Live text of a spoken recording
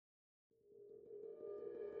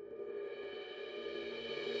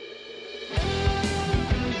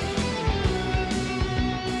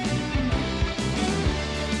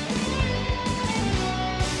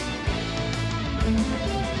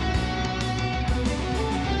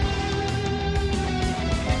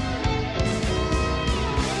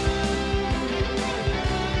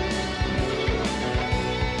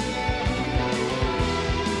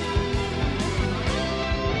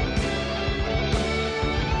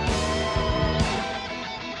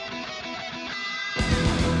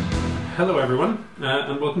hello everyone,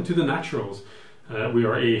 and welcome to The Naturals. We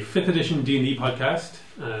are a 5th edition D&D podcast.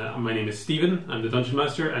 My name is Stephen, I'm the Dungeon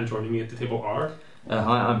Master, and joining me at the table are...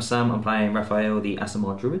 Hi, I'm Sam, I'm playing Raphael, the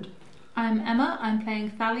Asimar Druid. I'm Emma, I'm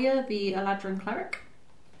playing Thalia, the Eladrin Cleric.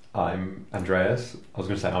 I'm Andreas. I was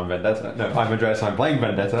going to say I'm Vendetta. No, I'm Andreas, I'm playing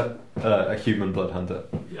Vendetta, a human blood hunter.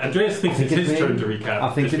 Andreas thinks it's his turn to recap.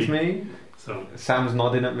 I think it's me. So Sam's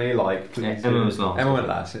nodding at me like... Yeah, Emma was last. Emma went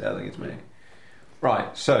last, I think it's me.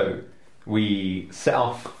 Right, so we set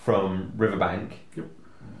off from Riverbank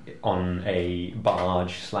on a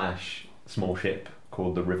barge / small ship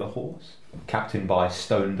called the River Horse, captained by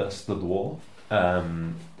Stone Dust the Dwarf,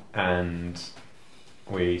 and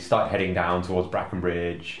we started heading down towards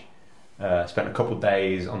Brackenbridge, spent a couple of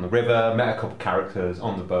days on the river, met a couple of characters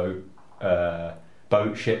on the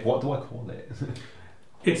boat ship, what do I call it?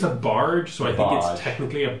 it's a barge, so I think Barge. it's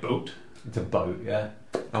technically a boat. It's a boat, yeah.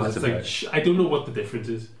 Oh, It's it's a like, boat. I don't know what the difference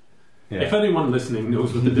is. Yeah. If anyone listening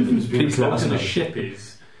knows what the difference between a Please let boat us and a know. ship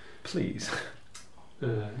is, Please.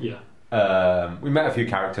 yeah. We met a few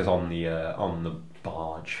characters on the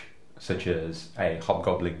barge, such as a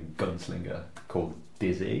hobgoblin gunslinger called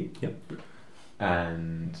Dizzy. Yep.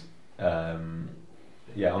 And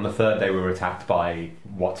on the third day we were attacked by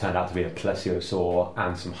what turned out to be a plesiosaur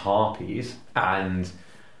and some harpies. And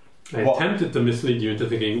I attempted to mislead you into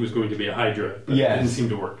thinking it was going to be a Hydra, but Yes. it didn't seem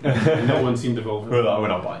to work. No one seemed to fall for it. we're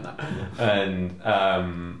not buying that.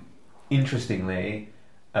 And interestingly,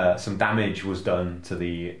 some damage was done to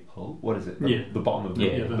the hull. What is it? The bottom of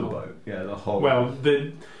the hull. boat. Yeah, the hull. Well,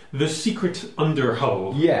 the secret under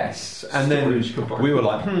hull. Yes, and then Storage compartment. we were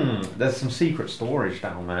like, there's some secret storage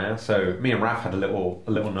down there. So me and Raph had a little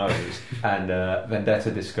nose, and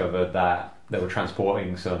Vendetta discovered that they were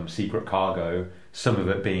transporting some secret cargo, some of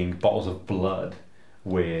it being bottles of blood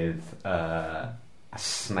with a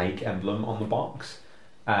snake emblem on the box.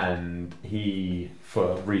 And he,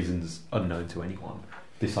 for reasons unknown to anyone,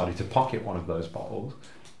 decided to pocket one of those bottles.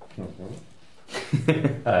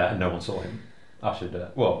 And no one saw him.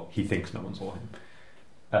 He thinks no one saw him.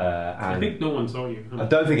 And I think no one saw you. I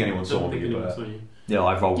don't think anyone I saw don't think me. anyone But saw you. Yeah,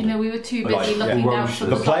 I've rolled. You know, we were too busy Right, looking yeah. out for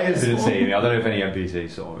the the players didn't stars. see me. I don't know if any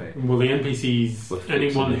NPCs saw me. Well, the NPCs, Were fixing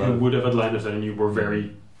anyone the who boat. would have had line of sight on you were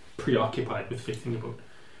very preoccupied with fixing the boat.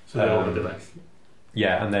 So they all had the back.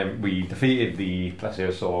 Yeah, and then we defeated the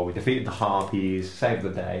plesiosaur, we defeated the harpies, saved the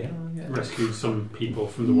day. Rescued some people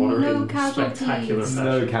from the water No in casualties. spectacular fashion.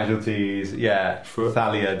 No casualties. Yeah,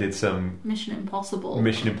 Thalia did some Mission Impossible.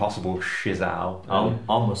 Mission Impossible shizow.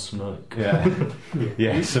 I'm a smoke. Yeah,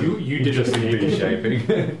 yeah. You did a some snake. V-shaping.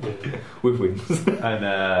 With wings.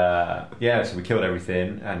 And so we killed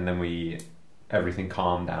everything, and then everything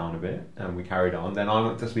calmed down a bit, and we carried on. Then I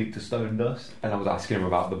went to speak to Stone Dust, and I was asking him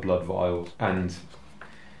about the blood vials, and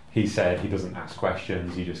he said he doesn't ask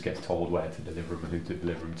questions, he just gets told where to deliver them and who to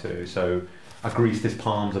deliver them to. So I greased his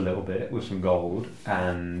palms a little bit with some gold,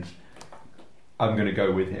 and I'm going to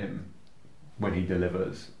go with him when he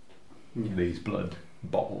delivers these blood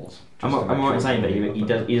bottles. I'm right in saying that he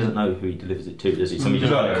doesn't know who he delivers it to, does he? Somebody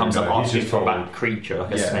just No, comes up no, he's asking just for told. that creature,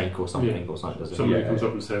 like a snake or something, does it? Somebody Yeah. comes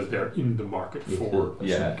up and says they're in the market for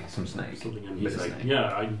some snake. something, and he's Bit of like, snake. yeah,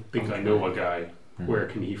 I think I know a guy. Where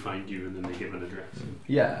can he find you? And then they give an address.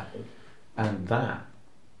 Yeah, and that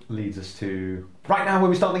leads us to right now where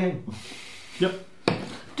we start the game. Yep.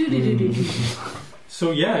 Do-do-do-do-do.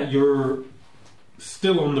 So yeah, you're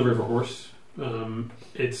still on the River Horse.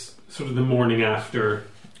 It's sort of the morning after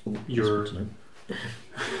your...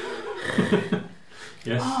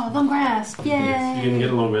 Yes. Oh, long rest! Yay! Yes, you didn't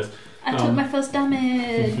get a long rest. I took my first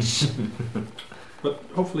damage. But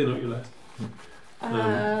hopefully not your last.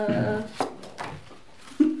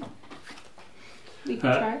 We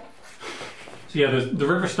can try. So yeah, the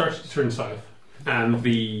river starts to turn south, and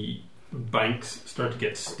the banks start to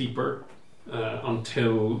get steeper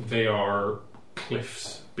until they are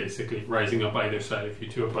cliffs, basically, rising up either side of you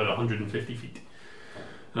to about 150 feet.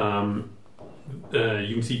 You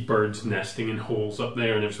can see birds nesting in holes up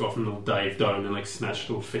there, and every so often they'll dive down and snatch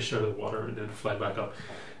little fish out of the water and then fly back up.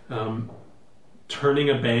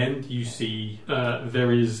 Turning a bend, you see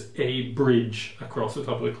there is a bridge across the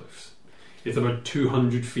top of the cliffs. It's about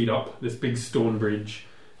 200 feet up, this big stone bridge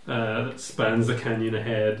that spans the canyon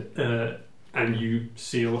ahead, and you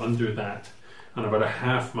sail under that. And about a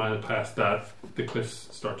half mile past that, the cliffs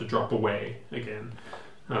start to drop away again,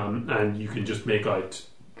 and you can just make out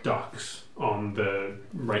docks on the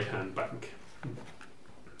right-hand bank,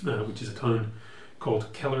 which is a town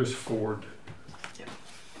called Keller's Ford.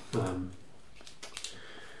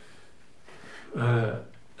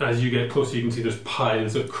 as you get closer, you can see there's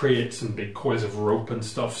piles of crates and big coils of rope and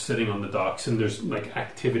stuff sitting on the docks, and there's like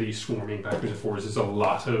activity swarming backwards and forwards. There's a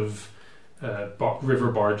lot of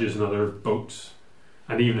river barges and other boats,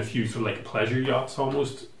 and even a few sort of like pleasure yachts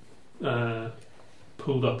almost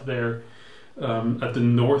pulled up there at the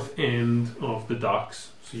north end of the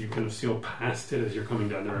docks. So you kind of sail past it as you're coming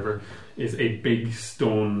down the river. Is a big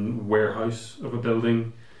stone warehouse of a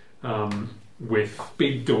building. With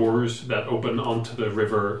big doors that open onto the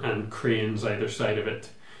river and cranes either side of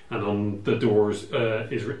it, and on the doors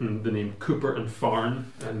is written the name Cooper and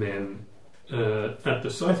Farn. And then at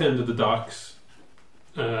the south end of the docks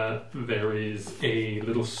there is a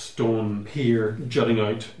little stone pier jutting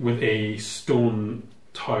out with a stone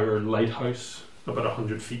tower lighthouse about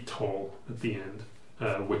 100 feet tall at the end,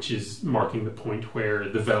 which is marking the point where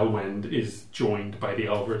the Velwend is joined by the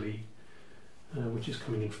Alverley, which is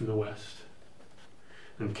coming in from the west.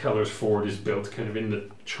 And Keller's Ford is built kind of in the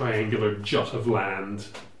triangular jut of land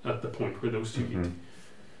at the point where those two meet.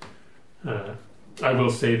 I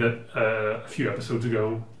will say that a few episodes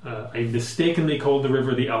ago, I mistakenly called the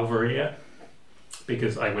river the Alvarea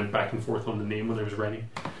because I went back and forth on the name when I was writing,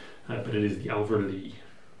 but it is the Alverley.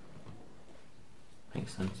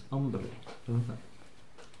 Makes sense. Unbelievable.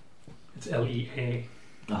 It's Lea.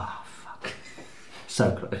 Ah, fuck.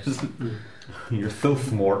 So close. You're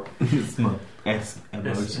filthmort. It's not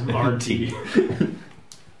SMRT.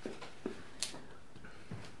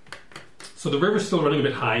 So the river's still running a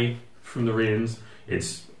bit high from the rains.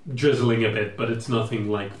 It's drizzling a bit, but it's nothing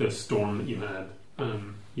like the storm that you had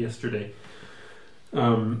yesterday.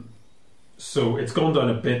 So it's gone down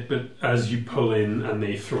a bit, but as you pull in and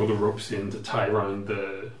they throw the ropes in to tie around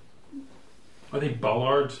the... Are they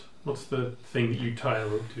bollards? What's the thing that you tie a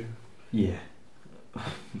rope to? Yeah.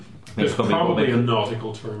 There's probably a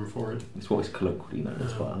nautical term for it. It's what it's colloquially known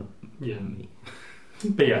as well. Yeah.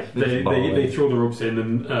 But yeah, they throw the ropes in,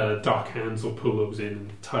 and dock hands will pull those in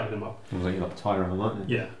and tie them up. It was like you got to tie around, weren't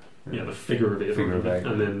they? Yeah, the figure of it.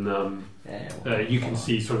 And then you can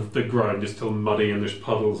see sort of the ground is still muddy, and there's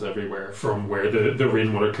puddles everywhere from where the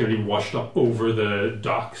rainwater clearly washed up over the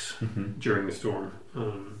docks during the storm.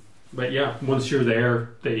 But yeah, once you're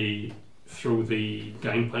there, they throw the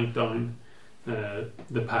gangplank down.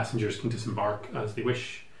 The passengers can disembark as they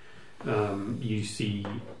wish. You see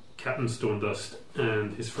Captain Stonedust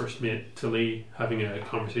and his first mate Tilly having a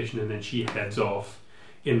conversation, and then she heads off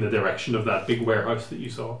in the direction of that big warehouse that you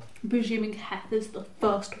saw. Presuming Heth is the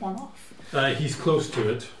first one off. He's close to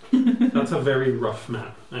it. That's a very rough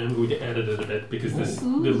map. I am going to edit it a bit because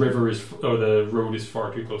the road is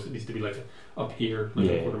far too close. It needs to be like up here,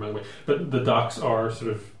 like a quarter mile away. But the docks are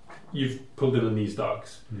sort of, you've pulled in on these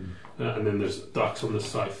docks, and then there's docks on the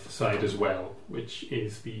south side as well, which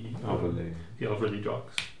is the Alverley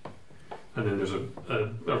docks. And then there's a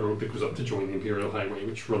road that goes up to join the Imperial Highway,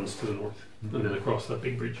 which runs to the north, and then across that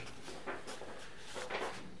big bridge.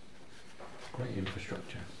 Great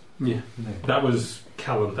infrastructure. Yeah, that was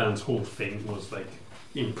Calanthan's whole thing, was like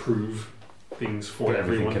improve things for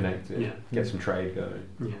everyone. Everything connected. Yeah, get some trade going.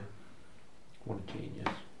 Yeah, what a genius.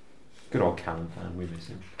 Good old Calanthan, we miss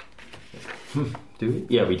him. Do we?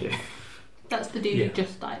 Yeah, we do. That's the dude who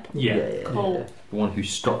just died. Yeah. Cool. The one who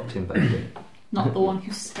stopped invading. Not the one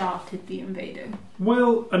who started the invading.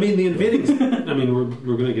 Well, I mean, the invading... I mean,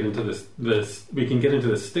 we're going to get into this... We can get into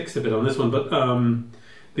the sticks a bit on this one, but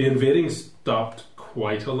the invading stopped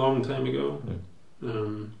quite a long time ago.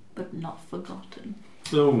 But not forgotten.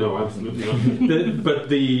 No, absolutely not. But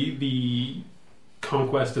the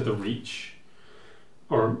conquest of the Reach,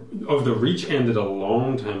 or of the Reach, ended a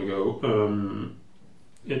long time ago.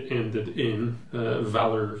 It ended in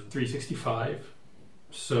Valor 365.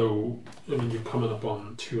 So, I mean, you're coming up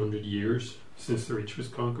on 200 years since the Reach was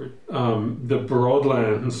conquered. The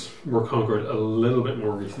Broadlands were conquered a little bit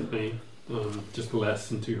more recently, just less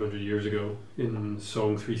than 200 years ago. In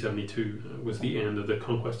Song 372 was the end of the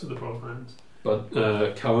conquest of the Broadlands. But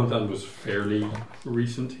Calanthan was fairly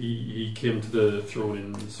recent. He came to the throne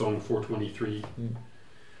in Song 423,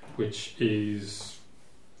 which is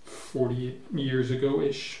 48 years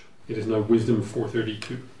ago-ish. It is now Wisdom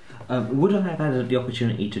 432. Would I have had the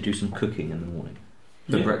opportunity to do some cooking in the morning?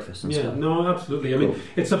 For breakfast and stuff? No, absolutely. I mean,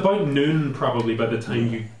 it's about noon probably by the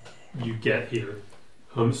time you get here.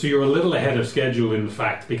 So you're a little ahead of schedule, in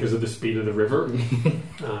fact, because of the speed of the river.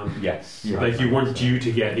 Yes. Like you weren't due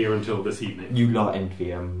to get here until this evening. You lightened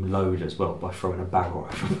the load as well by throwing a barrel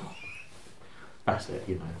over. That's it,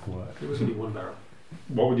 you know. Work. It was only one barrel.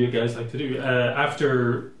 What would you guys like to do?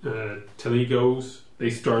 After Tilly goes, they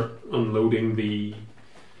start unloading the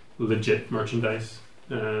legit merchandise.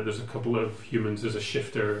 There's a couple of humans. There's a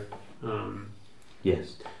shifter.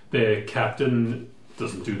 Yes. The captain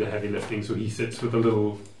doesn't do the heavy lifting, so he sits with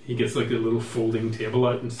he gets like a little folding table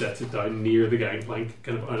out and sets it down near the gangplank,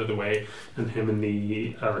 kind of out of the way, and him and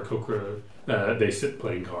the Aarakocra, they sit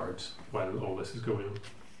playing cards while all this is going on.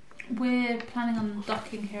 We're planning on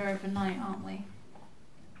docking here overnight, aren't we?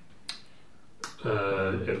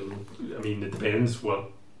 It depends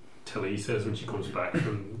what Tilly says when she comes back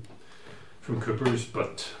from Cooper's,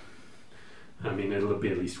 but it'll be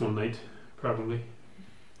at least one night, probably.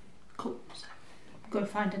 Cool. So, go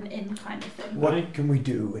find an inn kind of thing. What can we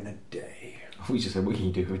do in a day? We just said, what can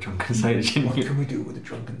you do with a drunken sailor? What can we do with a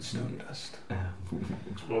drunken stone-dust?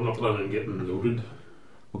 Well, I'm not planning on getting loaded.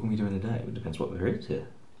 What can we do in a day? It depends what there is here.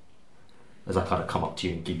 As I kind of come up to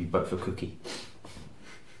you and give you both a cookie.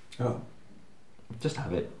 Oh. Just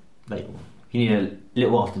have it later on. You need a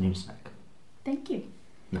little afternoon snack. Thank you.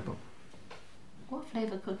 No problem. What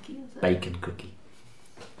flavour cookie is it? Bacon cookie.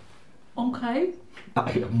 Okay.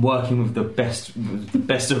 I'm working with the best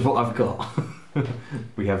of what I've got.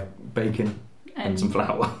 We have bacon and some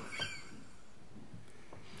flour.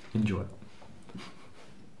 Enjoy.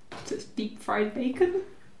 Just deep fried bacon.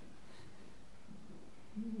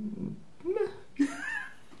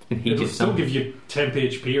 It'll still give you temp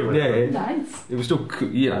HP or whatever. Yeah. Nice. It was still,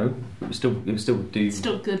 it was still do.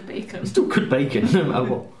 Still good bacon. Still good bacon, no matter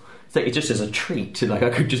what. It's like, it just as a treat. Like I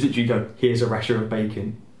could just literally go, here's a rasher of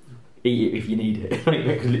bacon. Eat it if you need it. Like,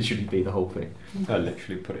 that could literally be the whole thing. I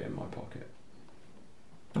literally put it in my pocket.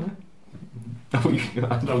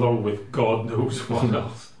 Along with God knows what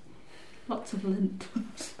else. Lots of lint.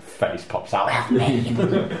 Face pops out. Put it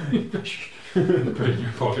in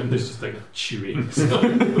your pocket and there's just like a chewing stuff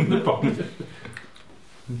in the pocket.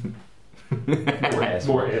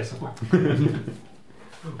 More ASMR.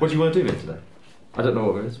 What do you want to do then today? I don't know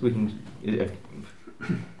what it is. We can.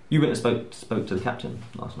 You went and spoke to the captain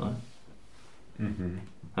last night. Mm-hmm.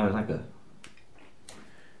 How did that go?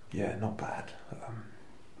 Yeah, not bad. I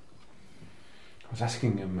was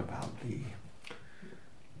asking him about the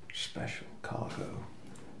special cargo.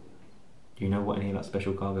 Do you know what any of that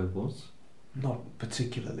special cargo was? Not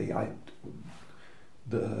particularly.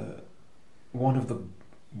 One of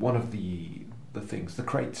the things, the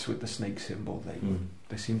crates with the snake symbol,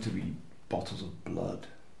 they seem to be bottles of blood.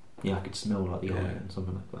 Yeah, I could smell like the iron,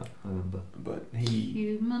 something like that. I remember. But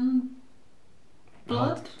Human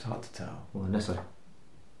blood? It's hard to tell. Well, unless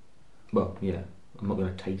well, yeah, I'm not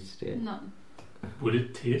going to taste it. No. Would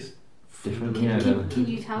it taste Different? Yeah. Can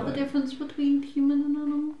you tell the difference between human and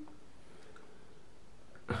animal?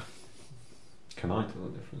 Can I tell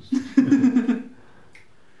the difference?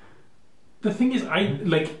 The thing is,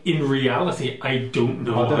 in reality, I don't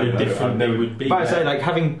know I don't how know. different I've they never- would be. But I say, like,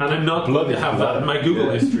 having... And I'm not Blood going to is have that in my Google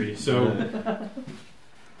Yeah. history, so...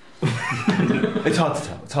 It's hard to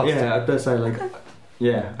tell. It's hard to Yeah, tell. I'd better say, like...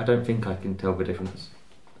 Yeah, I don't think I can tell the difference.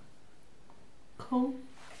 Cool.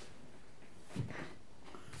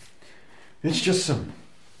 It's just some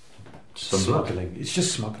blood. smuggling. It's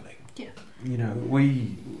just smuggling. Yeah. You know,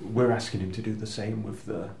 we're asking him to do the same with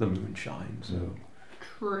the moonshine. So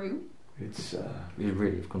True. it's You'd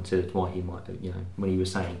really have considered why he might have, when he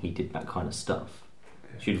was saying he did that kind of stuff,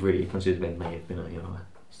 you'd really have considered there may have been a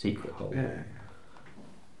secret hole. yeah.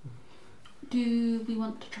 Do we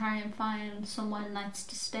want to try and find somewhere nice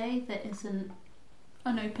to stay that isn't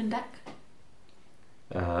an open deck?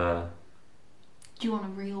 Uh, Do you want a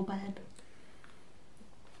real bed?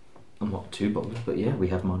 I'm not too bothered, but yeah, we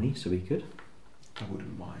have money, so we could. I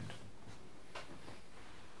wouldn't mind.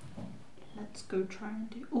 Let's go try and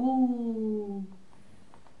do... Ooh.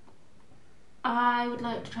 I would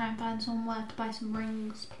like to try and find somewhere to buy some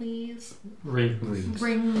rings, please. Rings.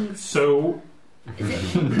 Rings. So,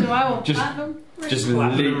 Is it, do I want Just- platinum rings? Just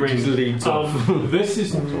Platinum rings. leads off. this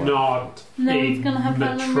is not No a one's gonna have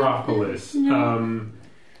platinum metropolis. rings. No.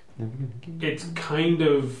 It's kind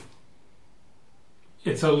of...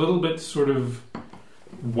 It's a little bit sort of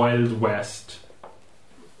Wild West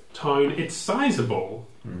town. It's sizable.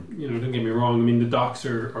 Don't get me wrong. I mean, the docks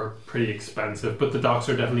are pretty expensive, but the docks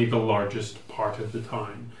are definitely the largest part of the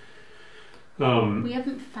town. We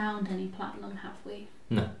haven't found any platinum, have we?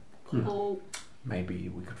 No. Or Maybe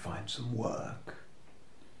we could find some work.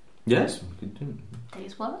 Yes, we could do.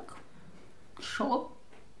 day's work? Sure.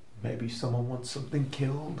 Maybe someone wants something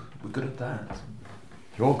killed. We're good at that.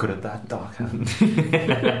 You're good at that, Dark Hand.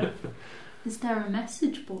 Is there a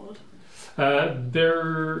message board?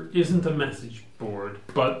 There isn't a message board,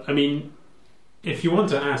 but I mean, if you want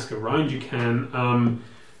to ask around, you can.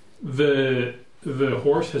 The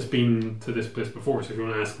horse has been to this place before, so if you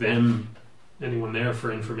want to ask them, anyone there,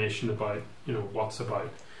 for information about what's about,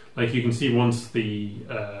 like you can see once the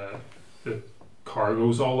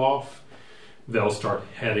cargo's all off, they'll start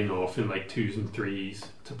heading off in like 2s and 3s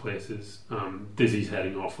to places. Dizzy's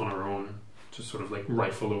heading off on her own, just sort of like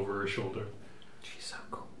rifle over her shoulder. She's so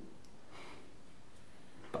cool.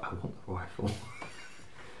 But I want the rifle.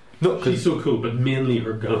 She's so cool, but mainly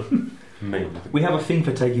her gun. We have a thing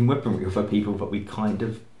for taking weaponry for people that we kind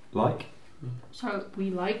of like. So we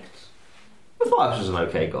liked. I thought I was an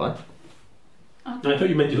okay guy. I thought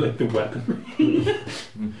you meant you liked the weaponry.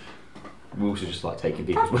 We also just like taking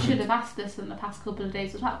people's Probably should weapons. have asked this in the past couple of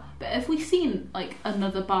days as well. But have we seen like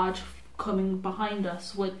another barge coming behind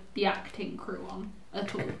us with the acting crew on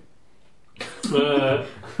at all? Have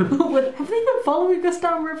they been following us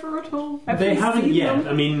downriver at all? Have They we haven't seen yet. them?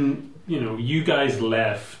 I mean, you guys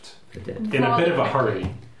left They're dead. in a bit of a Rather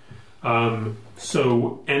hurry.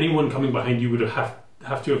 So anyone coming behind you would have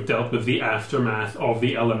to have dealt with the aftermath of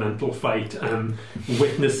the elemental fight and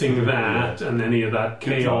witnessing that and any of that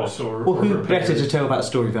chaos or Who repair. better to tell that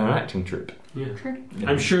story than an acting troupe? Yeah. True.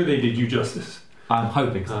 I'm sure they did you justice. I'm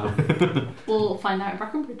hoping so. We'll find out in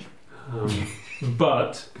Brackenbridge.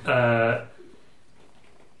 But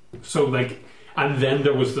so like, and then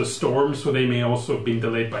there was the storm, so they may also have been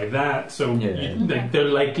delayed by that. So Yeah. like, they're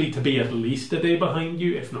likely to be at least a day behind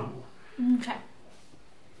you, if not more. Okay.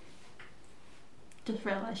 Just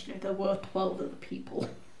realised, there were 12 other people.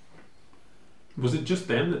 Was it just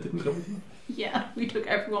them that didn't come with you? Yeah, we took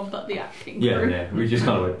everyone but the acting Yeah, crew. yeah. We just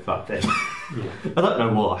kind of went, fuck this. Yeah. I don't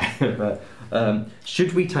know why, but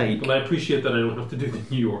should we take... Well, I appreciate that I don't have to do the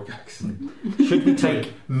New York accent. Should we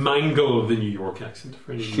take... Mangle the New York accent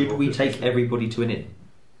for any New Should we Yorkers take listening. everybody to an inn?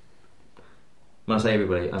 When I say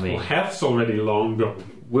everybody, I mean... Well, Hef's already long gone.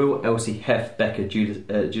 Will, Elsie, Hef, Becca,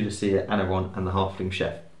 Judasia, Anaron, and the halfling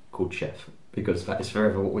chef called Chef, because that is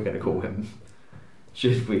forever what we're going to call him.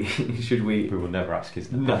 Should we? Should we? We will never ask his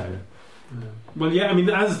name. No. Well, yeah, I mean,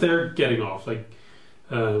 as they're getting off, like,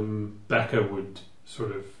 Becca would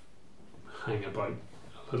sort of hang about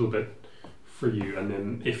a little bit for you, and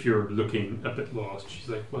then if you're looking a bit lost, she's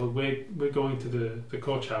like, well, we're going to the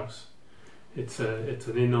coach house. It's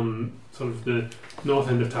an inn on sort of the north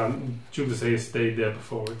end of town. Judasia stayed there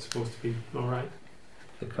before. It's supposed to be alright.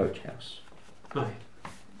 The coach house. Aye.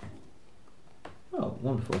 Oh,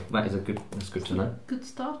 wonderful. That's good to know. Good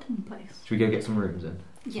starting place. Should we go get some rooms then?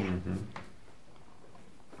 Yeah. Mm-hmm.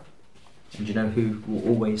 And do you know who will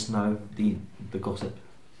always know the gossip?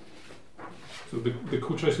 So the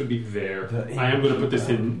coach house would be there. The I am going to put this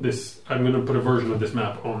innkeeper. in this. I'm going to put a version of this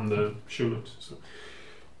map on the show notes. So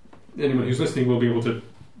anyone who's listening will be able to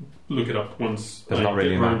look it up once There's I not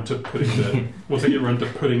really get a around map. to putting the once I get around to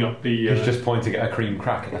putting up the. He's just pointing at a cream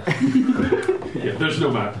cracker. Yeah, there's no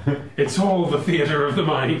map. It's all the theatre of the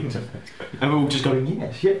mind. And we're all just going,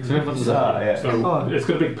 yes, yes. Yeah. So Oh. it's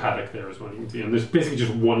got a big paddock there as well. You can see, and there's basically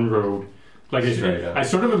just one road. Like Straight up. I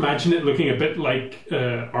sort of imagine it looking a bit like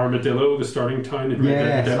Armadillo, the starting town in Red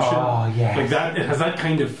Dead Redemption. Oh, yes. Like that, it has that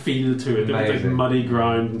kind of feel to it. There's like Amazing. muddy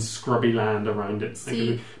ground and scrubby land around it.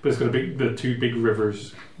 See- But it's got the two big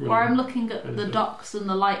rivers. Where I'm looking at the benefit. docks and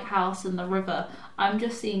the lighthouse and the river, I'm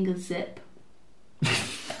just seeing a zip.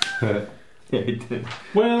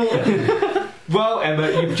 Well, Well, Emma,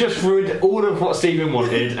 you've just ruined all of what Stephen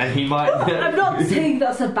wanted, and he might. I'm not saying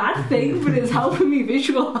that's a bad thing, but it's helping me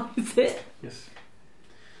visualise it. yes.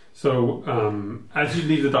 So as you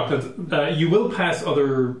leave the docklands, you will pass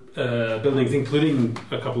other buildings, including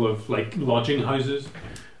a couple of like lodging houses.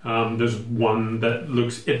 There's one that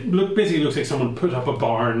basically looks like someone put up a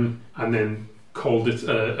barn and then called it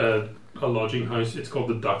a lodging house. It's called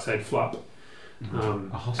the Dockside Flop,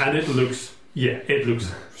 and it looks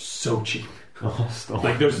so cheap.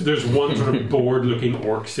 Like there's one sort of bored-looking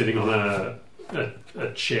orc sitting on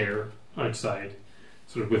a chair outside,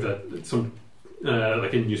 sort of with some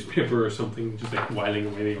like a newspaper or something, just like whiling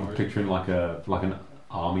away the I'm hours. picturing like an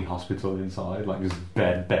army hospital inside, like just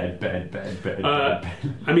bed.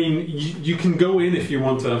 I mean, you can go in if you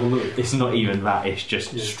want to have a look. It's not even that. It's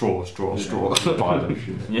just Yeah. straw. Violent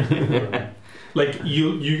shit. Like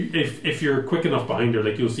if you're quick enough behind her,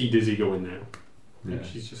 like you'll see Dizzy go in now. Yeah. Like,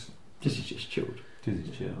 she's just This is just chilled.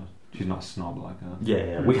 Dizzy's chill. She's not a snob like her.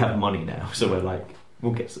 Yeah. We have money now, so we're like,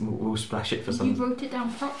 we'll get some. We'll splash it for You some. wrote it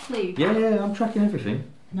down properly. Yeah, I'm tracking everything.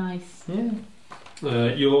 Nice. Yeah.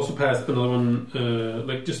 you'll also pass another one.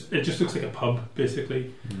 It just looks like a pub,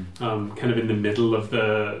 basically, kind of in the middle of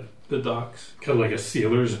the docks, kind of like a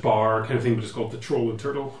sailor's bar kind of thing, but it's called the Troll and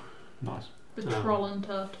Turtle. Nice. The troll and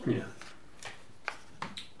turtle. Yeah.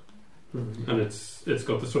 And it's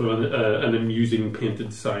got the sort of an amusing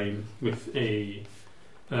painted sign with a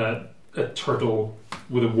turtle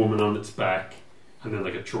with a woman on its back, and then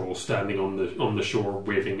like a troll standing on the shore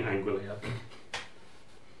waving angrily at them.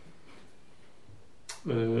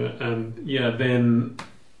 And yeah, then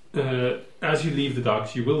as you leave the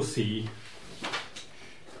docks, you will see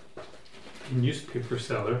a newspaper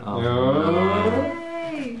seller.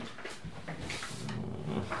 Yay!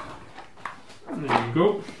 There you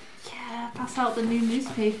go. Yeah, pass out the new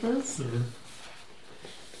newspapers.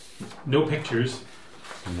 No pictures.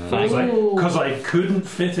 Thank- Ooh. Because I couldn't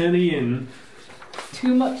fit any in.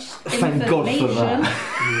 Too much Thank God for information.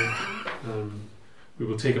 that. We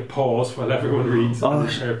will take a pause while everyone reads an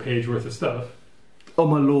entire page worth of stuff. Oh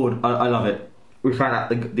my lord, I love it. We found out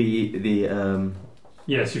the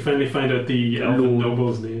Yes, you finally find out the elven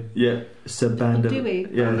noble's name. Sir Band. Do we?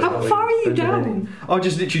 Yeah. How far are you down? I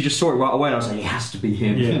just literally just saw it right away and I was like, it has to be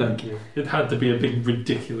him. Like, It had to be a big,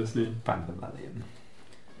 ridiculous name. Bandemalion.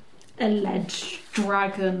 Alleged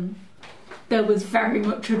dragon. There was very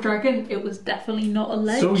much a dragon. It was definitely not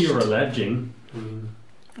alleged. So you're alleging. I mean,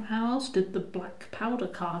 How else did the black powder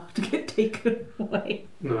card get taken away?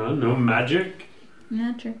 no magic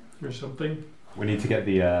Yeah, true. or something. We need to get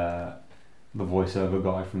the voiceover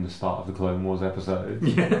guy from the start of the Clone Wars episode.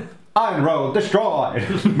 Yeah. Iron Road destroyed!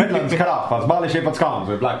 Midlands cut off as Marley ship comes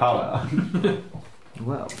with black powder.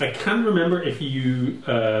 well. I can't remember if you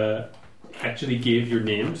actually gave your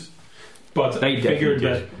names, but They I figured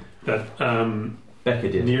definitely that Becca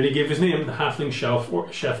did. nearly gave his name, the Halfling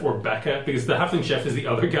Chef or Becca, because the Halfling Chef is the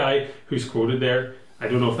other guy who's quoted there. I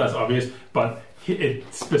don't know if that's obvious, but it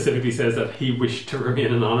specifically says that he wished to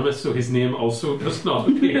remain anonymous, so his name also does not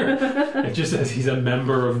appear. It just says he's a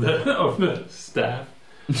member of the staff.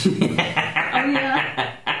 Oh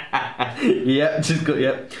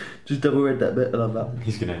yeah. Just double read that bit. I love that.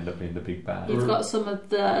 He's going to end up being the big bad. He's got some of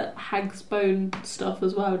the hag's bone stuff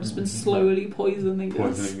as well. Just been slowly poisoning us.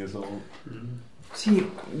 Poisoning us all. See,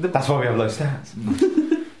 That's why we have low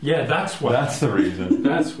stats. Yeah, that's why. That's the reason.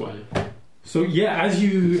 That's why. So yeah, as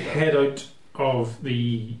you head out of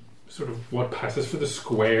the sort of what passes for the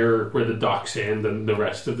square where the docks end and the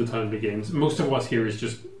rest of the town begins, most of what's here is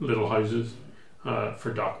just little houses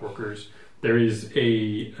for dock workers. There is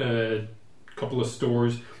a couple of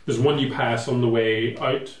stores. There's one you pass on the way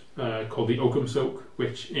out called the Oakum Soak,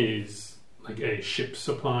 which is like a ship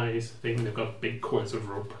supplies thing. They've got big coils of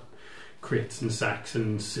rope, crates and sacks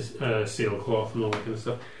and sailcloth and all that kind of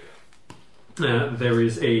stuff. There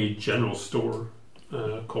is a general store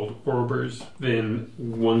called Orbers. Then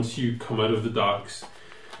once you come out of the docks,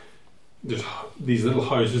 there's these little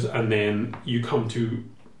houses, and then you come to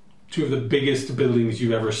two of the biggest buildings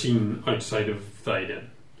you've ever seen outside of Thyden.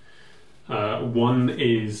 One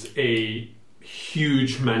is a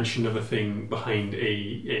huge mansion of a thing behind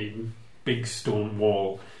a big stone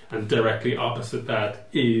wall, and directly opposite that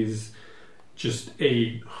is just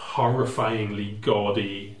a horrifyingly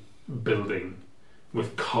gaudy building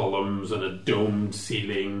with columns and a domed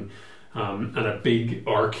ceiling and a big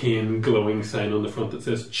arcane glowing sign on the front that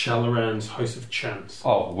says Chalaran's House of Chance.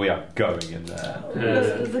 Oh, we are going in there.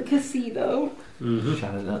 The casino.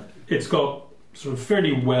 Mm-hmm. It's got sort of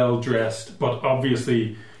fairly well dressed, but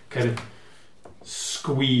obviously kind of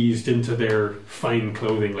squeezed into their fine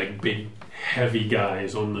clothing, like big heavy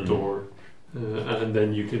guys on the door. And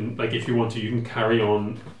then you can, like, if you want to, you can carry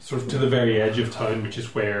on sort of to the very edge of town, which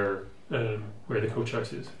is where the coach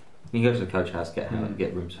house is. You can go to the coach house, get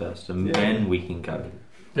rooms first, and then we can go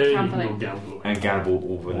There you can go gamble. and gamble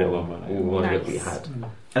all the little money that we had.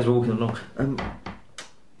 As we're walking along,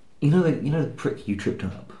 you know the prick you tripped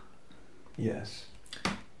up Yes.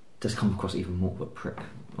 does come across even more of a prick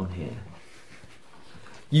on here.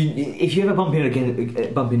 If you ever bump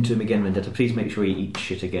into him again, Vendetta, please make sure he eats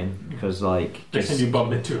shit again, because Next time you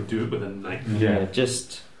bump into him, do it with a knife. Yeah,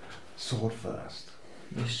 just Sword first.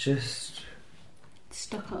 it's just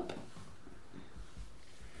Stuck up.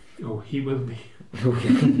 Oh, he will be.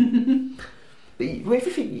 But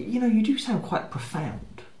everything, you do sound quite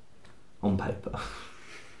profound on paper.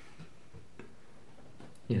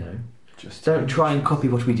 Just Don't try and copy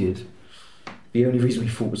what we did. The only reason we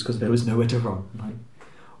fought was because there was nowhere to run.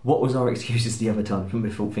 What was our excuses the other time when we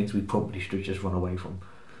fought things we probably should have just run away from?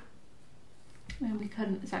 I mean, we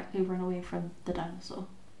couldn't exactly run away from the dinosaur.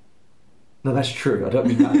 No, that's true. I don't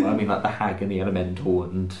mean that. I mean like the hag and the elemental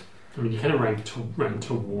and I mean, you kind of ran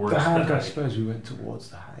towards the hag. the I suppose we went towards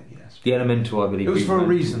the hag. Yes. the elemental. I believe It was we for a went-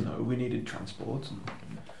 reason, though. We needed transport,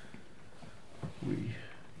 and we,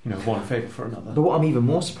 one favour for another. But what I'm even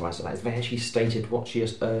more surprised about is they actually stated what she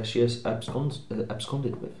has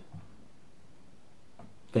absconded with.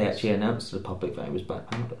 They actually announced to the public that it was black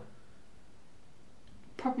powder.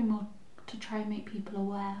 Probably more to try and make people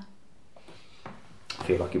aware. I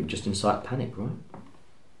feel like it would just incite panic, right?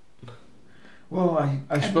 Well,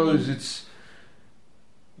 I suppose it's...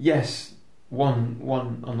 Yes, one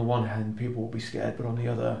on the one hand, people will be scared, but on the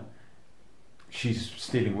other, she's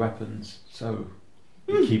stealing weapons, so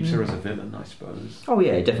it keeps her as a villain, I suppose. Oh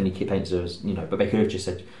yeah, it definitely paints her as, but they could have just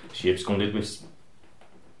said she absconded with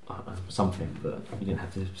something, but you didn't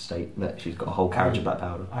have to state that she's got a whole carriage of black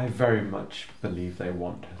powder. I very much believe they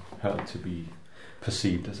want her to be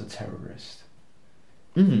perceived as a terrorist.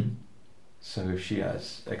 Mm-hmm. So if she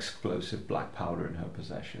has explosive black powder in her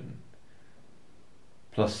possession,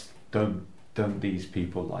 plus don't these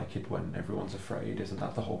people like it when everyone's afraid? Isn't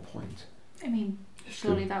that the whole point? I mean,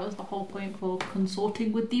 surely that was the whole point for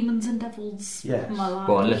consorting with demons and devils. Yes.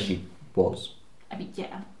 Well, unless she was. I mean,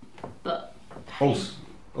 yeah, but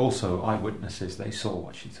Also, eyewitnesses, they saw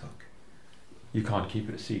what she took. You can't keep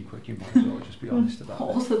it a secret, you might as well just be honest about it.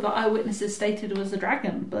 Also, the eyewitnesses stated it was a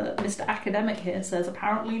dragon, but Mr. Academic here says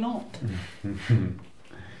apparently not.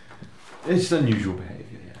 It's unusual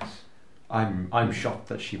behaviour, yes. I'm shocked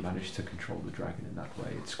that she managed to control the dragon in that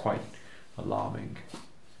way. It's quite alarming.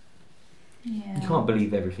 Yeah. You can't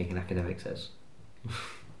believe everything an academic says.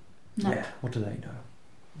 No. Yeah, what do they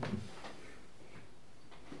know?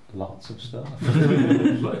 Lots of stuff.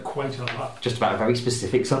 Like, quite a lot. Just about a very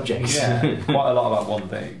specific subject. Yeah, quite a lot about one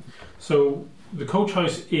thing. So the coach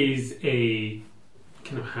house is a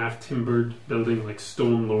kind of half-timbered building, like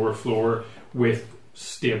stone lower floor, with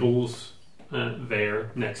stables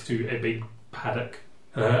there next to a big paddock,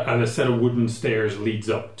 and a set of wooden stairs leads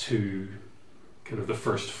up to kind of the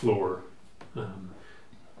first floor.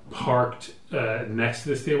 Parked next to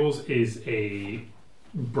the stables is a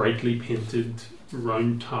brightly painted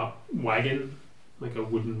round top wagon, like a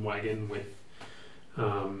wooden wagon with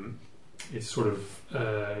it's sort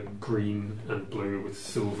of green and blue with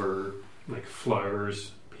silver like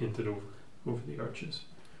flowers painted over the arches.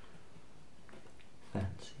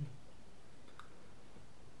 Fancy.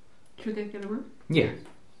 Should we go get a room? Yeah.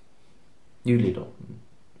 You lead on.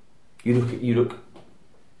 You look.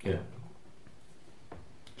 Yeah.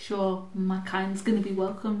 Sure, my kind's going to be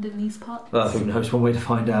welcomed in these parts. Well, who knows? One way to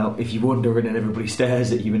find out. If you wander in and everybody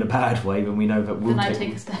stares at you in a bad way, then we know that we'll then I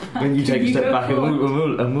take a step back. Then you take a step go back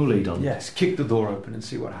and we'll lead on. Yes, kick the door open and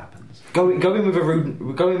see what happens. Go in with a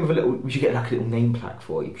rude. Go in with a little. We should get like a little name plaque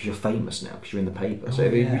for you because you're famous now because you're in the paper. So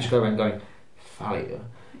if we just go around going, Thalia,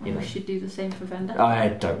 you know. We should do the same for Vendetta. I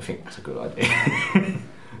don't think that's a good idea.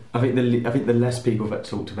 I think the less people that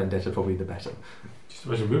talk to Vendetta, probably the better. Just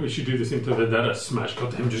imagine we should do this into Vendetta. Smash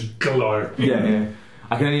cut him just galore. Yeah.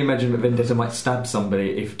 I can only imagine that Vendetta might stab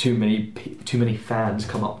somebody if too many fans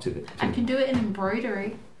come up to it. I can do it in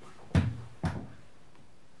embroidery.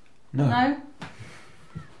 No.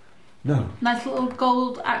 Nice little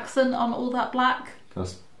gold accent on all that black. I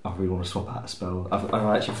really want to swap out a spell. I've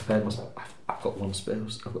actually prepared myself. I've got one spell.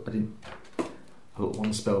 I've got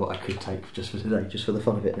one spell that I could take just for today, just for the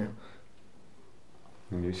fun of it now.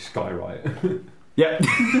 And you skywrite. Yeah.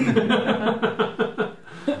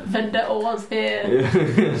 Vendetta was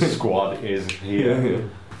here. Squad is here. Yeah.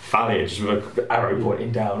 Thalia just with an arrow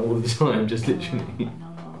pointing down all the time, just literally.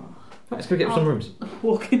 No. Let's go get some rooms.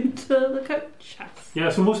 Walk into the coach house. Yeah,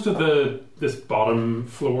 so most of this bottom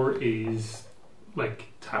floor is like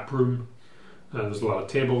tap room. There's a lot of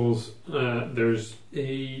tables. There's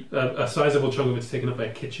a sizable chunk of it's taken up by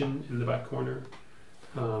a kitchen in the back corner,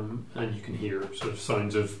 and you can hear sort of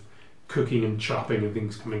sounds of cooking and chopping and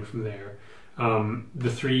things coming from there.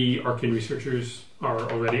 The three arcane researchers are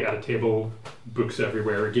already at a table, books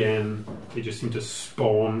everywhere again. They just seem to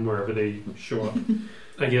spawn wherever they show up.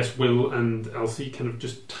 I guess Will and Elsie kind of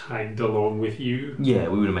just tagged along with you. Yeah,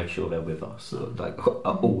 we want to make sure they're with us, like at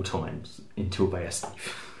all times until they are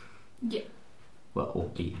safe. Yeah. Well,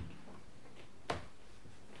 or eat.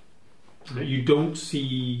 Now, you don't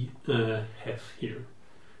see Hef here,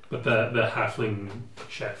 but the halfling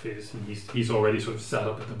chef is, and he's already sort of sat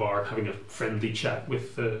up at the bar having a friendly chat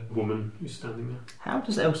with the woman who's standing there. How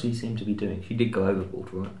does Elsie seem to be doing? She did go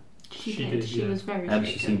overboard, right? She She did. did, She yeah. was very How does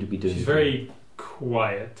she seem to be doing? She's very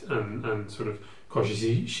quiet and sort of cautious.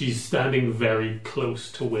 She's standing very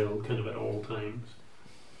close to Will, kind of at all times.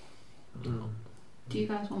 Do you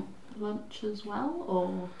guys want lunch as well,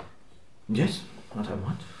 or? Yes, I don't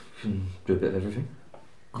mind. You can do a bit of everything.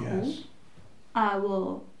 Yes. I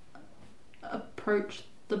will approach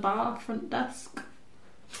the bar front desk.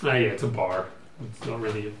 Yeah, it's a bar. It's not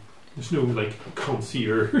really. There's no like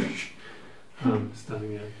concierge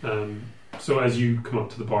standing there. So as you come up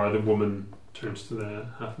to the bar, the woman turns to the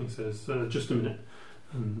halfling and says, "Just a minute."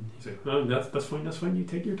 And he's like, "Oh, that's fine. That's fine. You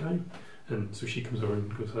take your time." And so she comes over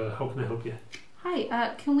and goes, "How can I help you?"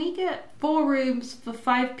 Hi, can we get 4 rooms for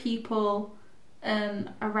 5 people and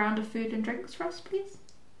a round of food and drinks for us, please?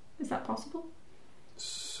 Is that possible?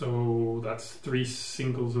 So that's 3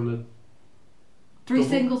 singles and a 3 double?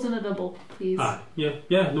 singles and a double, please.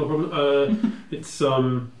 Yeah, no problem. It's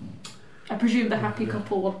I presume the happy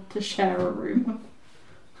couple want to share a room.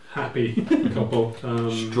 happy couple.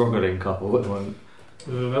 Struggling couple at the moment.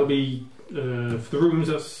 That'll be for the rooms.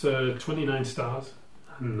 That's 29 stars.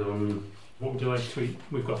 And what would you like to eat?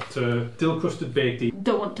 We've got dill crusted baked eat.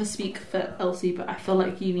 Don't want to speak for Elsie, but I feel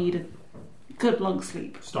like you need a good long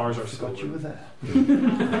sleep. Stars are Forgot you silver.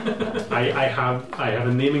 were there. I have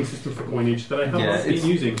a naming system for coinage that I haven't Yeah, been it's-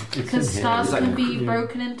 using. Because stars It's like- can be yeah.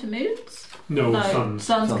 broken into moods. No, No, suns.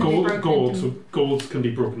 suns can be Gold, broken gold. into- So golds can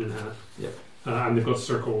be broken in half. Yeah. And they've got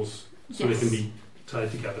circles, so they Yes. can be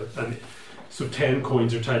tied together. And so 10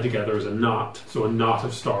 coins are tied together as a knot. So a knot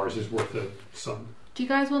of stars is worth a sun. Do you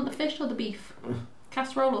guys want the fish or the beef?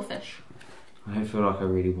 Casserole or fish? I don't feel like I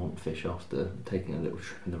really want fish after taking a little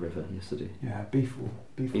trip in the river yesterday. Yeah, beef will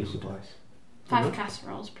Beef will suffice. 5 Mhm.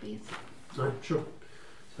 casseroles, please. Right, sure.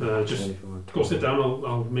 Just 25, go sit down.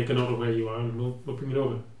 I'll make a note of where you are, and we'll bring it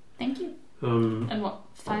over. Thank you. Um, And what?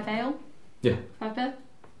 5 ale? Yeah. 5 beer?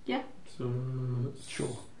 so that's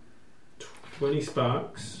Sure. 20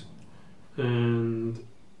 sparks and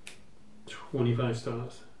 25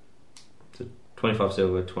 stars. 25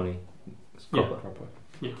 silver, 20 copper. Proper.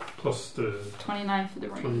 Yeah, plus the 29 for the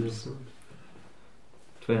 20. rooms.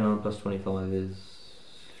 29 plus 25 is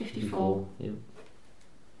 54. Yep.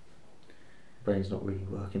 Brain's not really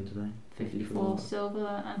working today. 54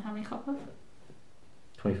 silver and how many copper?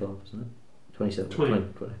 25, isn't it? 27. 20.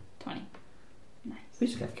 20. 20. Nice.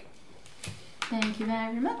 Piece of cake. Thank you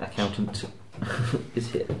very much. Accountant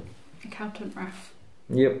is here. Accountant Raph.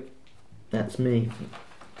 Yep. That's me.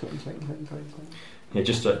 Yeah,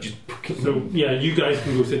 just So yeah, you guys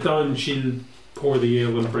can go sit down. She'll pour the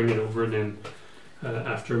ale and bring it over, and then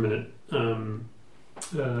after a minute,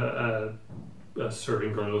 a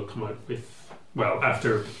serving girl will come out with. Well,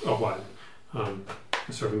 after a while,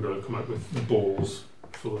 a serving girl will come out with bowls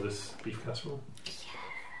full of this beef casserole.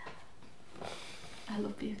 I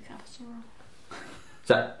love beef casserole.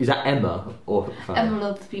 Is that Emma or Emma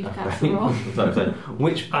loves beef casserole. so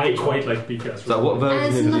which I quite like beef casserole. so what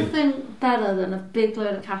There's version is it? nothing better than a big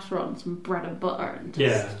load of casserole and some bread and butter and just,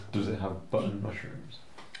 Yeah. Does it have button mushrooms?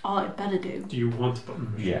 Oh, it better do. Do you want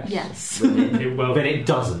button mushrooms? Yes. Okay, well, Then it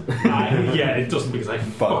doesn't. yeah, it doesn't because I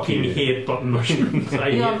fucking you. hate button mushrooms. I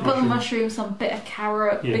You hate want butter mushrooms. mushrooms, some bit of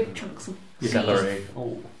carrot, Yeah. big chunks of Celery.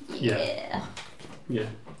 Oh. Yeah. Yeah,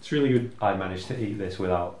 it's really good. I managed to eat this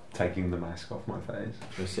without taking the mask off my face.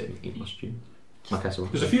 Go sit and eat my stew. My casserole.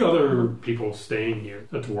 There's a few other people staying here.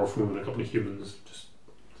 A dwarf woman, a couple of humans, just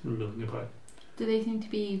milling about. Do they seem to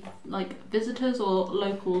be like visitors or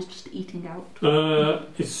locals just eating out?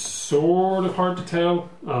 It's sort of hard to tell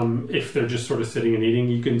if they're just sort of sitting and eating.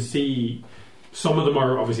 You can see some of them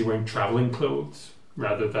are obviously wearing travelling clothes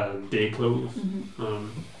rather than day clothes. Mm-hmm.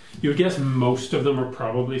 You would guess most of them are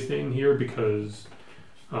probably staying here because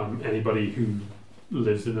anybody who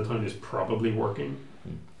lives in the town is probably working.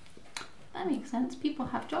 That makes sense. People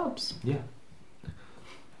have jobs. Yeah.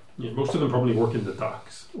 Yeah, most of them probably work in the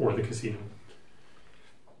docks or the casino.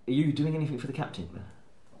 Are you doing anything for the captain,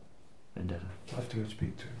 Vendetta? I have to go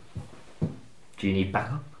speak to. Do you need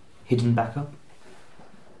backup? Hidden backup?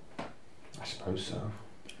 I suppose so.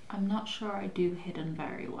 I'm not sure I do hidden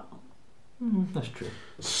very well. That's true.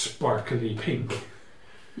 Sparkly pink.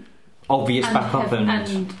 Obvious And backup hev- and,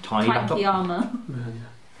 and tiny Clanky backup. armour.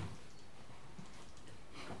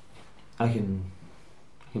 I can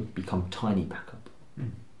become tiny backup.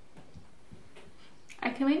 I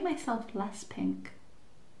can make myself less pink,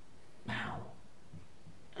 How?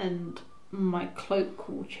 and my cloak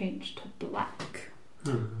will change to black.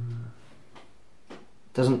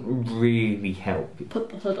 Doesn't really help. Put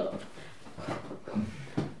the hood up.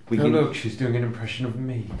 We Oh can look, she's doing an impression of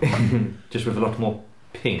me. just with a lot more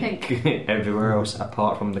pink, Pink. everywhere else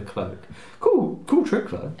apart from the cloak. Cool trick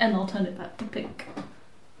though. And I'll turn it back to pink.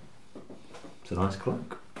 It's a nice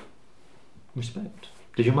cloak. Respect.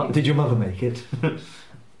 Did your mother make it?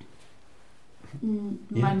 My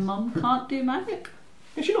Yes. mum can't do magic,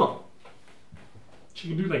 Is she not? She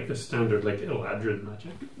can do like the standard like Eladrin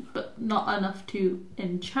magic. but not enough to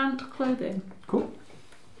enchant clothing. Cool.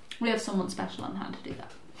 We have someone special on hand to do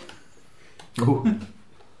that. Cool.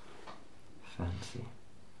 Fancy.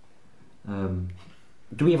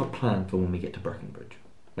 Do we have a plan for when we get to Breckenbridge?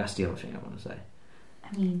 That's the other thing I want to say.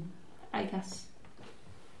 I mean, I guess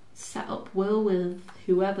set up Will with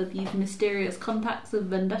whoever these mysterious contacts of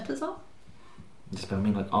vendettas are. Yes, but I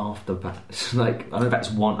mean, like after that, like I know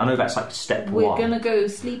that's one. I know that's like step We're one. gonna go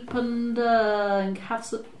sleep under and have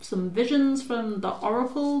some visions from the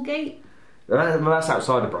Oracle Gate. That's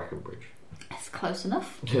outside of Brackenbridge. It's close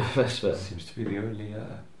enough. Yeah, that's fair. Seems to be the only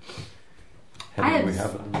I heaven we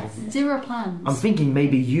have have at the moment. Zero plans. I'm thinking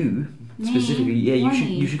maybe you specifically. Yeah, Why?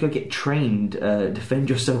 you should go get trained. Defend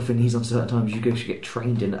yourself in these uncertain times. You should get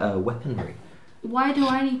trained in weaponry. Why do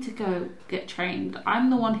I need to go get trained? I'm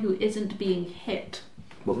the one who isn't being hit.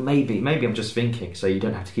 Well, maybe I'm just thinking, so you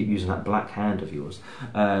don't have to keep using that black hand of yours.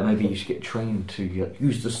 Maybe you should get trained to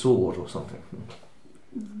use the sword or something.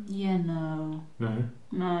 Yeah, no.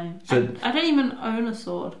 No. So I don't even own a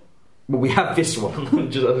sword. well, we have this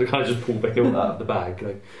one. Just kind of just pull back out of the bag.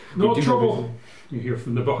 Like, No we do trouble. You hear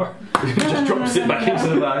from the bar. just drops it back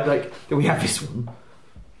into the bag. Like, we have this one.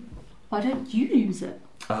 Why don't you use it?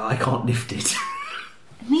 I can't lift it.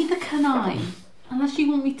 Neither can I. Unless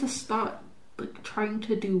you want me to start trying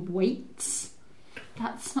to do weights.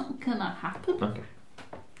 That's not gonna happen. Okay.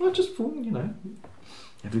 Well, just for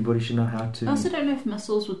everybody should know how to. I also don't know if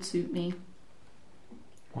missiles would suit me.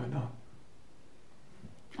 Why not?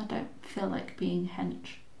 I don't feel like being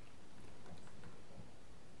hench.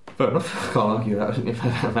 Fair enough. I can't argue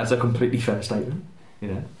that. That's a completely fair statement.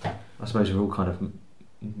 I suppose we're all kind of.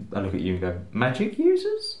 I look at you and go, magic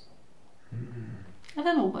users? I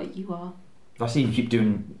don't know what you are. I see you keep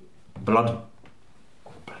doing blood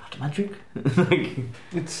magic. Like,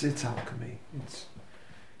 It's alchemy. It's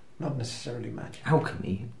not necessarily magic.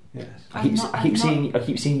 alchemy. Yes. I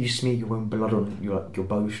keep seeing you smear your own blood on your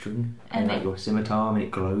bowstring and And your scimitar, and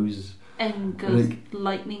it glows. And goes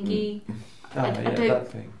Like- lightningy. Ah, I yeah, don't-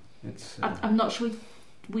 that thing. It's. I'm not sure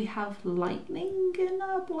we have lightning in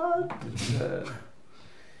our blood. It's,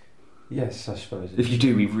 yes, I suppose. If you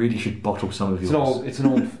do, we really should bottle some of It's yours.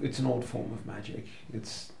 it's an old form of magic.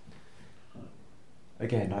 It's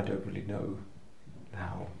again, I don't really know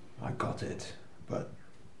how I got it, but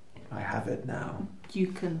I have it now. You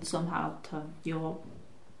can somehow turn your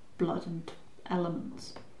blood into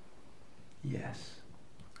elements. Yes,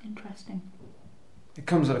 Interesting. it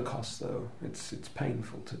comes at a cost, though. It's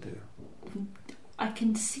painful to do. I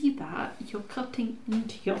can see that. You're cutting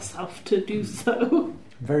into yourself to do so.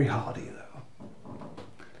 Very hardy, though.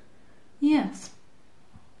 Yes.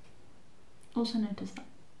 Also noticed that.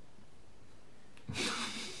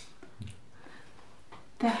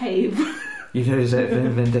 Behave. You know that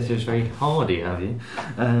Vendetta is very hardy, have you?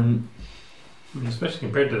 Especially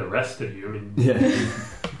compared to the rest of you. I mean, Yeah.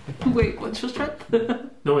 Wait, what's your strength?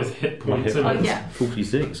 no, it's hit points. hit and Oh, it's- yeah.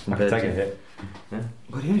 46 I compared can take to. a hit. Yeah.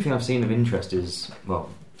 Well, the only thing I've seen of interest is,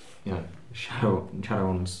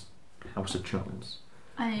 Shadowron's House of Charms.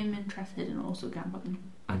 I am interested in also gambling.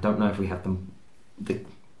 I don't know if we have the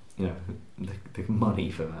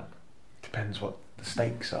money for that. Depends what the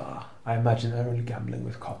stakes are. I imagine they're only gambling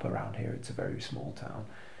with copper around here. It's a very small town.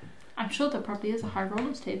 I'm sure there probably is a high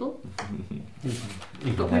rollers table, Even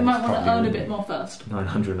but we then, might it's want to probably earn a only- bit more first.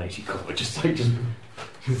 980 copper, just. We So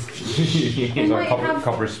might have-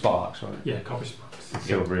 copper is sparks, right? Yeah, copper sparks.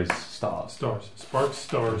 Silver is stars. Stars. Sparks,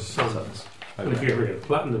 stars, suns. And if you ever get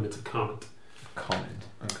platinum, it's a comet. Comment.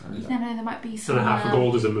 You Okay. never know, there might be And some. a half a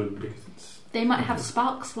gold is a moon because it's. They might have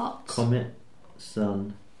spark slots. Comet,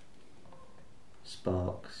 sun,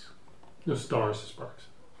 sparks. No, stars, sparks.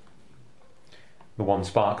 The one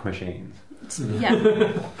spark machine. Yeah.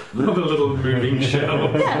 Love a little moving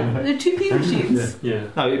shell. Yeah, the two P machines. Yeah.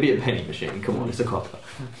 No, it'd be a penny machine. Come on, it's a copper.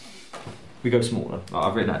 We go smaller.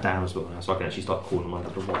 I've written that down as well now, so I can actually start calling my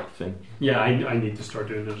little white thing. Yeah, I need to start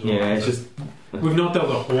doing it as well. Yeah, it's just. We've not dealt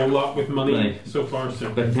a whole lot with money Money. so far, so.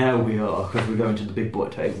 But now we are, because we're going to the big boy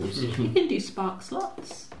tables. You can do spark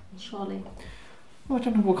slots, surely. Well, I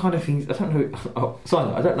don't know what kind of things. I don't know. Oh,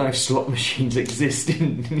 Simon, I don't know if slot machines exist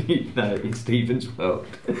in in Stephen's world.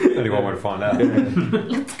 Only one way to find out.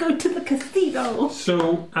 Let's go to the casino.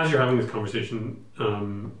 So, as you're having this conversation,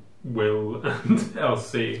 Will and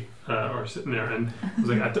Elsie are sitting there, and I was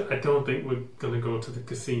like, I don't think we're going to go to the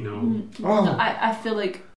casino. Oh. No, I feel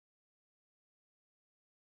like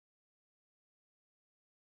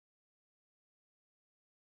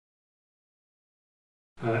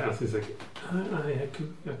Elsie's like, I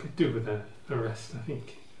could do with a rest, I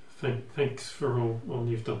think. Thanks for all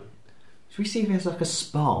you've done. Should we see if there's like a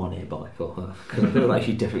spa nearby for her? Because I feel like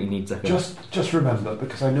she definitely needs like a. Just remember,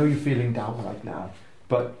 because I know you're feeling down right now.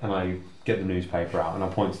 But and I get the newspaper out and I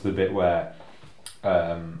point to the bit where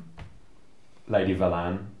Lady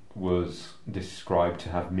Valan was described to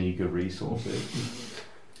have meagre resources.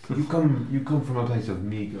 you come from a place of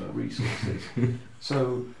meagre resources,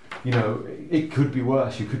 so it could be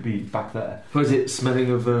worse. You could be back there. Was it smelling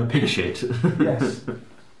of pig shit? Yes.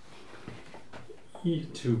 You're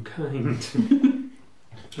too kind.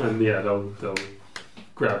 And yeah, they'll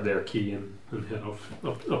grab their key and head off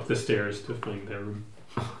up the stairs to find their room.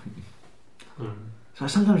 So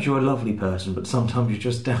sometimes you're a lovely person, but sometimes you're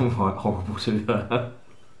just downright horrible to her.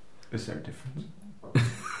 Is there a difference?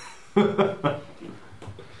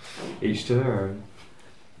 Each to their own.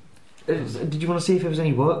 Did you want to see if there was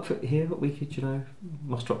any work here that we could,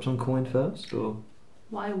 muster up some coin first, or?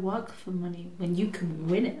 Why work for money when you can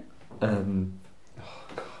win it? I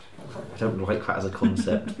don't like that as a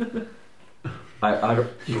concept. I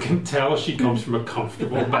You can tell she comes from a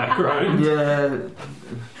comfortable background. yeah.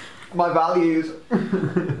 My values.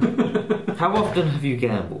 How often have you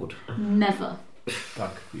gambled? Never.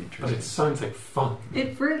 That could be But interesting. it sounds like fun.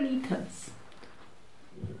 It really does.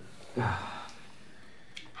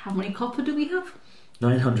 How many copper do we have?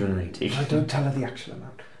 980. I don't tell her the actual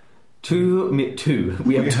amount. Two.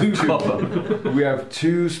 We have two copper. We have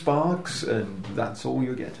 2 sparks, and that's all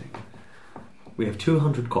you're getting. We have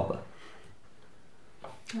 200 copper.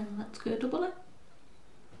 Let's go double it.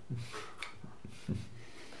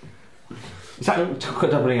 Is that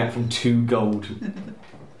doubling out from 2 gold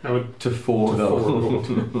I would to 4 gold?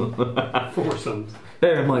 4 sums.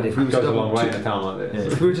 Bear in mind, if we were to Goes a double long way in a town like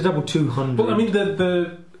this. if we were to double 200, Well, I mean,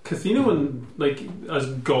 the casino and as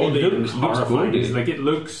gaudy It and looks horrifying gaudy. as it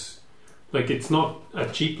looks like it's not a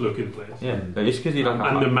cheap looking place. yeah, but it's because you don't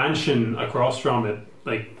And have. the mansion across from it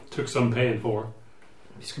took some paying for.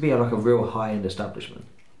 This could be like a real high-end establishment.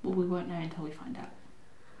 Well, we won't know until we find out.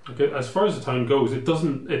 Okay, as far as the town goes, it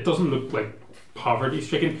doesn't look like poverty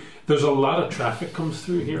stricken. There's a lot of traffic comes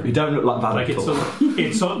through here. You don't look like Like Valentor.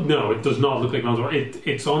 it's on no, it does not look like Valentor.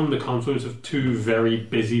 It's on the confluence of 2 very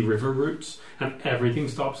busy river routes, and everything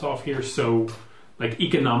stops off here. So,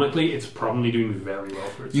 economically, it's probably doing very well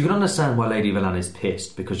for itself. You can understand why Lady Valan is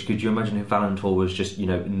pissed, because could you imagine if Valentor was just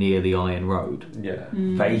near the Iron Road? Yeah.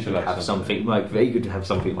 They She'll could have something like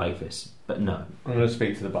this, but no. I'm going to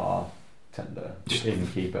speak to the bartender,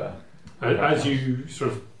 innkeeper. As you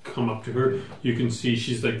sort of come up to her, you can see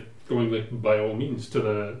she's going by all means to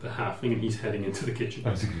the halfling, and he's heading into the kitchen.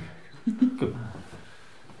 Good.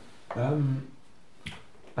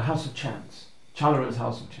 A house of chance. Chalaron's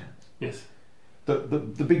house of chance. Yes,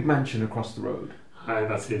 The big mansion across the road.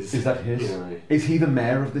 that's his. Is that his? Yeah. Is he the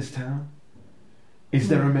mayor of this town? Is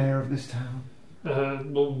there a mayor of this town?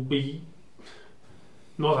 Well, we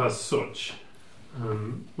not as such.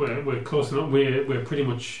 We're close enough. We're pretty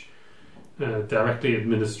much directly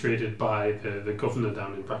administrated by the governor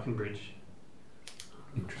down in Brackenbridge.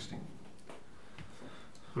 Interesting.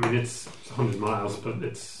 I mean, it's 100 miles, but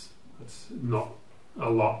it's not a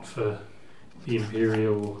lot for the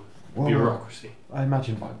imperial bureaucracy. I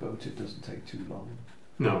imagine by boat it doesn't take too long.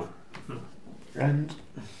 No. And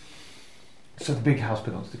so the big house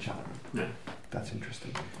belongs to Chalaron. Yeah. That's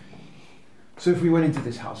interesting. So if we went into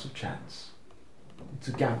this house of chance, it's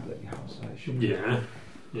a gambling house, I assume. Yeah.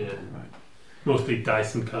 Right. Mostly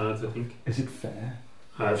dice and cards, I think. Is it fair?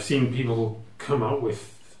 I've seen people come out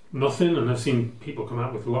with nothing, and I've seen people come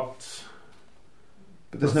out with lots.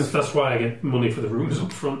 But there's That's why I get money for the rooms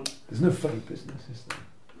up front. there's no funny business, is there?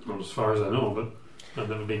 Not as far as I know, but I've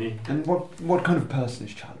never been in. And what kind of person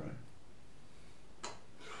is Chalaron?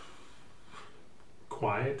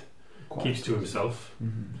 Quiet. Quite. Keeps to himself.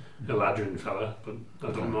 Mm-hmm. A Ladrin fella, but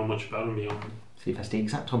I don't know much about him beyond. See, that's the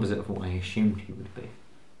exact opposite of what I assumed he would be.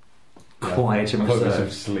 Yeah. Quiet and I thought it was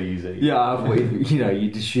reserved. so sleazy. Yeah,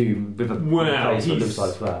 you'd assume with a Well, face that he's-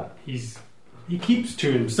 looks like that. He keeps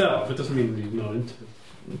to himself. It doesn't mean that he's not into it.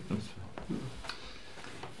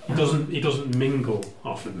 He doesn't mingle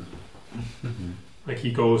often. Mm-hmm. Like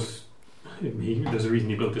he goes. There's a reason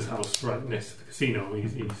he built this house right next to the casino.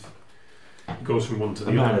 He goes from one to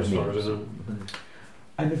the A man other of as far means. as I know.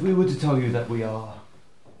 And if we were to tell you that we are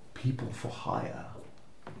people for hire,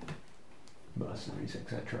 mercenaries,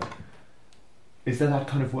 etc., is there that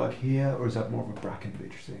kind of work here, or is that more of a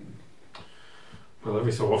Brackenbridge thing? Well,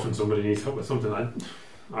 every so often somebody needs help with something.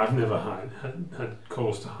 I've never had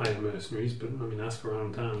calls to hire mercenaries, but I mean, ask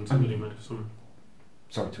around town. Somebody might have some.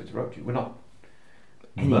 Sorry to interrupt you. We're not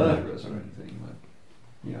Any murderers or anything.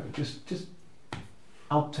 But, just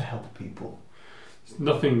out to help people.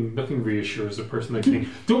 Nothing reassures a person like saying,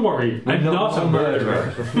 "Don't worry, I'm No, not a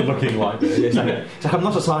murderer." Looking like this. So I'm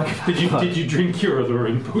not a psychopath. Did you drink your other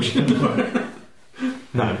own potion?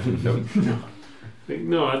 No.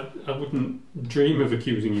 No, I wouldn't dream of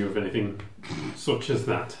accusing you of anything such as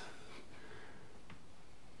that.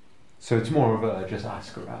 So it's more of a just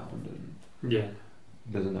ask around, and Yeah.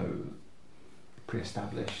 there's no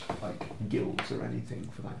pre-established guilds or anything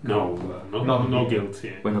for that. No, no guilt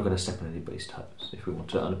here. We're not going to step on anybody's toes if we want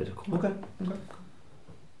to earn a bit of coin. Okay.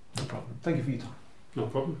 No problem. Thank you for your time. No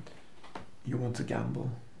problem. You want to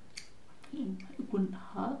gamble? It wouldn't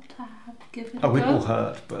hurt to give it a Oh, it go. will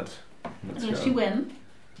hurt, but let's Unless go. you win.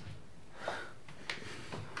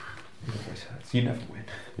 It always hurts. You never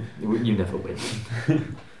win. You never win.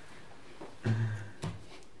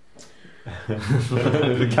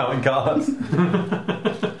 The counting cards.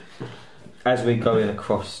 As we're going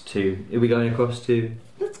across to... Are we going across to...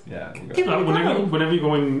 Yeah. we'll go. Give it a go. Whenever you're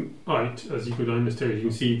going out, as you go down the stairs, you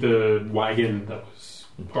can see the wagon that was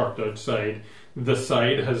parked outside. The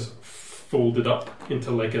side has folded up into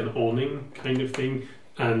like an awning kind of thing,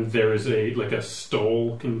 and there is a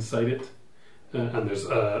stall inside it, and there's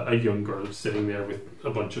a young girl sitting there with a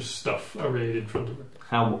bunch of stuff arrayed in front of her.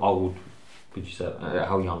 How old would you say?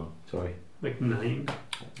 How young? Sorry. Like 9.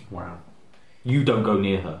 Wow. You don't go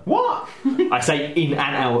near her. What? I say in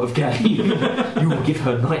and out of game. You will give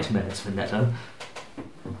her nightmares, Vanetta.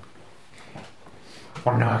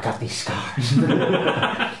 Oh no, I got these scars.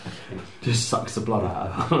 Just sucks the blood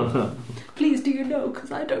out of her. Please do you know?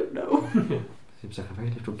 Because I don't know. Seems like a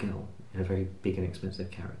very little girl in a very big and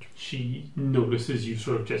expensive carriage. She notices you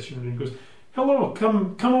sort of gesturing and goes, "Hello,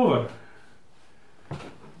 come over."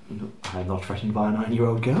 I'm not threatened by a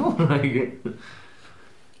 9-year-old girl.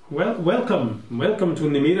 Well, welcome to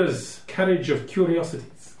Nimira's carriage of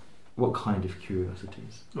curiosities. What kind of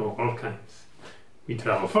curiosities? Oh, all kinds. We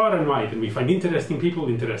travel far and wide, and we find interesting people,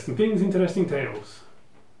 interesting things, interesting tales.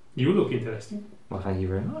 You look interesting. Well, thank you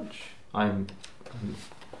very much. I'm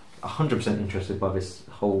 100% interested by this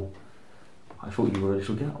whole... I thought you were a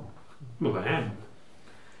little girl. Well, I am.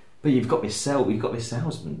 But you've got this salesman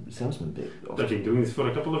bit. I've been doing this for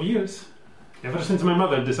a couple of years. Ever since my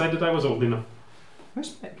mother decided I was old enough.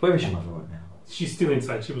 Respect. Where is your mother right now? She's still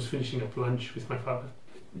inside. She was finishing up lunch with my father.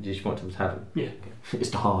 Did you want to have it? Yeah.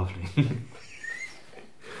 It's the halfling.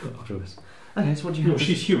 Afterwards. Okay, so what do you No, have?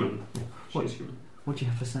 she's human. What? She's human. What do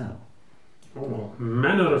you have for sale? Oh,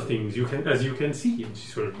 manner of things. As you can see, and she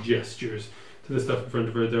sort of gestures to the stuff in front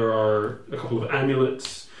of her. There are a couple of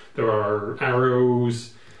amulets. There are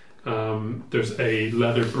arrows. There's a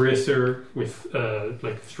leather bracer with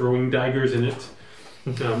like throwing daggers in it.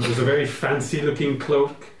 There's a very fancy-looking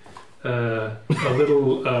cloak. A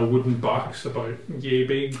little wooden box about yay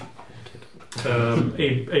big.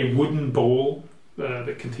 A wooden bowl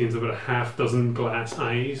that contains about a half dozen glass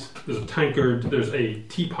eyes. There's a tankard. There's a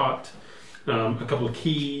teapot. A couple of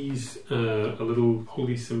keys. A little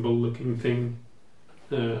holy symbol-looking thing.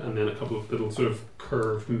 And then a couple of little sort of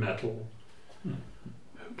curved metal.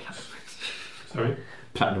 Sorry?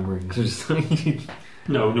 Platinum rings.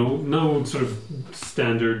 No sort of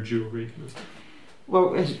standard jewellery kind of stuff.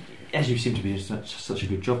 Well, as you seem to be doing such a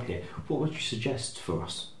good job here, what would you suggest for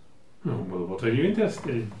us? Oh, well, what are you interested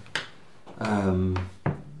in? Um,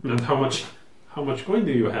 And how much coin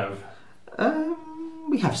do you have?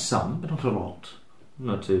 we have some, but not a lot.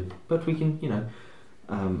 Not to, but we can,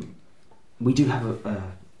 we do have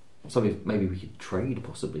something maybe we could trade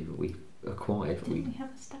possibly that we acquired. Didn't we have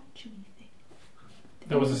a statue thing?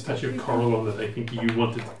 There was a statue of Coralon that I think you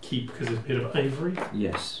wanted to keep because it's made of ivory.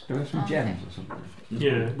 Yes. There were some Oh, gems or something.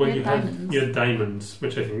 Yeah, well, Yeah, you diamonds. had diamonds,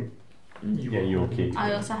 which I think Yeah, you're key.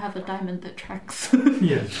 I also have a diamond that tracks.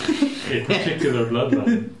 yeah, a particular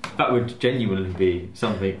bloodline. That would genuinely be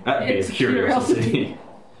something. That'd be It's a a curiosity.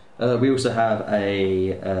 We also have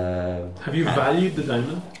a. Have you valued the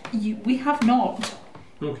diamond? We have not.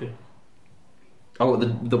 Okay. Oh,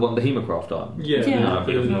 the one, the Hemocraft diamond. Yeah, Yeah.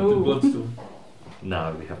 the No. bloodstone.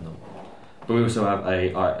 No, we have not. But we also have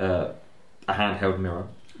a handheld mirror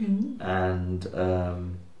and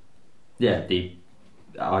the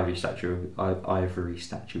ivory statue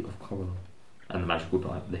of Coralon and the magical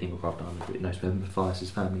diamond, the Hemocraft diamond, which knows where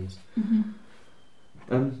Matthias' family is.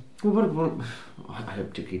 Well, I don't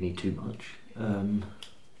particularly need too much.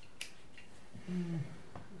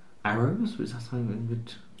 Arrows? Was that something that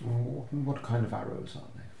would? What kind of arrows are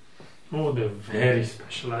they? Oh, they're very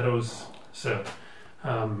special arrows, sir.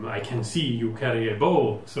 I can see you carry a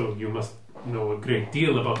bow, so you must know a great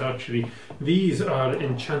deal about archery. These are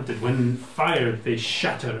enchanted. When fired, they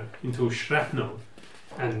shatter into shrapnel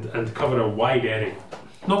and cover a wide area.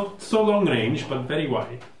 Not so long range, but very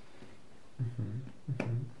wide.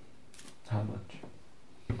 How much?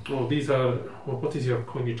 Oh, these are... Well, what is your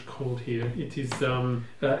coinage called here? It is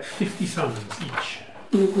 50 suns each.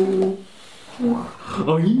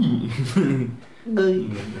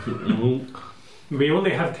 We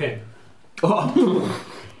only have 10.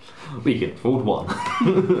 We can afford one.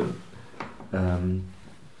 I'm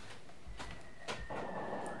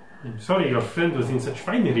sorry your friend was in such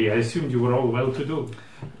finery. I assumed you were all well-to-do.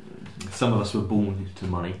 Some of us were born to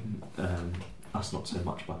money. Us not so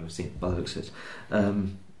much by the looks of it.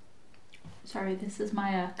 Sorry, this is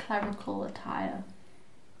my clerical attire.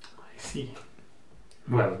 I see.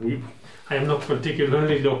 Well, I am not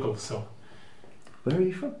particularly local, so... Where are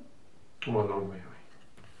you from? Oh, a long way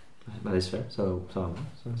away. That is fair. So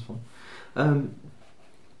that's fine. I'm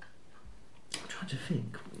trying to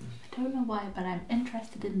think. I don't know why, but I'm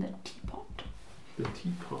interested in the teapot. The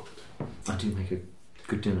teapot. I do make a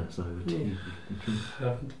good dinner, so. Yeah.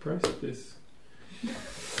 Haven't pressed this.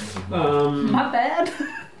 My bad.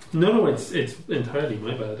 No, it's entirely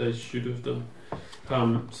my bad. I should have done.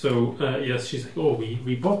 Yes, she's like, oh,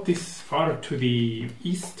 we bought this far to the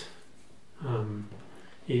east.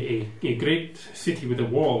 A great city with a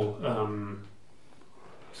wall.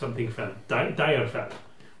 Something fell. Dire fell.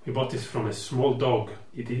 We bought this from a small dog.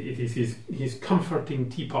 It is his comforting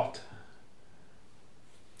teapot.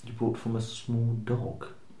 You bought from a small dog.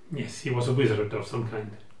 Yes, he was a wizard of some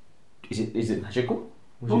kind. Is it magical?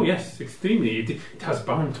 Yes, extremely. It has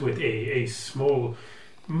bound to it a small,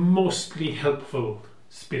 mostly helpful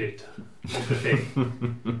spirit of the faith.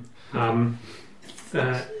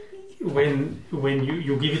 When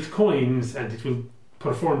you give it coins, and it will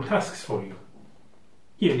perform tasks for you.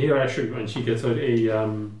 Here I show you. And she gets out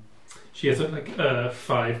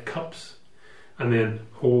 5 cups, and then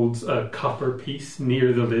holds a copper piece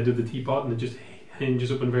near the lid of the teapot, and it just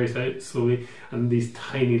hinges open very slowly, and these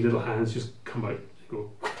tiny little hands just come out,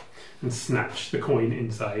 go, and snatch the coin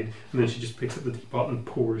inside, and then she just picks up the teapot and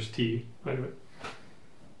pours tea out of it.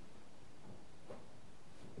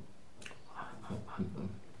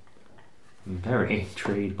 I'm very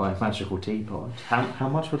intrigued by a magical teapot. How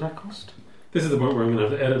much would that cost? This is the part where I'm going to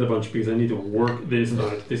have to edit a bunch because I need to work this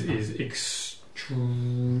out. This is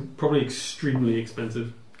probably extremely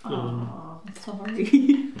expensive.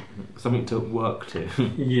 Sorry. Something to work to.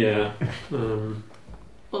 Yeah.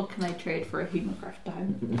 Well, can I trade for a hemograph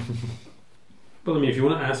diamond? Well, I mean, if you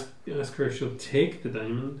want to ask her if she'll take the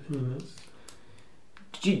diamond, I mean,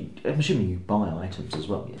 that's... I'm assuming you buy items as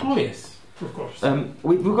well. Yes? Oh yes, of course.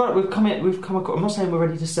 We've come across. I'm not saying we're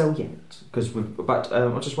ready to sell yet, but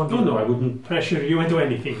I'm just wondering. No, I wouldn't pressure you into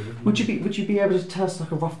anything. Would you be able to tell us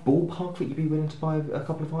like a rough ballpark that you'd be willing to buy a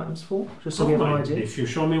couple of items for, just so we have an idea? If you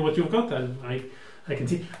show me what you've got, then I can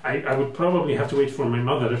see. I would probably have to wait for my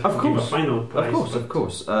mother to give a final price. Of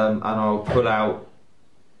course. And I'll pull out.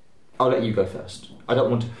 I'll let you go first. I don't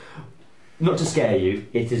want to. Not to scare you,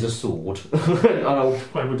 it is a sword.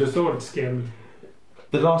 Why would a sword scare me?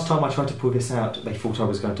 The last time I tried to pull this out, they thought I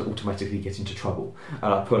was going to automatically get into trouble.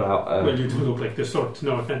 And I pull out... well, you do look like the sword,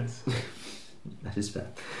 no offence. That is fair.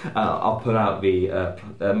 I'll pull out the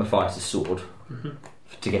Matthias' sword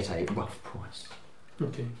to get a rough price.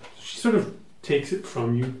 Okay. She sort of takes it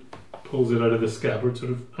from you, pulls it out of the scabbard,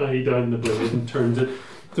 sort of eye down the blade and turns it,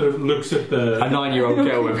 sort of looks at the... A 9-year-old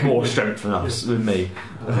girl with more strength than me.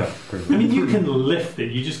 I mean, you can lift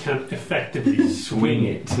it, you just can't effectively swing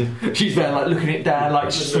it. She's there, like, looking it down,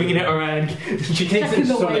 like, swinging it around. She takes it and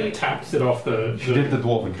sort of taps it off the... She did the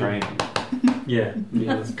dwarven training. Yeah,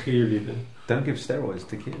 that's clearly the... Don't give steroids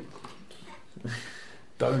to kids.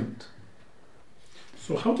 Don't.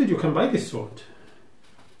 So how did you come by this sword?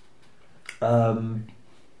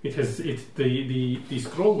 It has the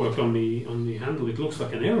scroll work on the handle. It looks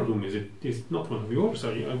like an heirloom. Is not one of yours? I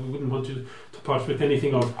wouldn't want you to part with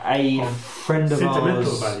anything of friend of sentimental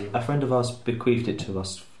ours. value. A friend of ours bequeathed it to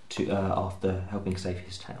us after helping save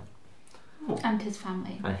his town. Oh. And his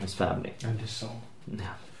family. And his family. And his soul.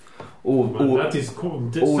 Yeah. That is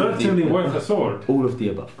certainly worth a sword. All of the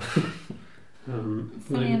above.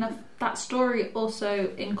 Funny enough, that story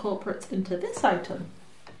also incorporates into this item.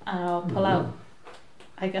 And I'll pull out,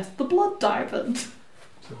 I guess, the blood diamond.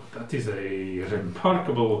 So that is a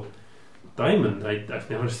remarkable diamond. I've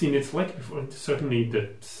never seen its like before. Certainly the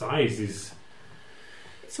size is...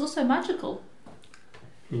 It's also magical.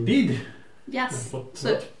 Indeed. Yes.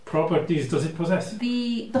 What properties does it possess?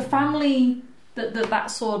 The family that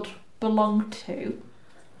sword belonged to,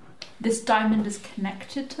 this diamond is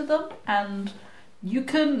connected to them, and you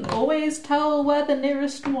can always tell where the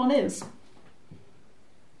nearest one is.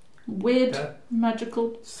 Weird,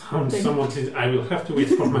 magical sounds thing. somewhat... I will have to wait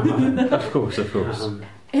for my mother. Of course.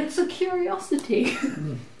 It's a curiosity.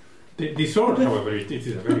 The sword, however, it is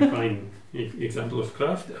a very fine example of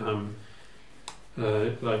craft.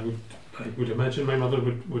 I would imagine my mother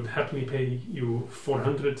would happily pay you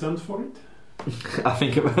 400 suns for it. I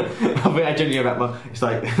think I genuinely about it's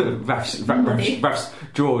like Raf's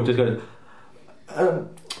drawer just goes.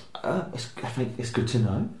 I think it's good to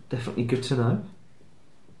know. Definitely good to know.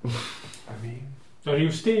 I mean, are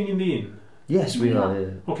you staying in the inn? Yes, we are. Yeah.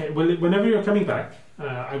 Okay. Well, whenever you're coming back,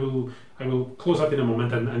 I will close up in a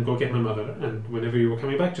moment and go get my mother. And whenever you are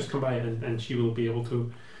coming back, just come by and she will be able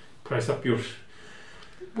to price up your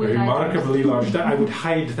remarkably large. I would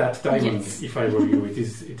hide that diamond if I were you. It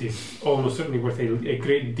is almost certainly worth a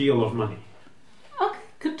great deal of money. Okay,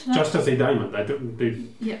 good to know. Just as a diamond. I don't.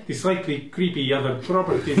 The slightly creepy other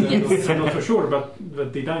properties. I'm not so sure, but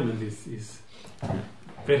the diamond is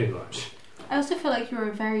very large. I also feel like you're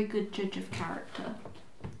a very good judge of character.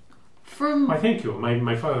 Why, thank you.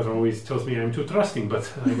 My father always tells me I'm too trusting,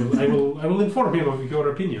 but I will inform him of your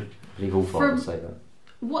opinion. I believe all fathers say that.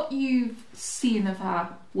 What you've seen of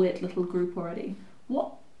our weird little group already,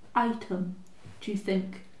 what item do you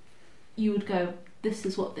think you would go, this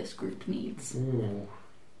is what this group needs? Ooh.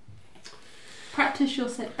 Practice your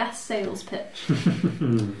best sales pitch.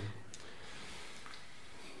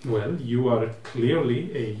 Well, you are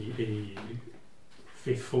clearly a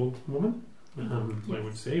faithful woman, I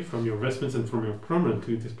would say, from your vestments and from your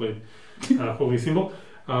prominently displayed holy symbol.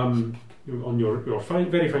 On your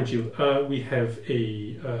very fine shield, we have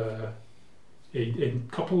a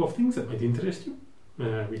couple of things that might interest you.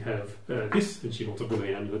 We have this, and she holds up with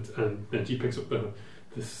the amulet, and then she picks up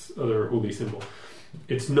this other holy symbol.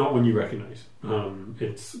 It's not one you recognise.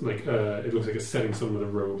 It's like it looks like a setting sun with a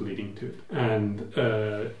road leading to it, and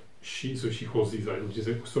she holds these items. She's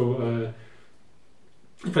like,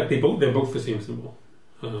 in fact, they're both the same symbol.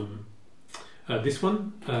 This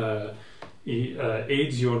one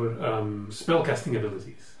aids your spellcasting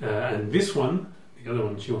abilities, and this one, the other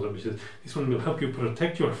one, she holds up. She says, this one will help you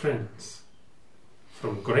protect your friends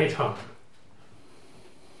from great harm.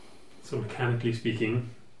 So, mechanically speaking,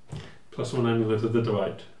 +1 amulet of the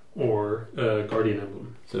divide, or guardian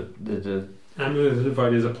emblem. So the amulet of the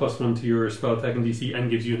divide is a +1 to your spell attack and DC, and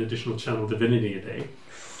gives you an additional channel divinity a day.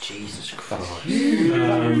 Jesus Christ!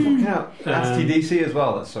 That's TDC as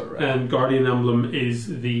well. That's so rare. And guardian emblem is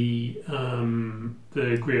the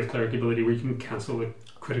Grave Cleric ability where you can cancel a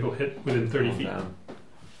critical hit within 30 feet. Down.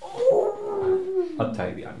 I'd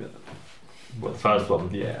take the amulet. What, the first one?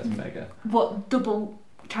 Yeah, it's mega. What, double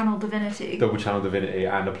channel divinity? Double channel divinity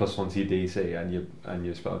and a +1 to your DC and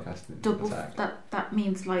your spellcasting Double. attack. That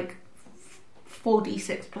means like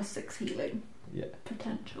 4d6 +6 healing. Yeah.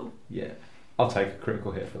 Potential. Yeah. I'll take a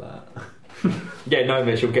critical hit for that. Yeah, no,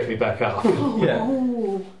 Mitch, you'll get me back up. Yeah.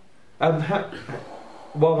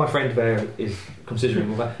 While my friend there is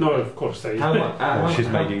considering all that, No, of course. She's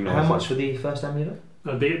making how noises. much for the first amulet?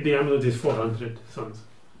 The amulet is 400 suns.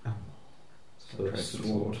 So the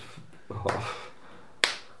sword.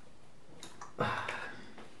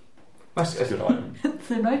 That's a good item.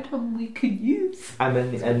 It's an item we could use. And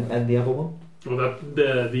then and the other one? Well,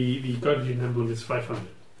 the guardian emblem is 500.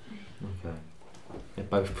 Okay, they're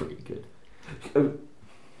both pretty good. Do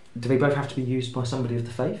they both have to be used by somebody of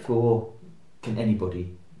the faith, or can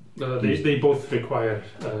anybody? They both require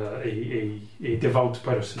a devout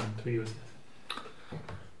person to use it.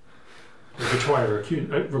 They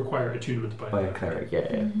require attunement By a cleric,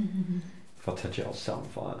 yeah. If I touch it, I'll set on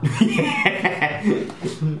fire.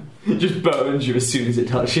 Just burns you as soon as it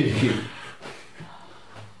touches you.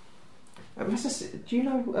 Do you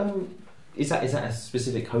know? Is that a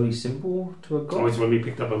specific holy symbol to a god? Always when we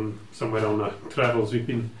picked up on somewhere on our travels, we've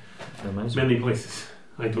been many places.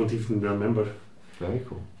 I don't even remember Very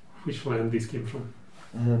cool. which land these came from.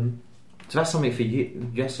 So that's something for you.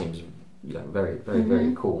 That seems very very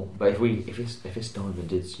very cool. But if this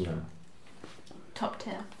diamond is Top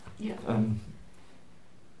tier. Yeah.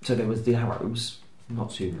 So there was the arrows.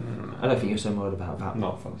 Not too. I don't think you're so worried about that.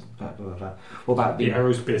 Not fun. What about The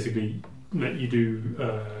arrows basically let you do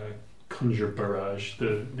conjure barrage,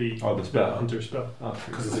 the spell. hunter spell, Oh,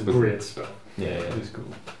 because it's a great spell. Yeah, It is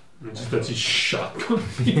cool. It just lets you shotgun.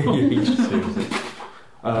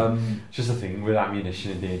 Just the thing with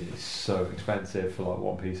ammunition, indeed, it's so expensive for like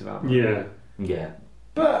one piece of ammo. Yeah.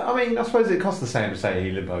 But I mean, I suppose it costs the same as say a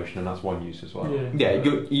healing potion, and that's one use as well. Yeah.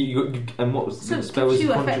 You and what was So the it spell? gives Was you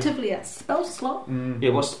conjure- effectively a spell slot. Yeah.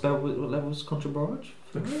 What spell? What level was conjure barrage?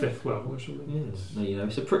 Like 5th level or something. Yeah. No,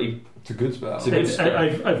 it's a pretty. It's a good spell. It's a good spell.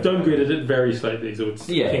 I've downgraded it very slightly, so it's.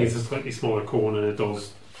 Yeah. I think it's a slightly smaller cone and it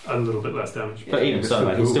does a little bit less damage. But even it's so, still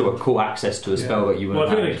it's cool. still a cool access to a spell that you would. Well,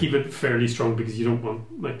 I think I keep it fairly strong because you don't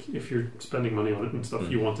want, like, if you're spending money on it and stuff,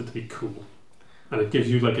 you want it to be cool. And it gives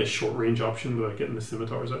you like a short range option without getting the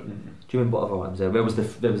scimitars out. Do you remember what other items there? There was the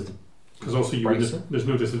Because also bracer? there's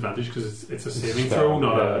no disadvantage because it's a saving spell, throw,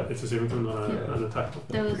 not yeah. it's a saving throw, not an attack.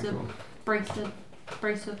 There was a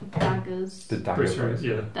bracer for daggers. The dagger Bracer, brace.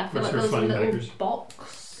 yeah. I feel like Bracer there was a flying little daggers.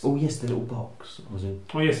 box. Oh yes, the little box. Was it?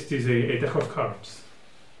 Oh yes, it is a deck of cards.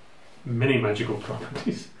 Many magical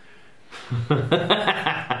properties.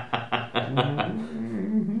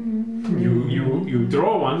 you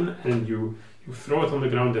draw one and you throw it on the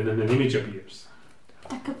ground and then an image appears.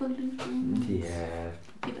 Deck of illusions. Yeah.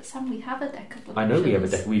 Yeah, but Sam, we have a deck of illusions. I know we have a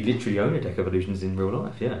deck. We literally own a deck of illusions in real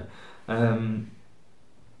life. Yeah.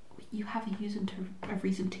 You have a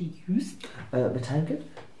reason to use? The tankard.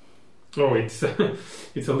 Oh, it's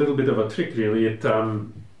it's a little bit of a trick, really. It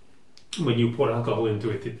when you pour alcohol into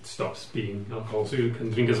it, it stops being alcohol, so you can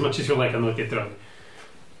drink as much as you like and not get drunk.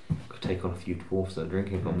 Could take on a few dwarfs at a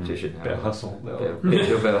drinking competition. Bit of hustle.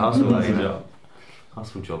 Bit of hustle.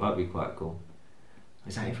 Hustle job. That'd be quite cool.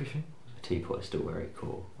 Is that everything? The teapot is still very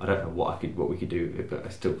cool. I don't know what we could do with it, but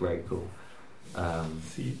it's still very cool.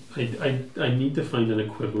 See, I need to find an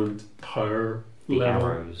equivalent power The level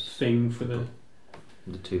arrows. thing for the.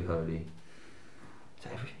 The two holy. Is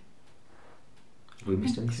that everything? Have we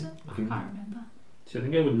missed anything? I can't remember. So I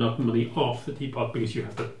think I would knock money off the teapot because you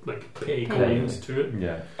have to like pay Pay. coins to it.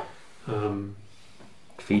 Yeah.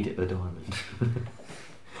 Feed it the diamond.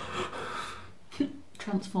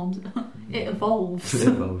 Transforms it. It evolves It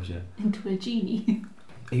evolves, yeah. into a genie.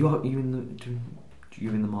 Are you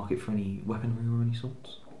in the market for any weaponry or any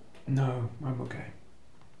sorts? No, I'm okay.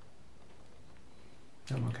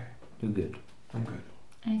 I'm okay. You're good. I'm good.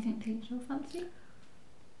 Anything takes your fancy?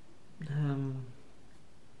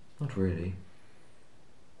 Not really.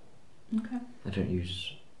 Okay. I don't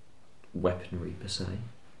use weaponry per se.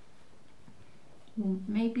 Well,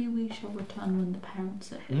 maybe we shall return when the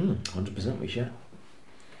parents are here. 100% we shall.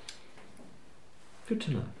 Good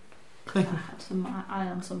to know. I had some eye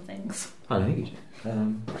on some things. I know you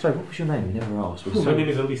do. Sorry, what was your name? We never asked. My name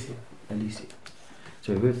is Alicia. Alicia.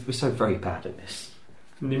 So we're so very bad at this.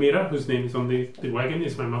 Nimira, whose name is on the wagon,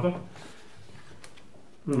 is my mother.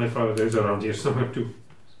 My father is around here somewhere too.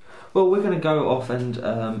 Well, we're going to go off and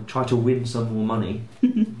try to win some more money.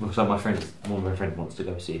 So one of my friends wants to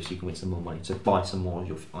go see if she can win some more money, so buy some more of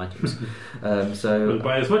your items. We'll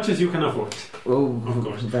buy as much as you can afford. Well, Of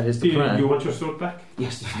course. that is Do the plan. you want your sword back?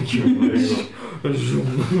 Yes, thank you very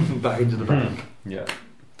much. Back into the bank. Yeah.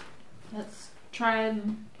 Let's try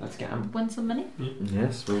and Let's get 'em. win some money.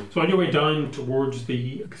 Yes, well, So on your way down towards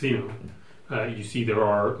the casino, you see there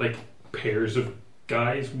are like pairs of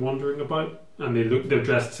guys wandering about, and they're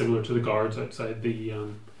dressed similar to the guards outside the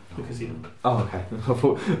casino. oh, okay. I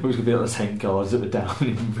thought it was going to be like the same guards that were down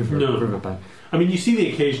in No. Riverbank. I mean, you see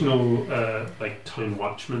the occasional like town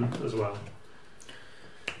watchman as well.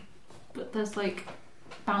 But there's like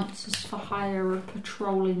bouncers for hire and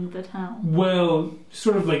patrolling the town. Well,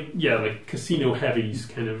 sort of like casino heavies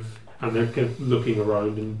kind of, and they're kind of looking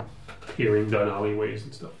around and peering down alleyways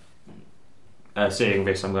and stuff. Seeing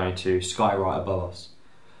this, I'm going to sky right above us.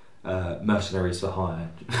 Mercenaries for hire.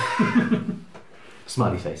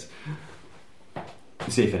 Smiley face.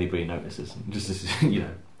 See if anybody notices. Just as, I'm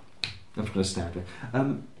going to stand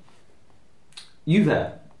there. You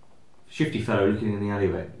there, shifty fellow looking in the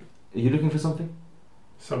alleyway. Are you looking for something?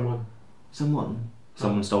 Someone.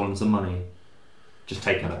 Someone stolen some money. Just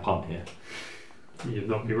taking a punt here. You'd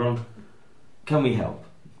not be wrong. Can we help?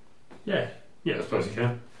 Yeah, I suppose you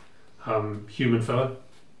can. Human fella,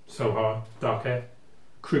 Sohar, dark hair,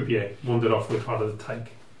 croupier, wandered off with part of the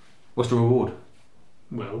take. What's the reward?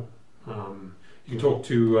 Well, you can talk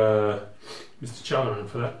to Mr. Chalaran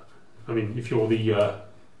for that. I mean, if you're the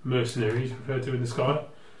mercenaries referred to in the sky,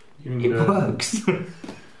 you can, It works. you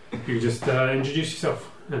can just introduce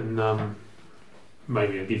yourself and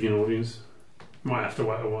maybe I'll give you an audience. Might have to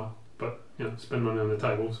wait a while, but spend money on the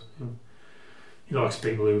tables. He likes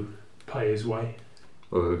people who pay his way.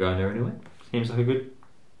 Well, we're going there anyway. Seems like a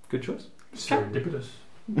good choice. Serendipitous.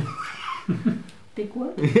 Big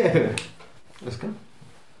word. Yeah. Let's go.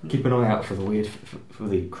 Keep an eye out for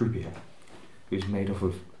the croupier, who's made off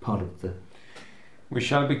of part of the. We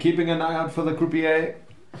shall be keeping an eye out for the croupier.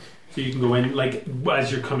 So you can go in, like,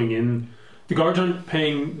 as you're coming in. The guards aren't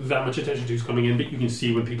paying that much attention to who's coming in, but you can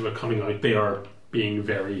see when people are coming out, they are being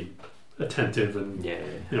very attentive and,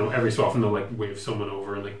 every so often they'll, like, wave someone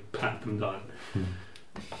over and, like, pat them down.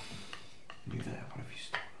 You there? What have you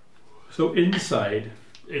stolen? So inside,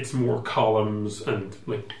 it's more columns and,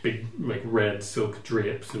 like, big, like, red silk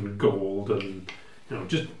drapes and gold and,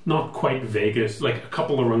 just not quite Vegas, like a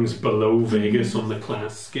couple of rungs below Vegas on the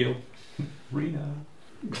class scale. Rena.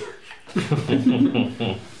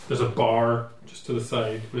 There's a bar just to the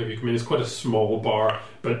side whenever you come in. It's quite a small bar,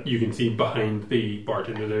 but you can see behind the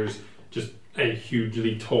bartender there's just a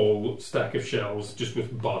hugely tall stack of shelves just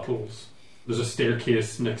with bottles. There's a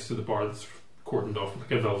staircase next to the bar that's cordoned off with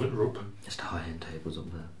like a velvet rope. Just high-end tables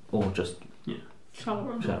up there, or just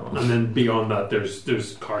Chalaran. And then beyond that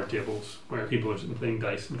there's card tables where people are sitting playing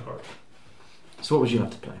dice and cards. So what would you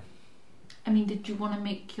like to play? I mean, did you want to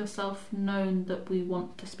make yourself known that we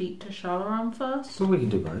want to speak to Charlemagne first? So we can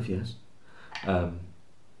do both, yes.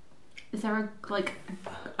 Is there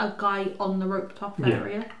a guy on the rope top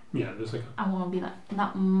area? Yeah, there's like I want to be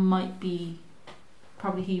that might be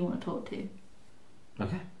probably who you want to talk to.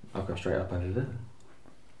 Okay, I'll go straight up over there.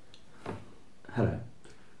 Hello.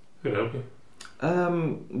 could help you.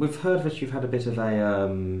 We've heard that you've had a bit of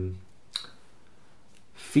a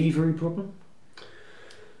thievery problem.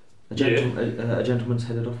 A gentleman's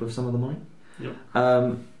headed off with some of the money. Yep.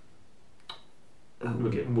 We're We're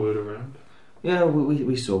getting word around. Yeah,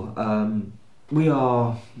 we saw. We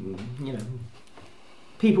are,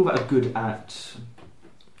 people that are good at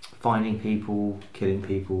finding people, killing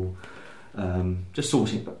people, just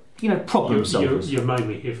sorting, problem solvers. You're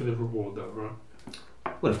mainly here for the reward, though, right?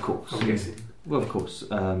 Well, of course. I'm guessing. Well, of course.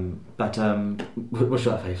 But what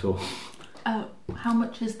should I pay for? How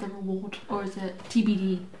much is the reward, or is it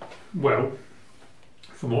TBD? Well,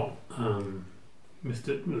 from what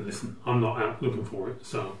listen, I'm not out looking for it,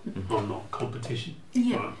 so I'm not competition.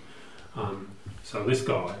 Yeah. Right? So this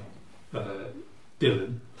guy,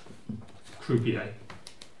 Dylan, croupier,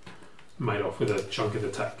 made off with a chunk of the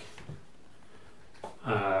tack.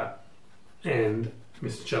 And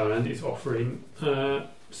Mr. Charland is offering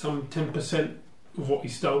some 10% of what he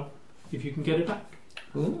stole if you can get it back.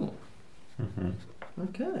 Ooh.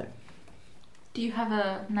 Okay. Do you have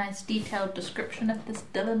a nice detailed description of this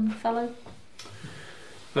Dylan fellow?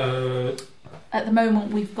 At the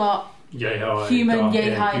moment, we've got Yay high, human, dark yay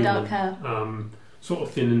hair, high, human. dark hair. Sort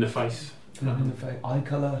of thin in the face. Eye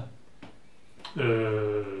colour,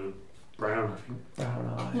 Brown, I think.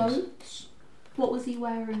 brown eyes. Clothes? What was he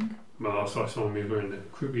wearing? Well, last I saw him, he was wearing the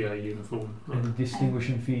croupier uniform. Any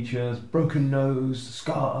distinguishing features? Broken nose,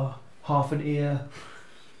 scar, half an ear,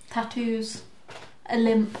 Tattoos? A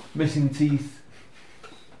limp? missing teeth,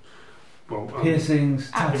 Well, piercings,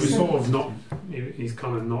 it was tattoos. sort of not. He's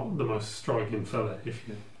kind of not the most striking fella, if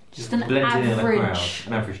you. Just an Blends in a crowd, average.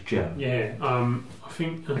 an average Joe. Yeah. I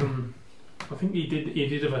think he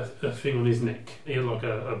did have a thing on his neck. He had like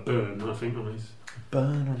a burn, I think, on his.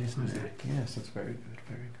 Burn on his His neck. neck. Yes, that's very good,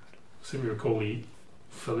 very good. I seem to recall he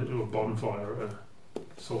fell into a bonfire at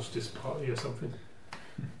a solstice party or something.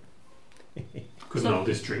 Couldn't So- hold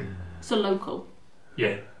his drink. So local.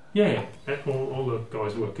 Yeah. All the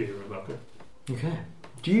guys work here are local. Okay.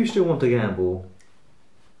 Do you still want to gamble?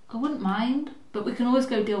 I wouldn't mind, but we can always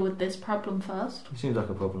go deal with this problem first. It seems like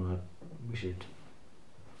a problem we should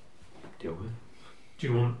deal with. Do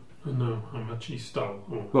you want to know how much he stole?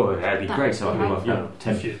 Or Well, that'd be That great. would So I be can work helpful. out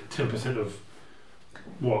 10. if you 10% of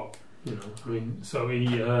what? I mean, so he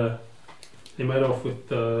made off with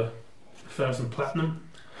 1,000 platinum.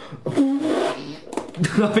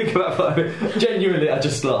 I think about that. Genuinely, I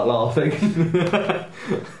just start laughing. How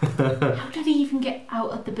did he even get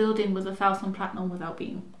out of the building with 1,000 platinum without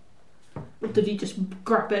being... Or did he just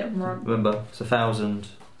grab it and run? Remember, it's 1,000.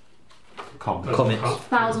 Comments. Comments.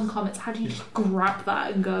 1,000 comments. How do you just grab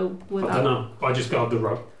that and go I without... don't know. I just got the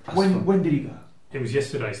rope. When did he go? It was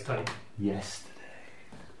yesterday's tape. Yesterday.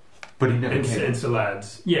 But he never And came. the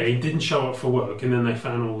lads. Yeah, he didn't show up for work, and then they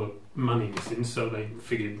found all the money missing, so they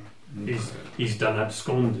figured he's done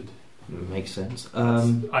absconded. Makes sense.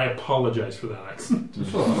 I apologise for that accent.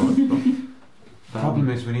 The problem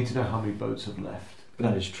is we need to know how many boats have left.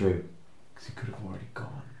 That is true. Because he could have already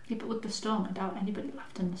gone. Yeah, but with the storm, I doubt anybody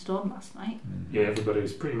left in the storm last night. Yeah, everybody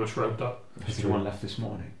was pretty much roped up. Has anyone left this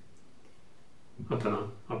morning? I don't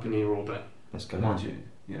know. I've been here all day. Let's go. Mind you,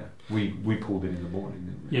 yeah. We pulled in the morning,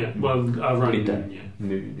 didn't we? Yeah, well, I ran Midday. in, yeah.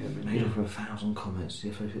 Noon, yeah. Made midday. up for 1,000 comments.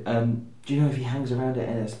 Do you know if he hangs around at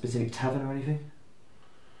a specific tavern or anything?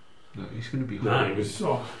 No, he's going to be No, he was.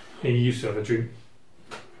 He used to have a drink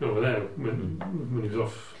over there when he was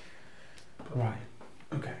off. Right.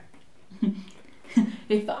 Okay.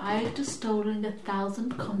 If I'd just stolen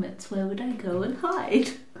 1,000 comments, where would I go and hide?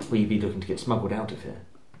 Will you be looking to get smuggled out of here?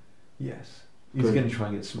 Yes. He's Good. going to try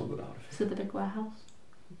and get smuggled out of So the big warehouse.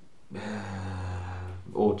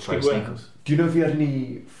 Or try Big to sneak warehouse. us? Do you know if he had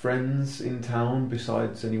any friends in town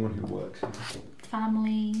besides anyone who works here?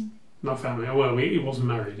 Family. Not family. Well, he wasn't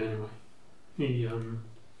married anyway. He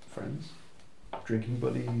Friends? Drinking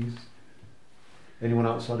buddies? Anyone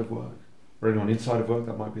outside of work? Or anyone inside of work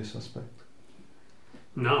that might be a suspect?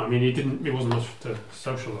 no. I mean, he didn't. It wasn't much to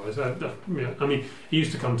socialise. I mean, he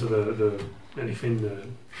used to come to the anything the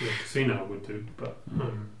casino would do, but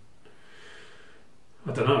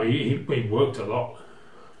I don't know. He worked a lot,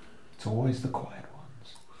 It's always the quiet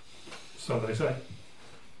ones. so they say.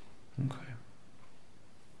 Okay.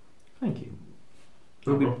 Thank you.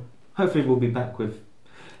 No We'll be, problem. hopefully we'll be back with...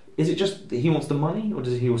 Is it just that he wants the money, or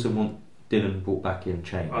does he also want Dylan brought back in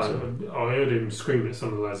chains. I heard him scream at some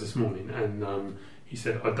of the lads this morning, and he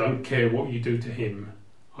said, "I don't care what you do to him.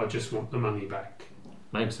 I just want the money back."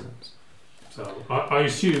 Makes sense. So I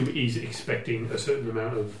assume he's expecting a certain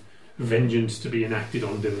amount of vengeance to be enacted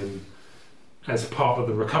on Dylan as part of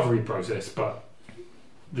the recovery process, but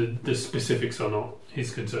the specifics are not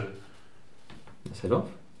his concern. Let's head off.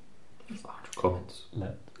 100 comments.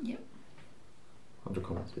 Let 100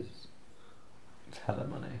 comments is it's hella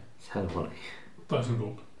money. it's hell of money. 1,000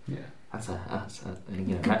 gold. Yeah. That's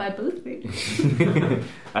You can buy both things.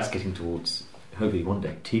 that's getting towards hopefully one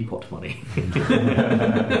day teapot money.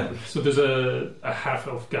 So there's a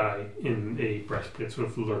half-elf guy in a breastplate sort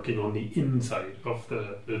of lurking on the inside of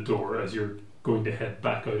the door as you're going to head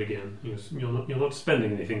back out again. He goes, you're not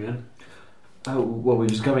spending anything then? Oh well, we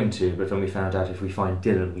was going to, but then we found out if we find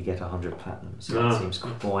Dylan, we get 100 platinum. So that seems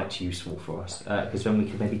quite useful for us because then we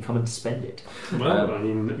can maybe come and spend it. Well, I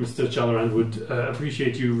mean, Mr. Chalorand would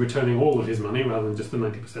appreciate you returning all of his money rather than just the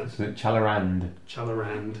 90%. So Chalorand.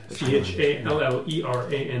 Chalorand.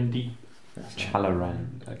 Challerand.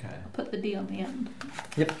 Chalorand. Okay. I'll put the D on the end.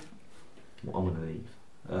 Well, I'm going to leave.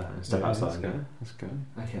 And step Let's outside. go. Let's go.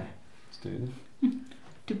 Okay. Let's do this.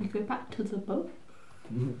 Do we go back to the boat?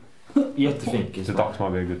 You have to think. The docks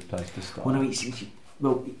might be a good place to start. Well, no,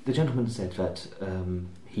 well, the gentleman said that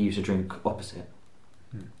he used to drink opposite.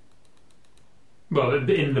 Well,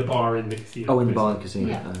 in the bar in the casino. Oh, in the bar in the casino.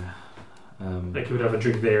 Yeah. Like he would have a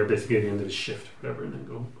drink there basically at the end of his shift, whatever, and then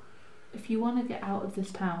go. If you want to get out of this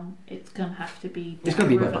town, it's going to have to be. It's going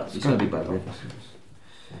to be river. bad. It's going to be bad.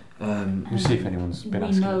 We'll see if anyone's been We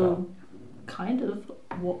asking know about. kind of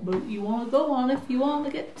what boat you want to go on if you want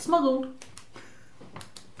to get smuggled.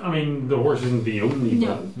 I mean, the horse isn't the only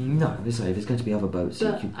boat. No, there's going to be other boats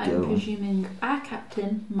that But you could I'm go on. presuming our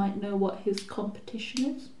captain might know what his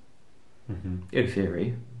competition is. Mm-hmm. In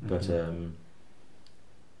theory, but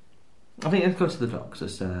I think let's go to the docks.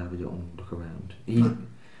 Let's have a little look around. He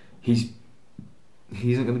isn't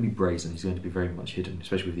going to be brazen. He's going to be very much hidden,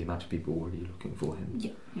 especially with the amount of people already looking for him.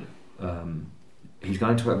 Yeah. He's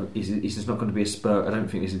going to have. It's not going to be a spur. I don't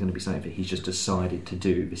think this is going to be something that he's just decided to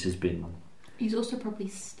do. This has been. He's also probably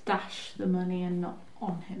stashed the money and not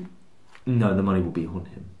on him. No, the money will be on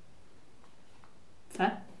him.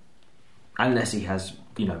 Fair. Unless he has,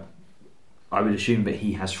 I would assume that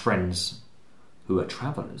he has friends who are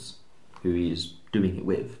travellers who he is doing it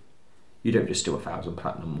with. You don't just steal 1,000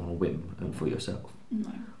 platinum on a whim and for yourself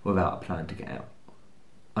No. without a plan to get out.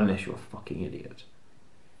 Unless you're a fucking idiot.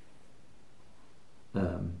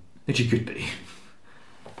 Which you could be.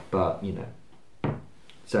 But,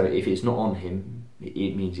 So if it's not on him,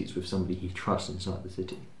 it means it's with somebody he trusts inside the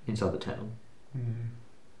city, inside the town. Mm.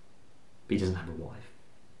 But he doesn't have a wife.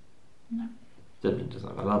 No. Doesn't mean he doesn't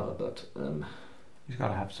have a lover, but He's got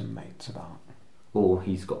to have some mates about. or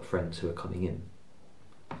he's got friends who are coming in.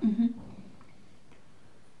 Mm-hmm.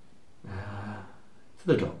 To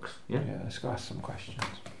the docks, yeah? Yeah, let's go ask some questions.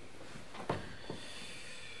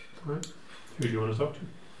 Right. Who do you want to talk to?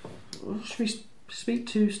 Well, should we speak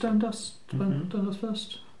to Stardust? Mhm. Stardust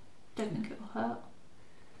first? Don't think it'll hurt.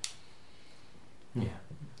 Yeah.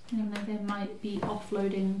 You know, they might be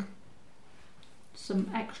offloading some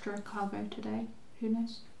extra cargo today. Who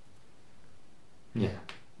knows? Yeah.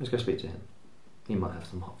 Let's go speak to him. He might have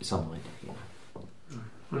some idea.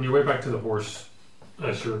 On your way back to the horse,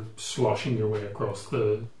 as you're sloshing your way across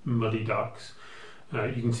the muddy docks,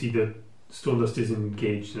 you can see that Stonedust is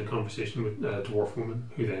engaged in a conversation with a dwarf woman,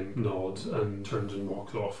 who then nods and turns and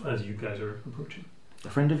walks off as you guys are approaching. A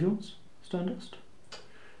friend of yours, Stardust?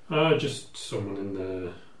 Just someone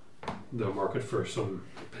in the market for some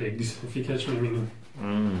pigs, if you catch my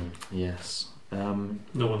meaning. Yes. No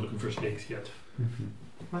one looking for snakes yet.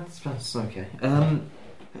 That's okay.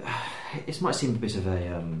 It might seem a bit of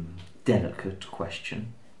a delicate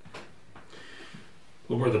question.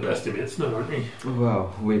 Well, we're the best mates now, aren't we?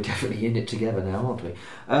 Well, we're definitely in it together now, aren't we?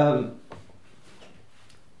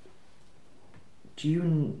 Do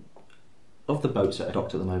you, of the boats that are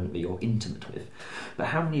docked at the moment that you're intimate with, but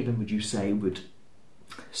how many of them would you say would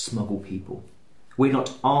smuggle people? We're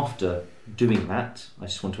not after doing that, I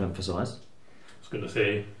just want to emphasise. I was going to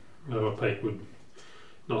say, a pike would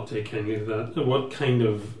not take kindly to that. What kind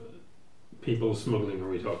of people smuggling are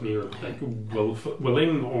we talking here? Like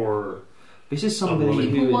willing or... This is somebody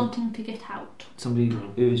Unwilling. People who, wanting to get out. somebody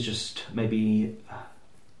who is just maybe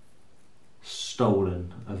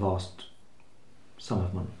stolen a vast sum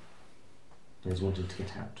of money and is wanting to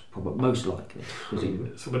get out. Probably most likely.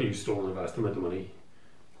 Somebody who's stolen a vast amount of money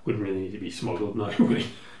wouldn't really need to be smuggled now, would he?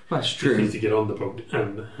 That's Just true. needs to get on the boat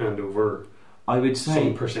and hand over I would some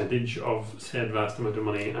say percentage of said vast amount of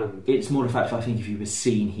money, and it's more the fact that I think if he was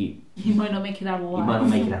seen, he might not make it out alive. might not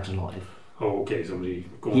make it out alive. okay, somebody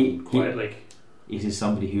going quiet like. It is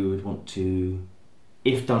somebody who would want to,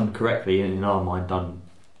 if done correctly, and in our mind done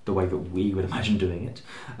the way that we would imagine doing it,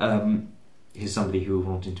 is somebody who would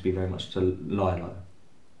want him to be very much to lie low.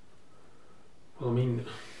 Well, I mean,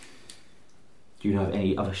 Do you know of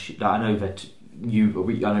any other? I know that you.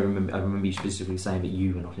 I remember you specifically saying that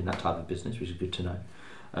you were not in that type of business, which is good to know.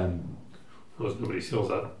 well, nobody sells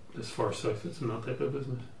that this far south. It's in that type of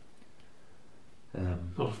business.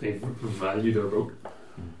 Not if they value their boat.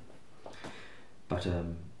 But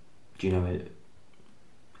do you know it?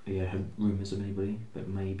 Yeah, have rumours of anybody that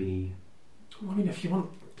maybe? Well, I mean, if you want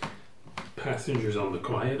passengers on the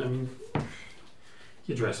quiet, I mean,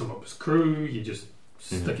 you dress them up as crew. You just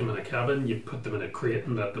stick them in a cabin. You put them in a crate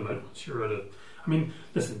and let them out once you're out of. I mean,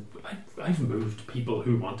 listen, I've moved people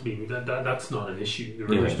who want to be moved. That's not an issue. The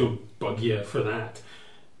rivers don't bug you for that.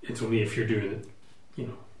 It's only if you're doing it, you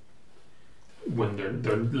know, when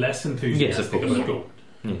they're less enthusiastic about going.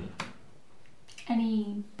 Yeah.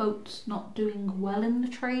 Any boats not doing well in the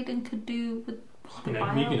trade and could do with I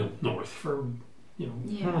mean, maybe up north for, you know,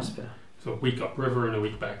 yeah. That's fair. so a week upriver and a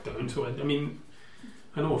week back down. So I mean,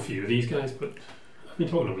 I know a few of these guys, but I've been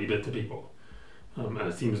talking a wee bit to people, and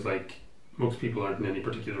it seems like most people aren't in any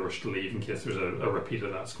particular rush to leave in case there's a repeat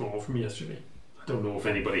of that squall from yesterday. I don't know if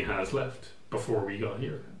anybody has left before we got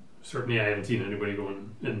here. Certainly, I haven't seen anybody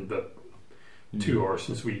going in the 2 hours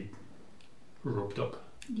since we roped up.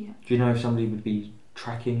 Yeah. Do you know if somebody would be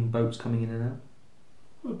tracking boats coming in and out?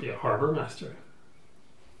 It would be a harbour master.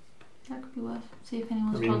 That could be worth. See if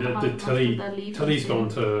anyone's I mean, told the harbour master Tilly- they're leaving Tilly's soon. gone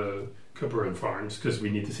to Cooper and Farnes because we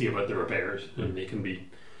need to see about the repairs, and they can be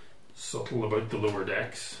subtle about the lower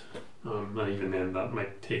decks. And even then, that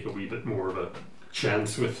might take a wee bit more of a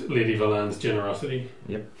chance with Lady Valan's generosity.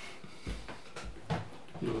 Yep.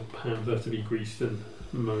 You know, hands have to be greased and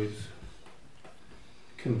mouths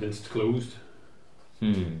convinced closed.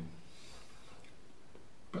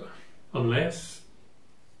 Unless.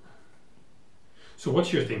 So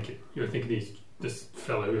what's your thinking? You're thinking this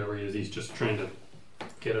fellow, whoever he is, he's just trying to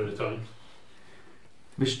get out of town.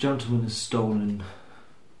 This gentleman has stolen.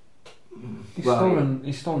 He's Well,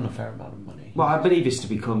 stolen a fair amount of money. Well, I believe it's to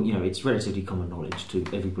become, you know, it's relatively common knowledge to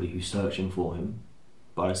everybody who's searching for him,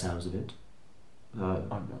 by the sounds of it. I'm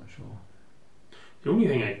not sure. The only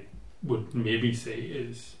thing I would maybe say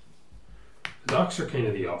is the docks are kind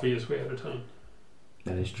of the obvious way out of town.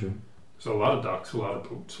 That is true. There's a lot of docks, a lot of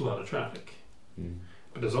boats, a lot of traffic.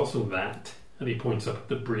 But there's also that, and he points up at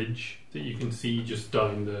the bridge that you can see just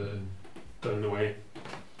down the way.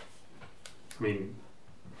 I mean,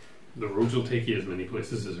 the roads will take you as many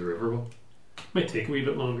places as the river will. Might take a wee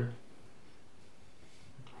bit longer.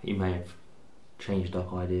 He may have changed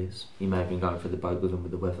up ideas. He may have been going for the boat with him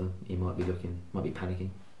with the weather. He might be panicking.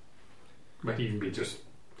 Might even be just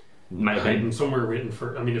Maybe. hiding somewhere waiting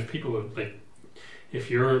for. I mean, if people are like, if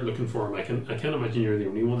you're looking for him, I can't imagine you're the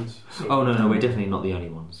only ones. So. Oh no, we're definitely not the only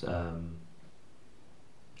ones.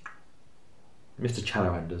 Mr.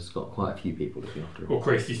 Chalarander's got quite a few people looking after him. Oh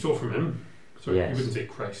Christ, he stole from him. Sorry, Yes. you wouldn't say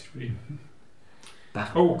Christ, would you?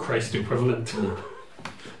 That- Oh Christ equivalent.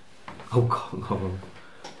 Oh God.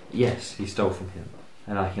 Yes, he stole from him.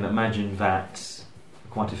 And I can imagine that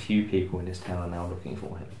quite a few people in this town are now looking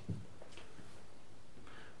for him.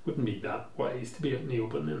 Wouldn't be that wise to be out in the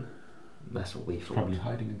open then. That's what we thought. Probably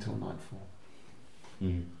hiding until nightfall.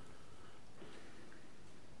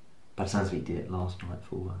 But it sounds like he did it last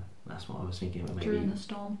nightfall. That's what I was thinking. Maybe, During the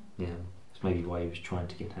storm. yeah, it's maybe why he was trying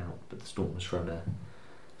to get out, but the storm was thrown a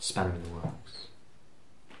spanner in the works.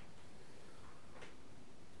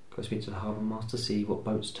 Go speak to the harbour master, see what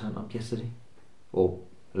boats turned up yesterday, or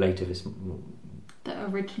later this. That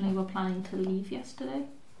originally were planning to leave yesterday.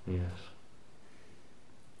 Yes.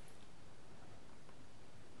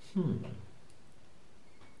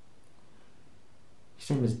 His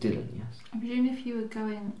name was Dylan, yes. I presume if you were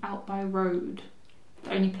going out by road,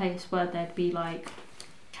 the only place where there'd be like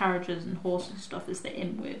carriages and horses and stuff is the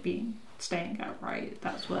inn we're being staying at, right?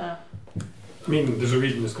 That's where. I mean, there's a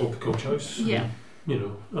reason it's called the coach house. Yeah.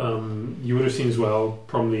 You know, you would have seen as well,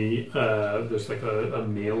 probably, there's like a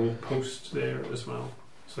mail post there as well.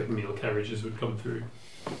 It's like mail carriages would come through.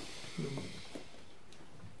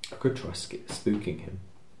 I could try spooking him.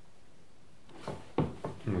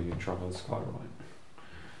 Well, you travel the sky, right?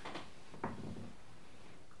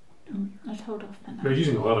 I told off then. They're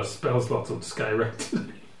using a lot of spell slots on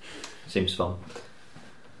Skywreck. Seems fun.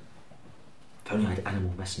 If only I had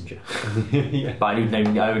Animal Messenger. Yeah. But I would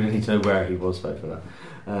need to know where he was though for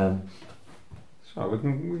that. So we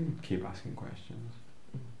can keep asking questions.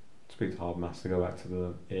 Speak to Harbour Master, go back to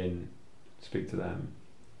the inn, speak to them,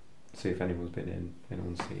 see if anyone's been in,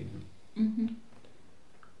 anyone's seen them. Mm-hmm.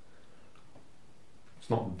 It's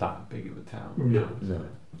not that big of a town. No.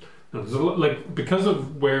 No, there's a lot, like, because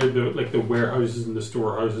of where the warehouses and the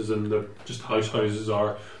storehouses and the just houses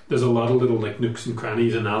are. There's a lot of little like nooks and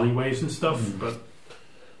crannies and alleyways and stuff. But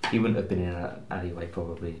You wouldn't have been in an alleyway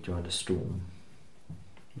probably during a storm.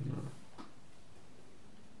 No.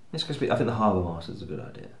 It's because I think the harbour master's a good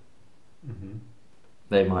idea. Mm-hmm.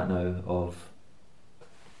 They might know of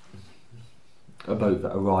a boat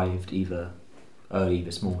that arrived either early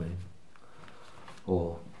this morning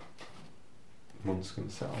or One's going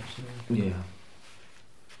to set off soon. yeah.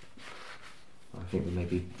 I think that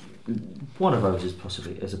maybe one of those is a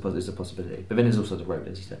possibility. But then there's also the road,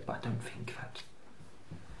 as you said. But I don't think that.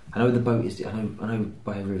 I know the boat is. I know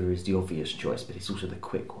by a river is the obvious choice, but it's also the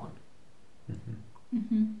quick one. Mm-hmm.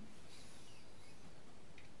 Mm-hmm.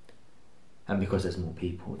 And because there's more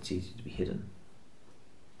people, it's easy to be hidden.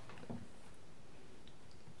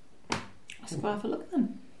 Let's go have a look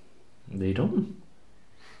then. Lead on.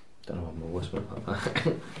 Don't know what more whisper about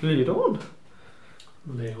that. Lead on.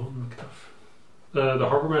 Leon McDuff. The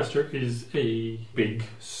harbour master is a big,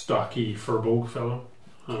 stocky, furbolg fellow.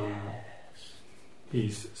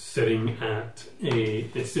 He's sitting at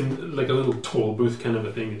it's in like a little toll booth kind of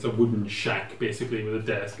a thing. It's a wooden shack basically with a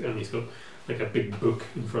desk, and he's got like a big book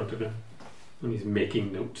in front of him, and he's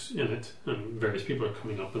making notes in it. And various people are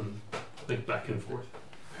coming up and like back and forth.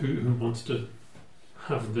 Who wants to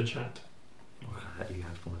have the chat? I'll let you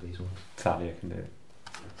have one of these ones. Talia can do it.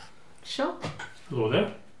 Sure. Hello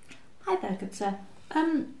there. Hi there, good sir.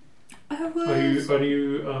 I was... Are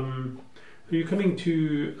you coming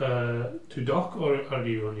to dock, or are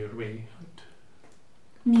you on your way out?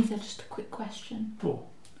 Neither, just a quick question. Oh.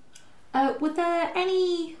 Were there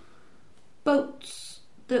any boats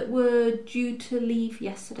that were due to leave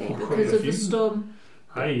yesterday Oh, quite because a of the few. storm,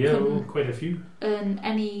 Hi, yeah, well, quite a few. and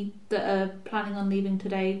any that are planning on leaving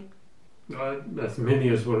today? As many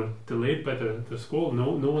as were delayed by the squall. No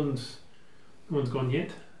one's gone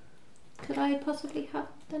yet. Could I possibly have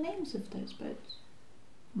the names of those boats?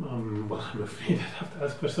 Well, I'm afraid I'd have to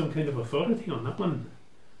ask for some kind of authority on that one.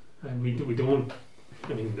 We don't.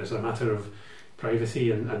 I mean, there's a matter of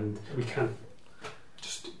privacy, and we can't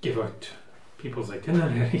just give out people's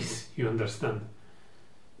itineraries. You understand?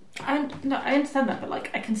 I understand that, but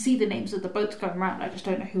like I can see the names of the boats going around. I just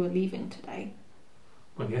don't know who are leaving today.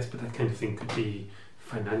 Well, yes, but that kind of thing could be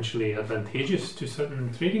financially advantageous to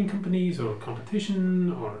certain trading companies or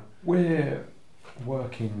competition, or We're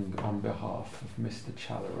working on behalf of Mr.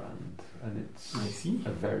 Challerand, and it's I see.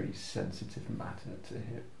 a very sensitive matter to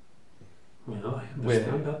him. Well, I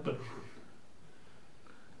understand that, but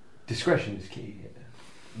Discretion is key here.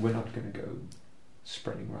 We're not going to go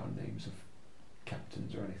spreading around names of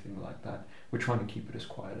captains or anything like that. We're trying to keep it as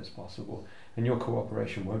quiet as possible, and your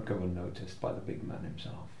cooperation won't go unnoticed by the big man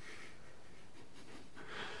himself.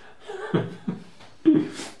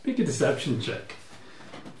 make a deception check.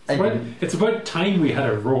 It's about time we had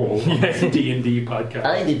a roll on this D&D podcast.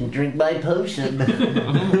 I didn't drink my potion.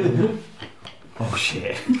 Oh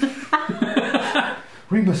shit.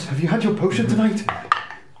 Remus, have you had your potion tonight?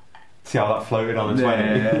 See how that floated on the 20?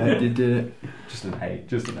 Yeah, did it. Just an 8.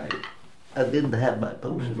 Just an 8. I didn't have my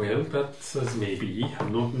potion. Well, that's as maybe.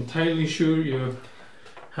 I'm not entirely sure you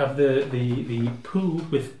have the pull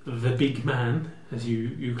with the big man, as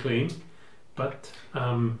you claim. But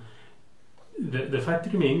the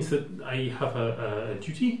fact remains that I have a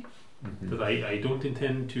duty that I don't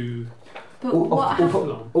intend to But what happened?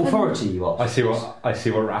 along. Authority, you are. I see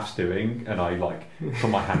what Raf's doing, and I like put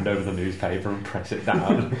my hand over the newspaper and press it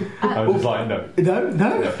down. I was like, no.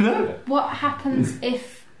 No. What happens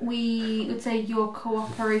if we would say your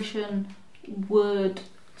cooperation would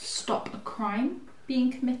stop a crime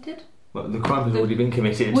being committed? Well, the crime has already been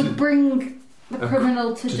committed. Would bring the A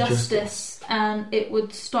criminal to to justice, and it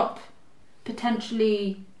would stop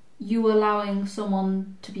potentially you allowing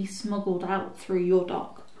someone to be smuggled out through your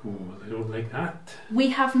dock. Oh, I don't like that. We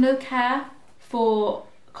have no care for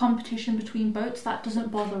competition between boats. That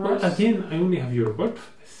doesn't bother Well, us. again, I only have your word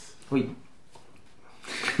for this.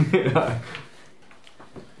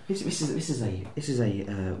 This is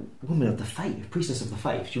a woman of the faith, priestess of the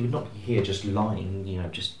faith. She would not be here just lying,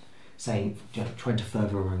 just saying, trying to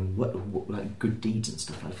further her own like good deeds and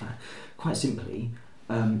stuff like that. Quite simply,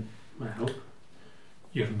 Well,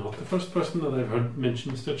 you're not the first person that I've heard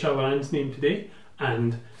mention Mr. Challerand's name today,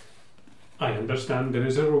 and I understand there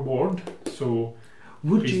is a reward, so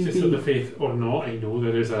would you priestess of the be faith or not, I know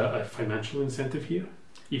there is a financial incentive here.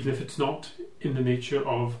 even if it's not in the nature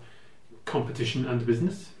of competition and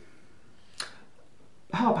business.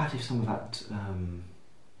 How about if some of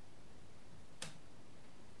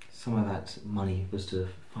that money was to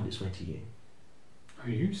find its way to you? Are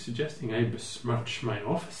you suggesting I besmirch my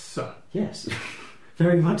office, sir? Yes,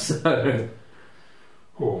 very much so.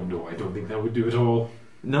 Oh no, I don't think that would do at all.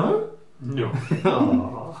 No? No.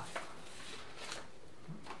 Oh.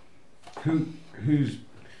 Who's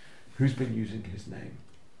been using his name?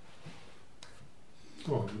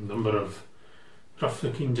 Oh, a number of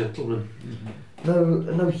rough-looking gentlemen.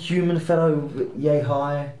 No human fellow, yay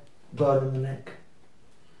high, bird on the neck.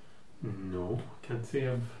 No, can't say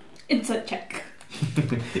I've... Insight check.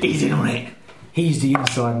 He's in on it. He's the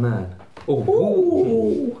inside man.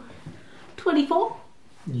 Ooh. 24.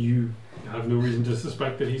 You have no reason to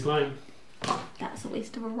suspect that he's lying. That's a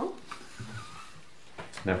waste of a roll.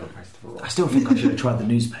 Never a waste of a roll. I still think I should have tried the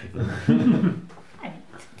newspaper. I mean,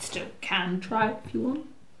 still can try if you want.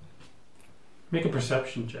 Make a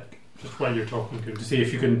perception check, just while you're talking to him, to see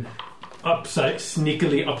if you can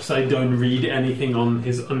sneakily upside down read anything on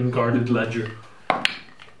his unguarded ledger.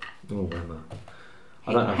 Oh, Emma.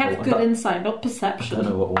 I don't know. Have good insight, not perception. I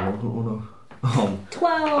don't know what one. Oh,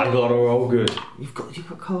 12. I got a roll good. You've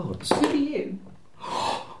got cards. So do you.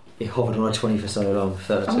 It hovered on a 20 for so long.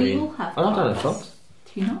 13. And we all have I don't know cards. cards.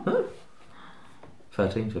 Do you not?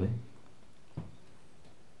 13 for me.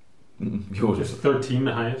 Yours Is is. 13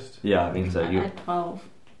 the highest? Yeah, I think so. I You had 12.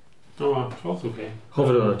 Oh, well, 12's okay.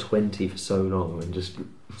 hovered on a 20 for so long and just.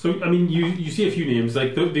 So, I mean, you see a few names.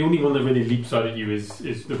 Like the only one that really leaps out at you is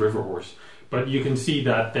the River Horse. But you can see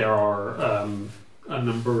that there are a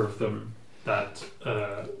number of them that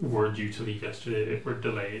were due to leave yesterday that were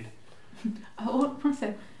delayed. Oh, what was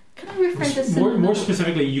it? Can I rephrase this? More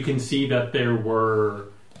specifically, you can see that there were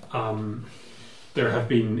there have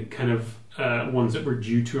been kind of ones that were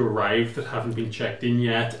due to arrive that haven't been checked in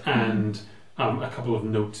yet, and a couple of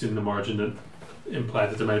notes in the margin that imply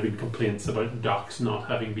that there might have been complaints about docks not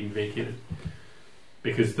having been vacated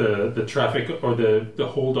because the traffic or the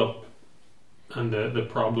hold up and the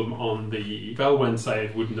problem on the Velwen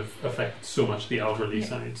side wouldn't affect so much the Alverley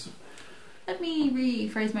side. So. Let me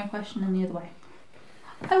rephrase my question in the other way.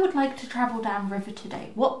 I would like to travel downriver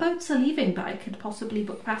today. What boats are leaving that I could possibly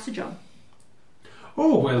book passage on?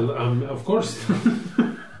 Oh, well, of course.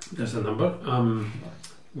 There's a number.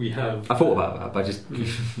 We have... I thought about that, but I just...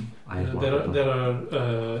 there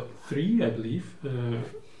are three, I believe,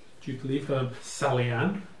 due to leave. Sally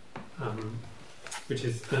Ann, which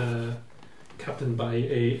is captained by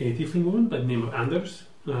a tiefling woman by the name of Anders.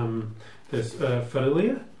 There's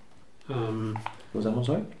Farillia. What was that one,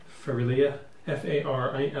 sorry? Farillia,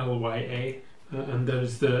 Farilya. And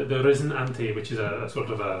there's the Risen Ante, which is a sort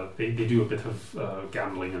of a... They do a bit of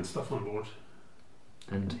gambling and stuff on board.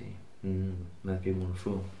 Ante. Maybe one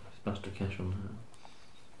full. Extra cash on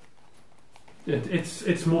that.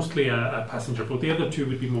 It's mostly a passenger boat. The other two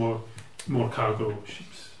would be more cargo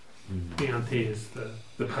ships. The Ante is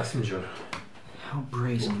the passenger. How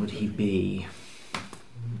brazen would he be?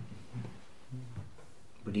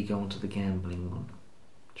 Would he go onto the gambling one?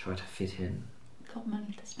 Try to fit in? Got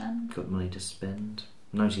money to spend. Got money to spend?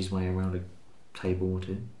 Knows his way around a table or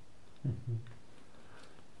two?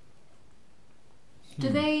 Do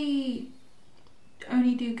they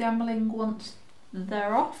only do gambling once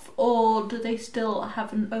they're off, or do they still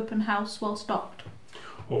have an open house well stocked?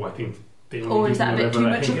 Oh, I think they Or is that a bit too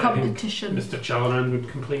much of I think competition? Mr. Chalaran would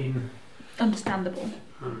complain. Understandable.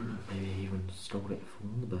 Maybe he even stole it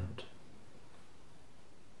from the boat.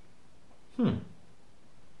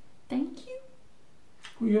 Thank you.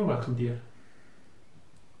 Oh, you're welcome, dear.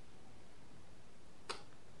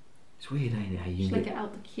 It's weird, ain't it? How you Just can like it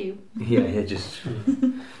out the queue. yeah, just.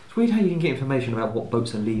 It's weird how you can get information about what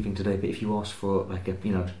boats are leaving today, but if you ask for like a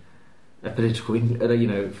political,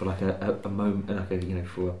 for like a moment, like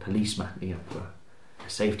for a police matter, for a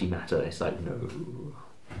safety matter, it's like no,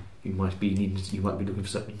 you might be looking for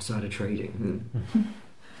some insider trading.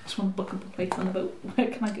 Just want to book up a place on a boat. Where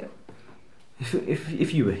can I go?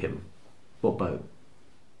 If you were him, what boat?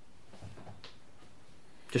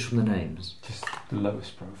 Just from the names. Just the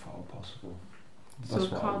lowest profile possible. So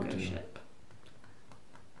That's a what I would cargo do. ship.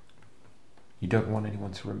 You don't want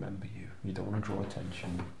anyone to remember you. You don't want to draw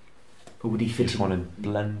attention. But would he You fit just in? want to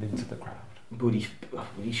blend into the crowd. Would he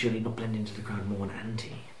surely not blend into the crowd more than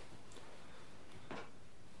Anti?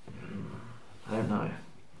 I don't know.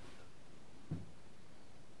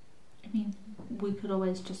 I mean, we could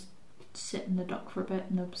always just sit in the dock for a bit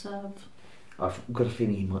and observe. I've got a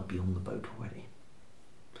feeling he might be on the boat already.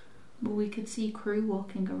 But we could see crew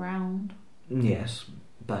walking around. Yes,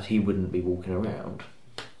 but he wouldn't be walking around.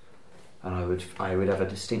 and I would have a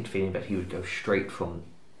distinct feeling that he would go straight from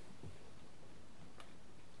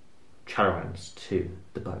Chalarans to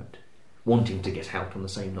the boat, wanting to get out on the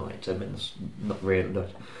same night, and then not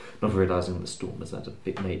realising the storm has had a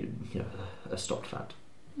bit made a stop to that.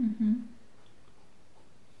 Mm-hmm.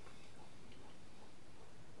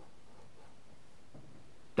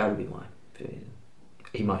 That would be my feeling.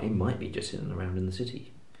 He might be just sitting around in the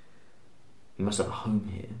city. He must have a home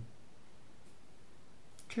here.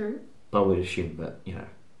 True. But I would assume that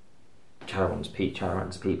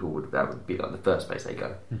Chalarans people that would be like the first place they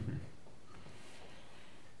go. Mm-hmm.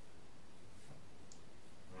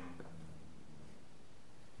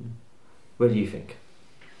 Where do you think?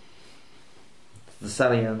 The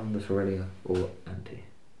Salian, the Ferelia, or Anti?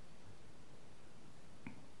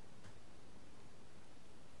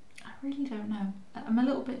 I really don't know. I'm a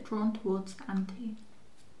little bit drawn towards Anti.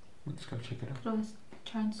 Let's go check it out. Could always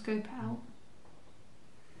try and scope it out.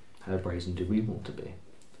 How brazen do we want to be?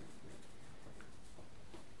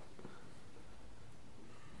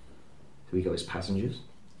 Do we go as passengers,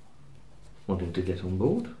 wanting to get on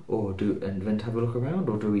board, and then have a look around,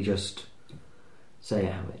 or do we just say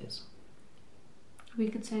how it is? We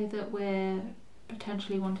could say that we're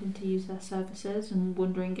potentially wanting to use their services and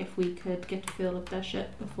wondering if we could get a feel of their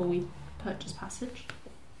ship before we purchase passage.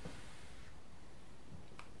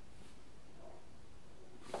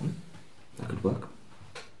 That could work.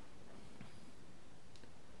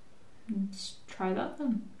 Let's try that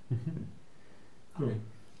then. Mm-hmm.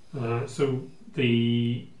 Okay. So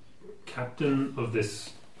the captain of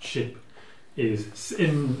this ship is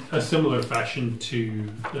in a similar fashion to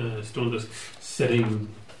Stone sitting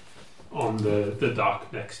on the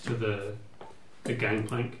dock next to the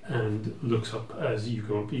gangplank and looks up as you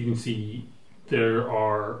go up. You can see there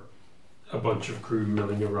are a bunch of crew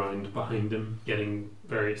milling around behind him, getting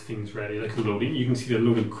various things ready, like loading. You can see they're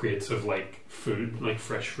loading crates of like food, like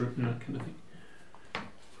fresh fruit and that kind of thing.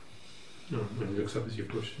 And he looks up as you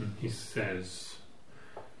approach him. He says,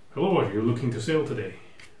 "Hello, are you looking to sail today?"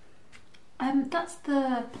 That's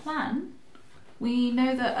the plan. We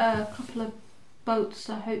know that a couple of boats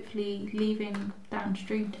are hopefully leaving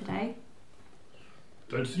downstream today.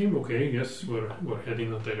 Downstream, okay, yes, we're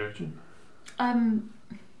heading that direction.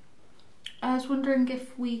 I was wondering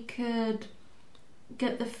if we could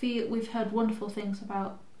get the feel. We've heard wonderful things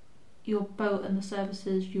about your boat and the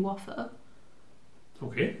services you offer.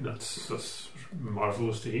 Okay, that's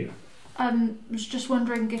marvellous to hear. Was just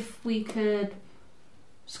wondering if we could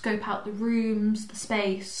scope out the rooms, the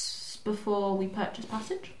space before we purchase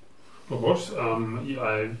passage. Of course.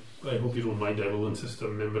 Yeah, I hope you don't mind. I will insist a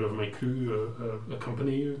member of my crew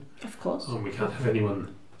accompany you. Of course. We can't have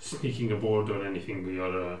anyone sneaking aboard or anything. We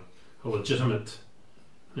are a legitimate,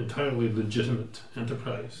 entirely legitimate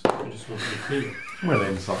enterprise. I just want to be clear. Well,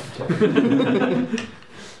 inside.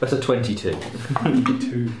 That's a 22.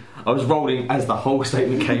 22. I was rolling as the whole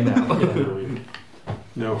statement came out.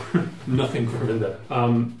 No, nothing further than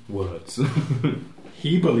that. Words.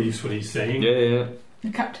 He believes what he's saying. Yeah. The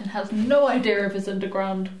captain has no idea of his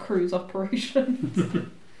underground cruise operations.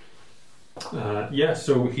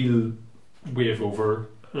 So he'll wave over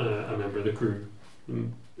a member of the crew.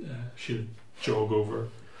 And, she'll jog over.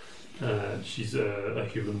 She's a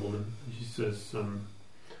human woman. She says,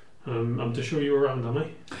 I'm to show you around, am I?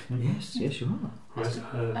 Yes, you are.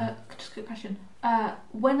 Right. Just a quick question.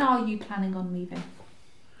 When are you planning on leaving?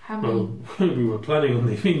 How many? Well, we were planning on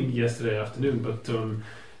leaving yesterday afternoon, but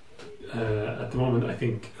at the moment I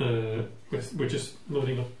think we're just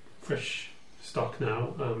loading up fresh stock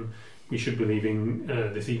now. We should be leaving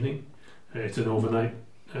this evening. It's an overnight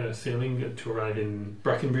sailing to arrive in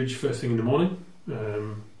Brackenbridge first thing in the morning.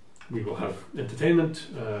 We will have entertainment,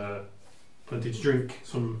 plenty to drink,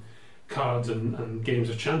 some cards and games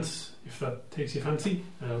of chance if that takes your fancy.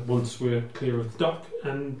 Once we're clear of the dock,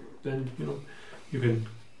 and then you can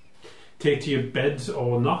take to your beds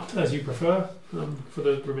or not as you prefer for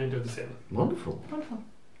the remainder of the sailing. Wonderful.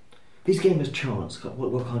 This game has chance.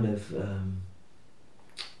 What kind of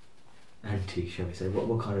ante, shall we say?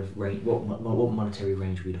 What kind of range? What monetary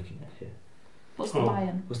range are we looking at here? What's the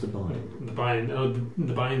buy-in? What's the buy-in? The buy-in.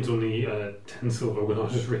 The buy-in's only 10 silver. We're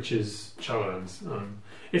not as rich as Chalarans.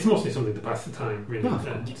 It's mostly something to pass the time, really.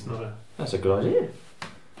 It's not a. That's a good idea.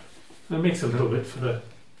 It makes a little bit for the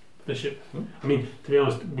ship. I mean, to be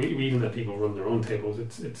honest, we even let people run their own tables.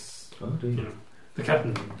 It's the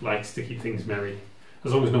captain likes to keep things merry,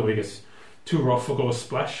 as long as nobody gets too rough or goes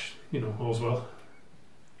splash. All's well.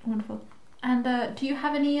 Wonderful. And do you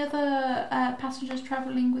have any other passengers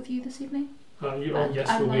travelling with you this evening?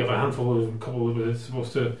 Yes, we have a handful. A couple that were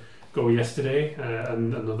supposed to go yesterday,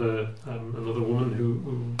 and another woman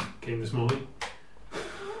who came this morning.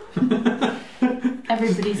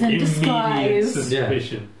 Everybody's in Immediate disguise.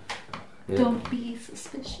 suspicion. Yeah. Don't be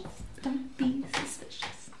suspicious. Don't be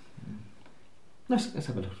suspicious. Let's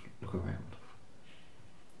have a look around.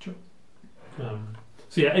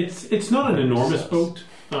 So yeah, it's not an enormous boat.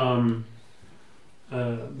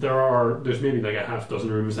 There's maybe like a half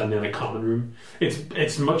dozen rooms and then a common room.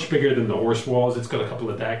 It's much bigger than the horse was. It's got a couple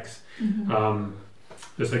of decks. Mm-hmm.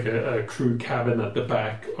 There's like a crew cabin at the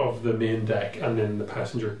back of the main deck, and then the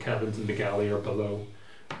passenger cabins in the galley are below.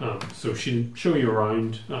 So she'll show you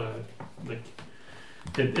around.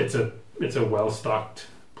 It's a well stocked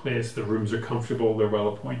place. The rooms are comfortable. They're well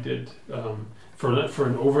appointed. For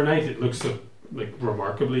an overnight, it looks like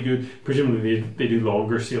remarkably good. Presumably they do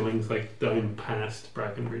longer sailings, like down past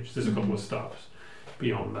Brackenbridge. There's a couple of stops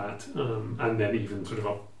beyond that, and then even sort of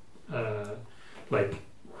up, like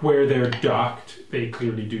where they're docked, they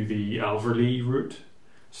clearly do the Alverley route.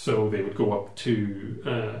 So they would go up to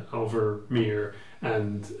Alvermere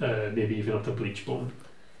and maybe even up to Bleachbone,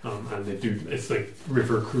 and they do. It's like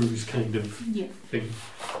river cruise kind of thing.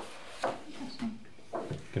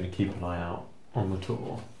 Going to keep an eye out on the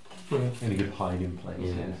tour. Any good hiding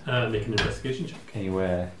places? Make an investigation check.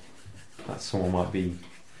 Anywhere that someone might be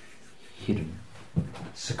Hidden.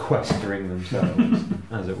 sequestering themselves,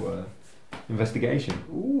 as it were. Investigation.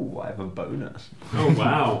 Ooh, I have a bonus. Oh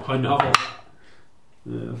wow, how novel!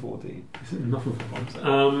 14. Is it nothing for bombs?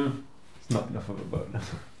 It's not enough of a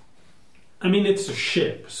bonus. I mean, it's a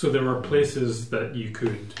ship, so there are places that you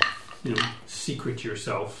could, secret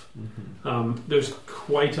yourself. Mm-hmm. There's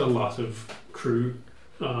quite a lot of crew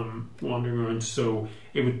wandering around, so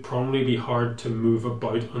it would probably be hard to move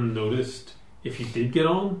about unnoticed if you did get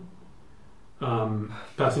on.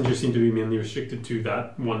 Passengers seem to be mainly restricted to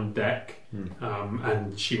that one deck,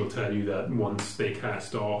 and she will tell you that once they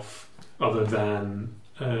cast off, other than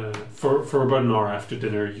for about an hour after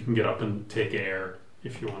dinner, you can get up and take air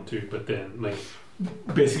if you want to, but then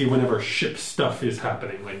basically whenever ship stuff is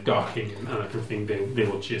happening, like docking and that kind of thing, they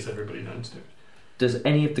will chase everybody downstairs. Does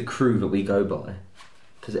any of the crew that we go by,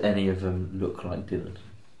 does any of them look like Dylan?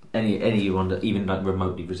 Anyone that even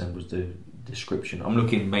remotely resembles the description? I'm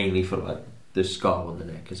looking mainly for the scar on the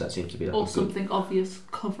neck, because that seems to be or something obvious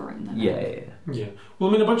covering the neck. Yeah. Well,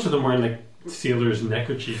 I mean, a bunch of them wearing sailors'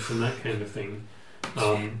 neckerchiefs and that kind of thing.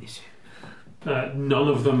 None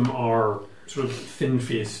of them are sort of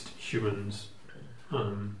thin-faced humans.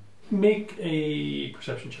 Make a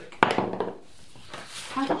perception check.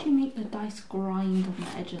 How did you make the dice grind on the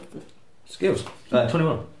edge of the... Skills.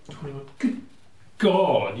 21. 21. Good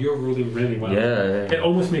God, you're rolling really well. Yeah. It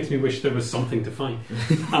almost makes me wish there was something to find.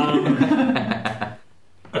 A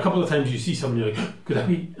couple of times you see someone, you're like, could that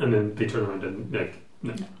be? And then they turn around and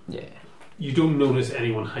no. Yeah. You don't notice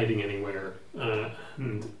anyone hiding anywhere.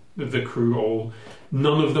 And the crew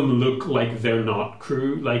none of them look like they're not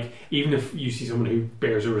crew. Like, even if you see someone who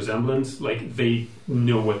bears a resemblance, they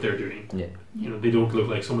know what they're doing. Yeah. They don't look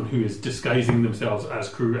like someone who is disguising themselves as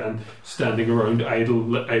crew and standing around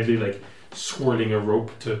idly swirling a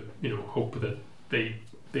rope to hope that they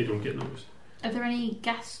don't get noticed. Are there any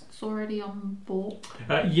guests already on board?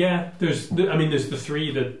 There's the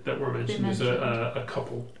three that were mentioned. There's a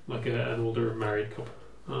couple, an older married couple.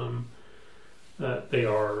 They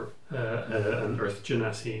are an Earth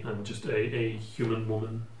Genasi and just a human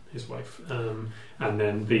woman, his wife, and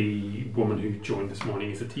then the woman who joined this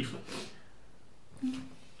morning is a tiefling.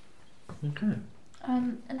 Okay.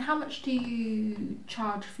 And how much do you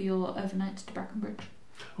charge for your overnights to Brackenbridge?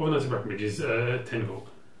 Overnights to Brackenbridge is 10 gold.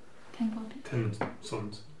 10 gold. 10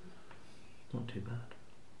 suns. Not too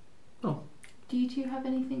bad. Do you two have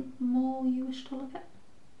anything more you wish to look at?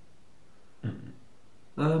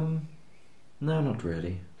 No, not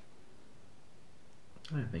really.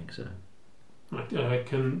 I don't think so. Right,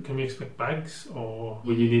 can we expect bags, or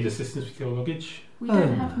will you need assistance with your luggage? We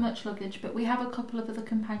don't have much luggage, but we have a couple of other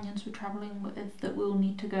companions we're travelling with that we'll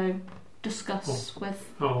need to go discuss with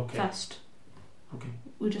first. Okay.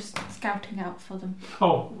 We're just scouting out for them.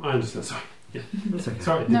 Oh, I understand. Sorry. Yeah. It's okay.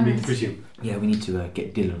 Sorry, I didn't mean to presume. Yeah, we need to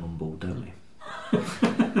get Dylan on board, don't we?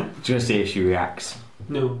 Just to see if she reacts.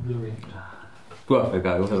 No, really. Worth a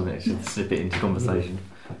go, wasn't it? Should slip it into conversation.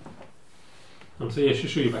 So yeah, she'll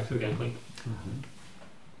show you back to the gangplank.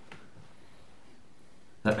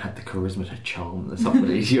 That had the charisma to charm the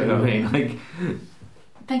somebody, you know what I mean?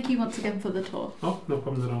 Thank you once again for the tour. Oh, no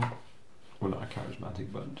problems at all. We're not a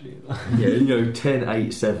charismatic bunch either. Yeah, 10,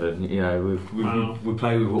 8, 7, we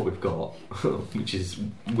play with what we've got, which is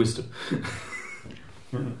wisdom.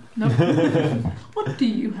 No. What do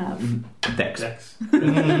you have? Dex.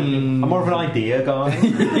 I'm more of an idea guy.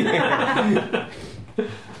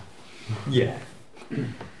 Yeah.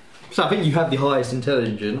 So I think you have the highest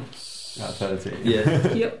intelligence. That's 30.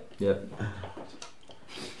 Yeah. Yep. Yep.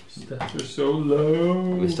 Stats are so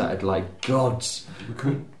low. We started like gods.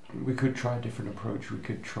 We could try a different approach. We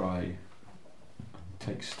could try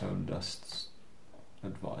take Stone Dust's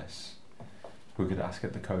advice. We could ask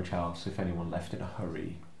at the coach house if anyone left in a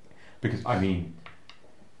hurry, because I mean,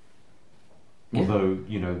 although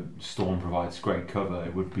Storm provides great cover,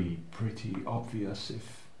 it would be pretty obvious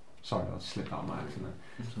if. Sorry, I slipped out my accent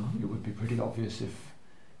there. It would be pretty obvious if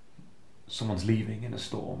someone's leaving in a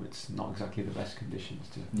storm. It's not exactly the best conditions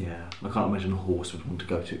to. Yeah, I can't imagine a horse would want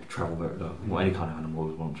to travel very well. Any kind of animal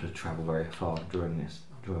would want to travel very far during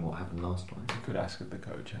what happened last time. We could ask at the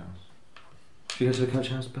coach house. Should we go to the coach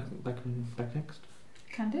house back next?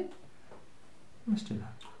 Can do. Let's do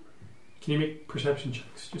that. Can you make perception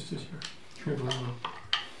checks just as you're going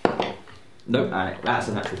along? Nope, that's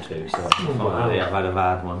a natural 2, so wow. yeah, I've had a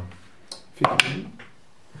bad one. 15.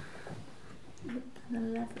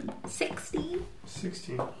 11. 16.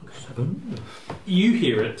 16. 7. You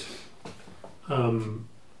hear it.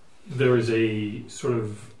 There is a sort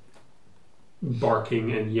of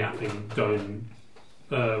barking and yapping down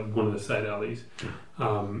one of the side alleys.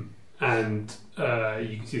 And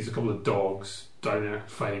you can see there's a couple of dogs down there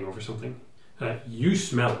fighting over something. You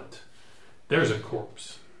smell it. There's a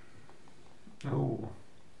corpse. Oh.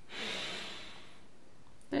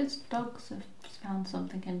 Those dogs have found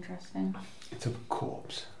something interesting. It's a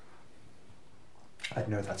corpse. I'd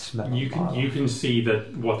know that smell. You can see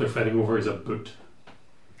that what they're fighting over is a boot.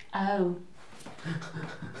 Oh.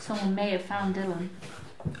 Someone may have found Dylan.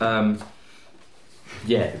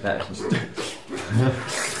 Yeah, that's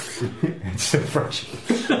It's so fresh.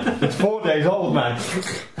 It's 4 days old, man.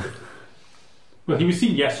 Well, he was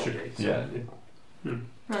seen yesterday. So Yeah.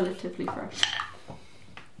 Relatively fresh.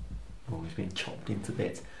 Oh, he's been chopped into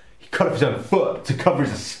bits. He cut off his own foot to cover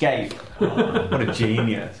his escape. What a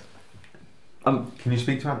genius. Can you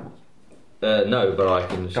speak to animals? no, but I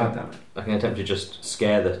can. God damn it. I can attempt to just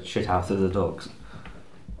scare the shit out of the dogs.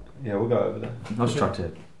 Yeah, we'll go over there. I'll just try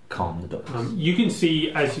to calm the dogs. You can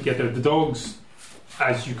see as you get there, the dogs,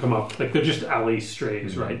 as you come up, like they're just alley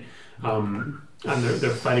strays, right? And they're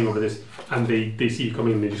fighting over this, and they see you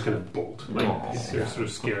coming, and they just kind of bolt, like they're sort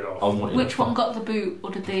of scared off. Which one got the boot, or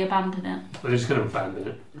did they abandon it? They just kind of abandon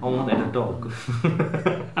it. I wanted a dog.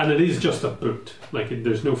 And it is just a boot, like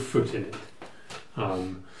there's no foot in it.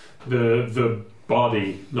 The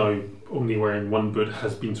body, now only wearing one boot,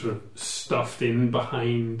 has been sort of stuffed in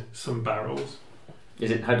behind some barrels. Is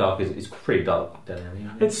it? How dark is it? It's pretty dark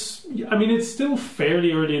down there. It's still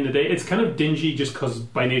fairly early in the day. It's kind of dingy just because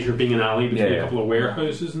by nature of being an alley between a couple of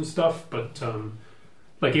warehouses and stuff, but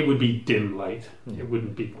like it would be dim light. It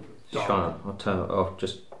wouldn't be dark. I'll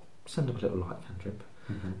just send up a little light cantrip.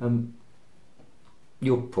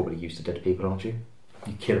 You're probably used to dead people, aren't you?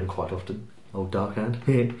 You kill them quite often. Old Dark Hand.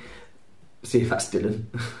 See if that's Dylan.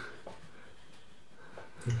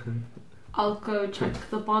 I'll go check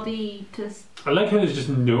the body to... I like how there's just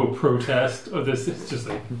no protest of this. It's just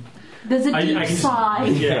like... There's a deep sigh.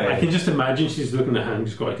 I can just imagine she's looking at the hand,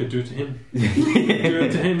 just go, I could do it to him. Do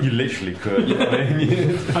it to him. You literally could.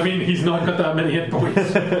 I mean, he's not got that many hit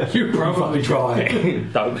points. You probably try.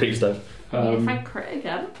 Don't, please don't. If I crit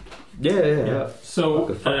again. Yeah.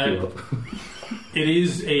 So, Fuck you up. it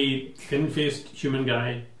is a thin-faced human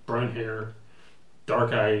guy, brown hair,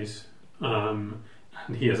 dark eyes, and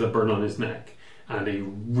he has a burn on his neck and a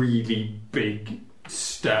really big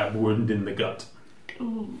stab wound in the gut.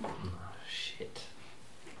 Ooh. Oh, shit.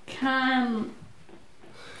 Can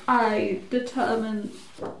I determine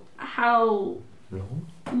how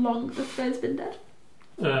long this guy's been dead?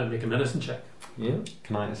 Make a medicine check. Yeah.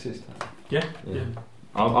 Can I assist her? Yeah.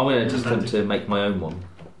 I'm going to just attempt to make my own one,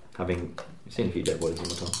 having seen a few dead bodies in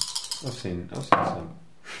my time. I've seen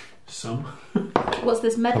some. What's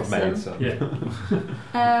this medicine? Yeah.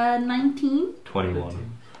 19?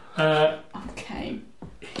 21. Okay.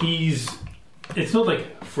 It's not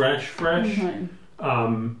like fresh, No.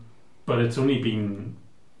 but it's only been,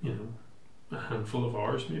 a handful of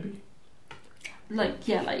hours maybe. Like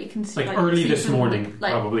you can see. Like early see this some, morning,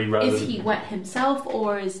 probably. Rather is than, he wet himself,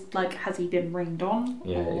 or has he been rained on?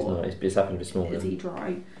 Yeah, or it's happened this morning. is he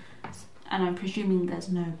dry? And I'm presuming there's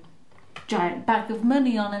no giant bag of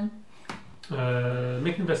money on him.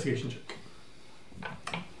 Make an investigation check.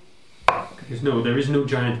 There is no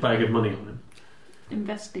giant bag of money on him.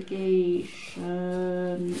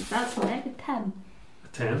 Investigation. That's like a 10. A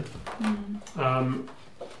 10.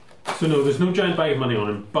 So no, there's no giant bag of money on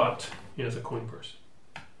him, but he has a coin purse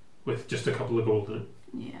with just a couple of gold in it.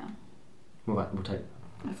 Yeah. We'll take.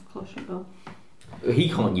 Of course you will. He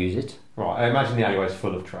can't use it. Right, I imagine the alleyway's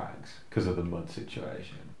full of tracks because of the mud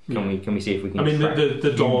situation. Can we see if we can? I mean, track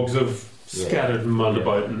the dogs have Yeah. scattered mud Yeah.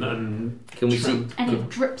 about and Can we see? tramped Any them.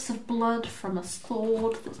 drips of blood from a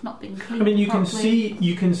sword that's not been cleaned I mean, you can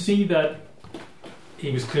properly? see that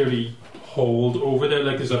he was clearly hauled over there.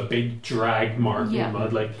 Like there's a big drag mark in Yeah. the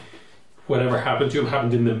mud. Like whatever happened to him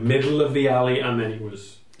happened in the middle of the alley, and then he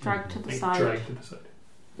was Dragged to the like, side. dragged to the side.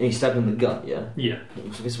 He stabbed in the gut. Yeah. Yeah.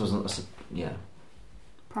 So this wasn't. Yeah.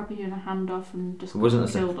 Probably doing a handoff and just It wasn't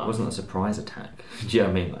killed off. a surprise attack. Do you know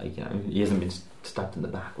what I mean? Like, you know, he hasn't been stabbed in the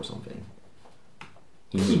back or something.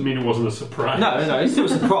 Doesn't mean it wasn't a surprise. No, it's still a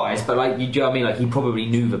surprise, but like, do you know what I mean? Like, he probably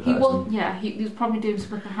knew the He person. was, yeah, he was probably doing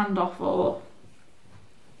some like a handoff or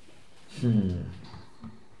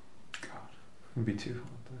It'd be too hard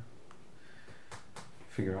to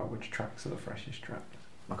figure out which tracks are the freshest tracks.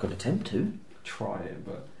 I could attempt to. Try it,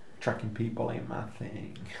 but tracking people ain't my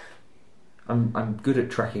thing. I'm good at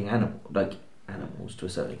tracking animals to a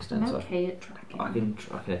certain extent. I'm So okay at tracking. I can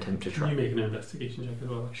attempt to Can track. you make an investigation check as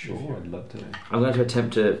well? Sure, I'd love to. I'm going to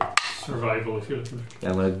attempt to. Survival, if you're looking. Yeah,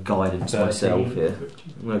 I'm going to guidance 13. myself here.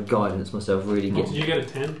 I'm going to guidance myself. Really Did get you get a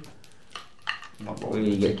 10?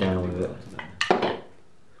 Really get down with it.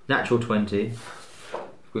 Natural 20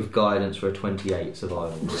 with guidance for a 28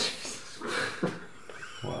 survival.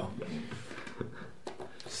 Well,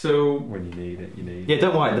 So when you need it, you need Yeah,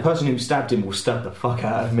 don't worry. The person who stabbed him will stab the fuck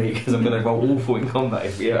out of me because I'm going to roll awful in combat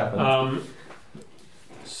if it happens.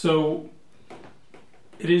 So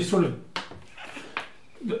it is sort of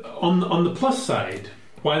on the plus side.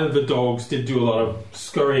 While the dogs did do a lot of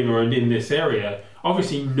scurrying around in this area,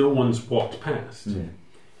 obviously no one's walked past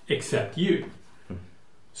except you.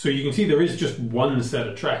 So you can see there is just one set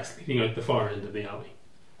of tracks leading out the far end of the alley,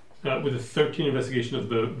 with a 13 investigation of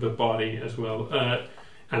the body as well.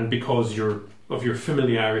 And because of your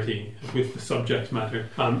familiarity with the subject matter,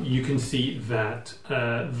 you can see that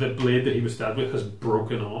the blade that he was stabbed with has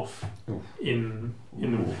broken off. Oof. In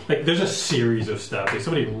like there's a series of stabs. Like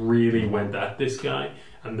somebody really went at this guy,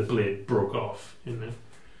 and the blade broke off in there.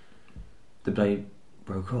 The blade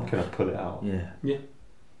broke off. Can I pull it out? Yeah.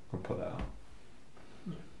 I'll pull it out.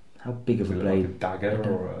 How big of a Is it like a blade? dagger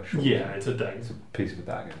or a short? Yeah, it's a dagger. It's a piece of a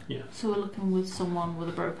dagger. So we're looking with someone with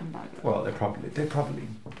a broken dagger. Well, they probably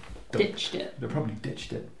Ditched it. They probably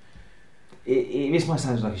ditched it. This might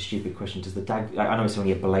sound like a stupid question. Does the dagger? I know it's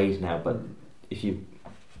only a blade now, but if you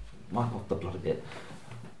wipe off the blood a bit,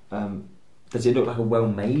 does it look like a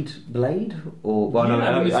well-made blade? Or well, Yeah,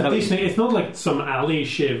 I mean, I know it's not like some alley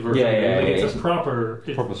shiv or Yeah, something. yeah, Like, yeah, it's a proper.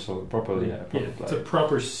 Proper, yeah. Proper It's a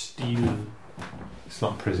proper steel. It's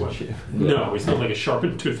not prison Well, shit. No, it's not like a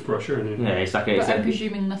sharpened toothbrush or anything. Yeah, it's like But it's I'm like,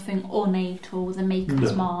 presuming nothing ornate or with a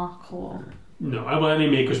maker's No. mark or. No, well, any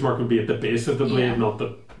maker's mark would be at the base of the blade, Yeah. not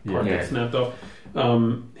the part Yeah. that's snapped off.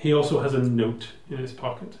 He also has a note in his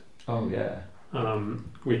pocket, Oh yeah.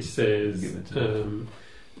 which says, Give it to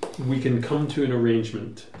 "We can come to an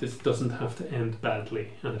arrangement. This doesn't have to end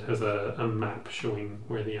badly." And it has a map showing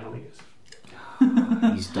where the alley is.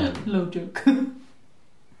 he's done. Low joke.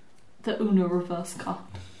 The Uno reverse card.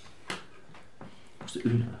 What's the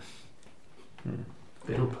Una?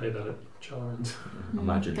 They don't play that at Charles.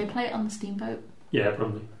 Imagine. They play it on the steamboat. Yeah,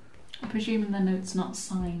 probably. I'm presuming the note's not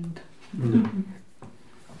signed. No.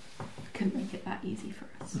 Couldn't make it that easy for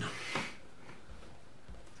us.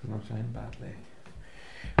 It's not to end badly.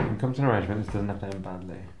 When it comes to an arrangement, this doesn't have to end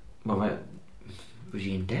badly. Well, wait, was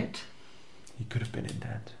he in debt? He could have been in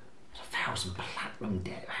debt. 1,000 platinum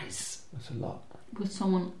debt. That's a lot. With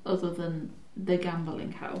someone other than the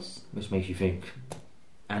gambling house. Which makes you think,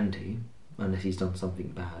 Andy, unless he's done something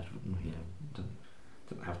bad, you know,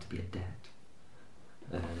 doesn't have to be a debt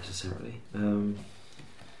necessarily.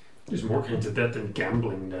 There's more kinds of debt than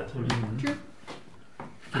gambling debt. I mean, True.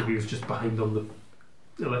 maybe he was just behind on the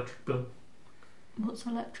electric bill. What's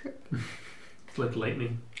electric? It's like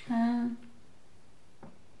lightning.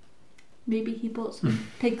 Maybe he bought some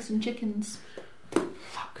pigs and chickens.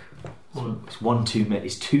 Fuck. Well, It's one too many.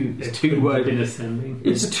 It's two it could two have words. been ascending.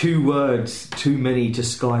 It's 2 words too many to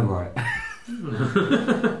skywrite.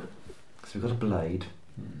 So we've got a blade.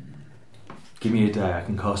 Give me a day, I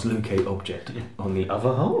can cast locate object on the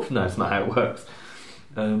other half. No, it's not how it works.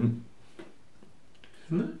 Isn't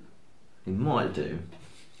it? It might do.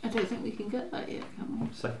 I don't think we can get that yet, can we?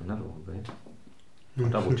 Second level will be. I'll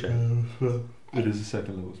double check. It is a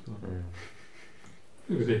second level spell.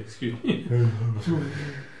 Excuse me.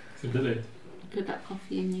 It's a bit late. Put that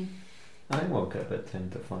coffee in you. I woke up at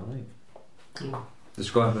 10 to 5. Oh.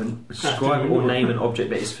 Describe or name an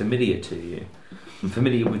object that is familiar to you. I'm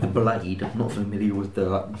familiar with the blade. I'm not familiar with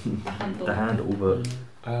the Handle. handle, but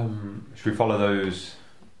Should we follow those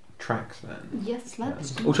tracks then? Yes,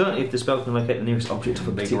 let's do Alternatively, if the spell can locate the nearest object of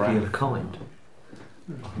a Big particular rat. kind.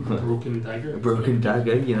 Broken dagger. A broken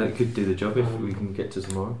dagger, it could do the job if we can get to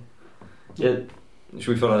tomorrow. Yeah,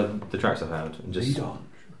 should we follow the tracks I found and just... Lead on.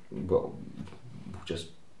 Well,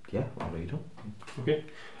 I'll lead on. Okay.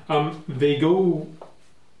 They go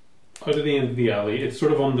out of the end of the alley. It's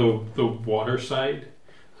sort of on the water side,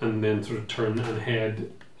 and then sort of turn and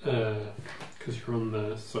head, because you're on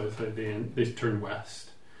the south side of the end. They turn west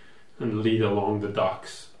and lead along the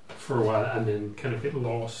docks for a while, and then kind of get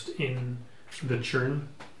lost in the churn.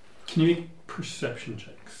 Can you make perception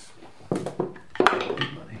checks?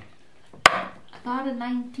 About a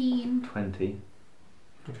 19. 20.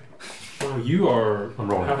 Wow, you are I'm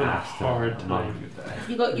rolling having a fast. hard I'm not time. good there.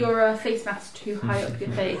 You got your face mask too high up your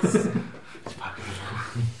face.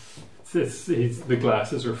 The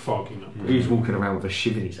glasses are fogging up. He's walking around with a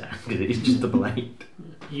shiv in his hand. It's just the blade.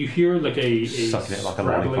 You hear like a Sucking it like a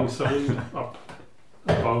scrabbling lollipop. sound up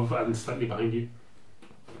above and slightly behind you.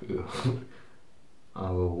 I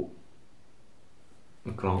will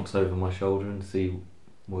glance over my shoulder and see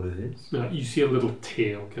what it is. Now, you see a little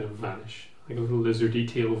tail kind of vanish, like a little lizardy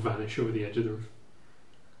tail vanish over the edge of the roof.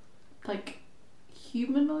 Like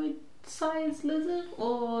humanoid sized lizard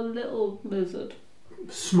or little lizard?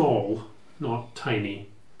 Small, not tiny.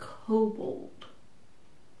 Kobold.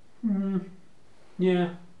 Yeah.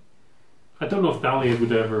 I don't know if Dahlia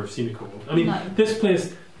would ever have seen a kobold. I mean, No. this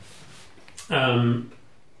place,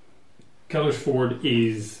 Keller's Ford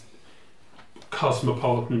is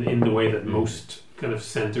cosmopolitan in the way that most kind of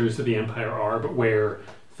centres of the Empire are, but where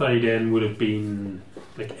Thyden would have been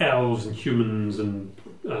like elves and humans and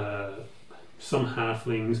some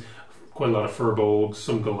halflings, quite a lot of furbolgs,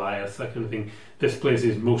 some Goliaths, that kind of thing. This place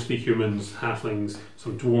is mostly humans, halflings,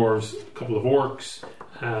 some dwarves, a couple of orcs,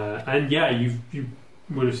 and yeah, you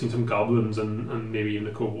would have seen some goblins and maybe even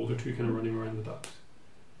a kobold or two kind of running around the docks.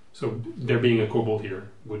 So there being a kobold here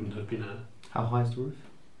wouldn't have been a... How high is the roof?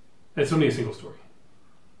 It's only a single story.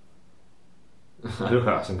 I look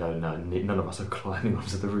at us and go, no, none of us are climbing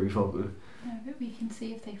onto the roof, are we? No, but we can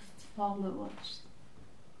see if they follow us.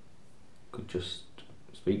 Could just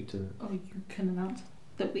speak to it. Or you can announce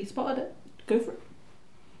that we spotted it. Go for it.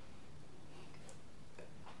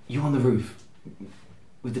 You on the roof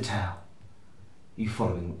with the towel. You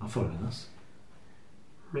following us?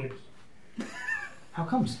 Maybe. How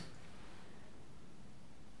comes?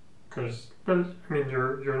 Because, well, I mean,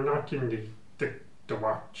 you're not in the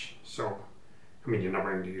watch, so... I mean, you're not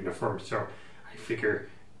wearing the uniform, so I figure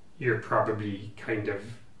you're probably kind of...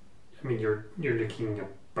 I mean, you're looking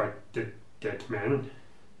about the dead man.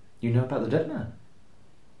 You know about the dead man?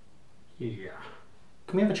 Yeah.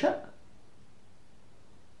 Can we have a chat?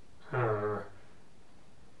 In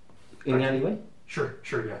the Okay. alleyway? Sure,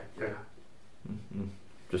 yeah. Mm-hmm.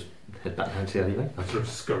 Just head back down to the alleyway. I sort of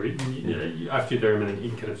scurry. Yeah, after you're there a minute, he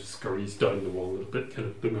kind of scurries down the wall a little bit, kind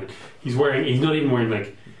of looking around. He's not even wearing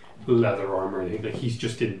like leather armor or anything. Like he's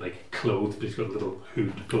just in like clothes, but he's got a little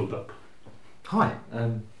hood pulled up. Hi.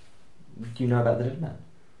 Do you know about the dead man?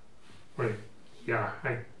 Well, yeah,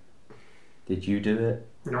 Did you do it?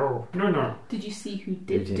 No. Did you see who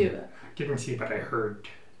did Did do you? it? Didn't see, but I heard.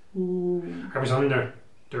 Ooh. I was on the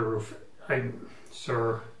roof.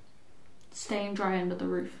 Sir. Staying dry under the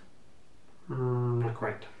roof. Not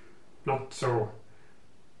quite. Not so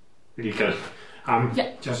legal.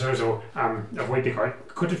 Yeah. Just so avoid the guard.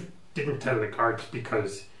 Didn't tell the guards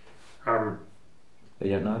because They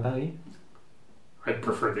don't know about you? I'd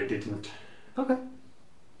prefer they didn't. Okay.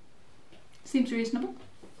 Seems reasonable.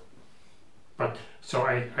 So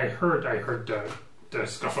I heard the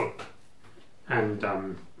scuffle, and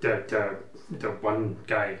the one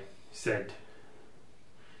guy said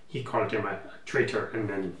he called him a traitor, and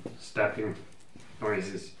then stabbing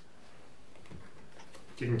noises.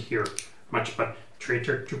 Didn't hear much, but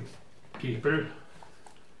traitor to people.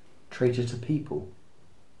 Traitor to people?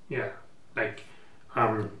 Yeah, like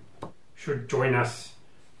should join us,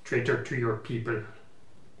 traitor to your people.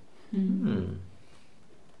 Hmm.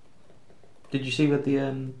 Did you see where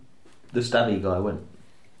the stabby guy went?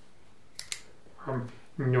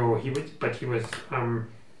 No, he was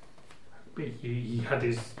he had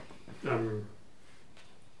his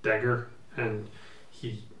dagger, and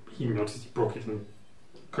he noticed he broke it and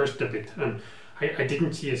cursed a bit, and I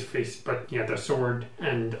didn't see his face, but he had a sword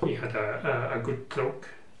and he had a good cloak,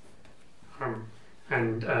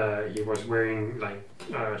 and he was wearing like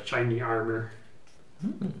shiny armor.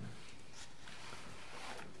 Hmm.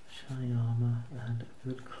 Shiny armour and a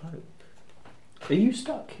good cloak. Are you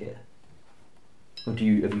stuck here? Or have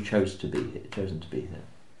you chosen to be here?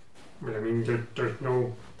 Well, I mean, there's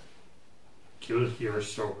no guild here,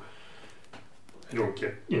 so I don't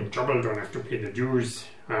get in trouble, don't have to pay the dues.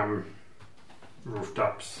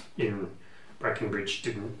 Rooftops in Breckenbridge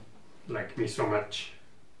didn't like me so much,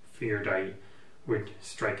 feared I would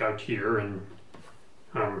strike out here, and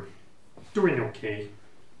doing okay.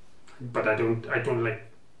 But I don't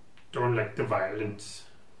like the violence.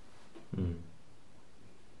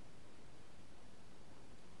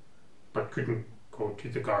 But couldn't go to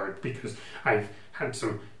the guard because I've had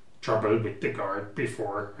some trouble with the guard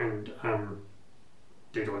before, and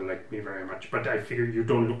they don't like me very much. But I figure you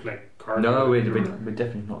don't look like guard. No, we're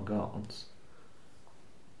definitely not guards.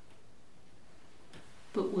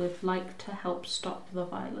 But would like to help stop the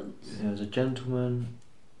violence. There's a gentleman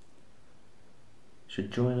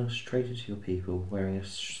should join us, traitor to your people, wearing a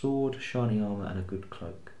sword, shining armour, and a good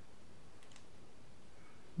cloak.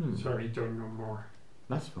 Sorry, don't know more.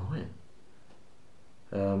 That's fine.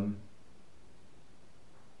 That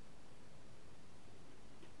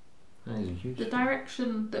is The useful.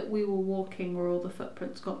 direction that we were walking where all the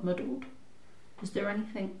footprints got muddled, is there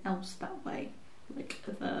anything else that way? Like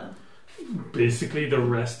the... Basically, the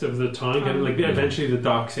rest of the town, and like eventually the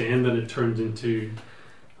docks end, and it turns into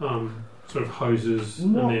sort of houses,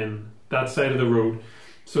 and then that side of the road.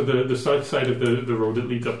 So the south side of the road that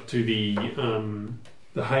leads up to the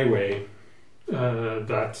highway,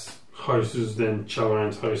 that's houses, then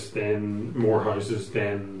Chalaran's house, then more houses,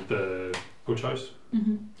 then the coach house,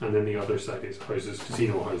 and then the other side is houses,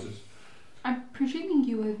 casino houses. I'm presuming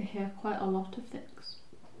you overhear quite a lot of things.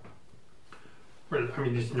 Well, I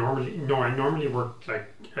mean, I normally work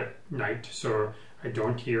like at night, so I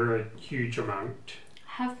don't hear a huge amount.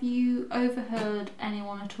 Have you overheard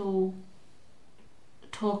anyone at all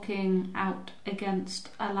talking out against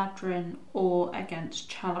Aladrin or against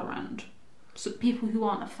Chalarand? So people who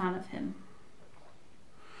aren't a fan of him.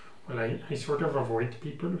 Well, I sort of avoid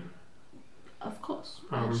people. Of course.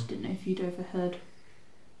 I just didn't know if you'd overheard.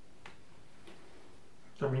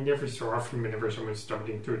 I mean, every so often, whenever someone's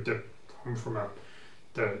stumbling through the home from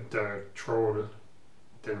the troll,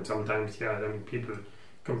 then sometimes, I mean, people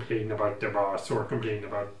complain about their boss or complain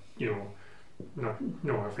about, no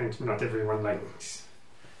offense, not everyone likes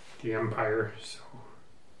the Empire, so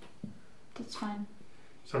That's fine.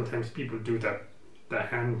 sometimes people do the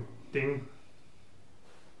hand thing.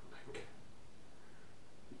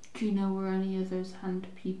 Do you know where any of those hand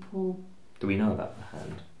people... Do we know about the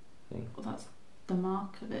hand? Well, that's the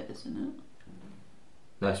mark of it, isn't it?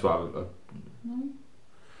 That's why No?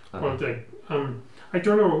 Well, I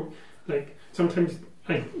don't know. Like sometimes,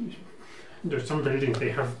 there's some buildings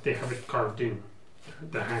they have it carved in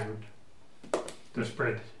the hand, the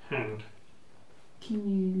spread hand. Can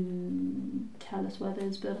you tell us where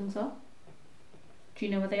those buildings are? Do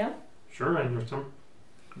you know where they are? Sure, I know some.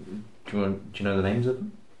 Do you know the names of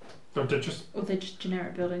them? But they're just Or they're just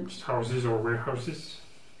generic buildings? houses or warehouses.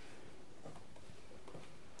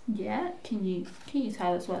 Yeah. Can you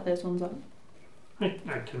tell us where those ones are?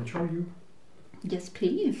 I can show you. Yes,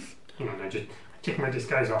 please. Hang on, I take my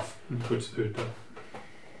disguise off and puts the hood down.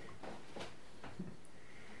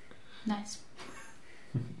 Nice.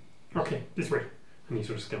 Okay, this way. And he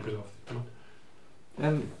sort of scampers off.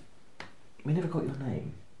 We never got your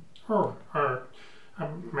name. Oh,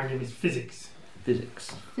 my name is Physics.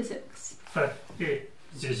 Physics. Physics.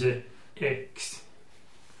 X.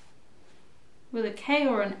 With a K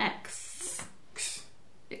or an X?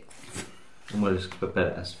 And we'll just put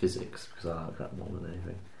better as physics because I like that more than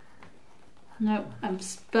anything. No, I'm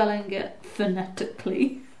spelling it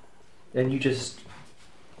phonetically. And you just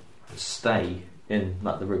stay in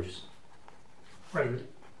like the roofs. Well,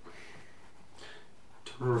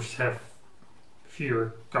 the roofs have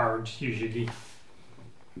fewer guards usually.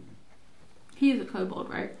 He's a kobold,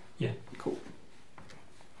 right? Yeah. Cool.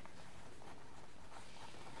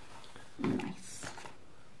 Nice.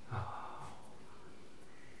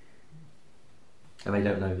 And they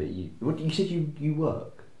don't know that you... What you said you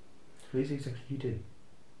work? What is it exactly you do?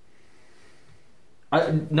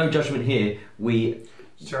 No judgment here.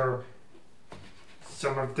 So,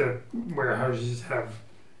 some of the warehouses have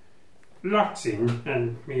locks in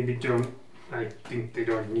and maybe don't. I think they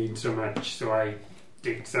don't need so much, so I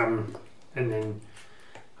take some and then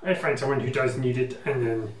I find someone who does need it and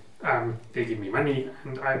then they give me money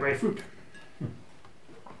and I buy food.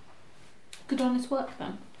 Good honest work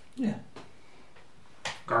then. Yeah.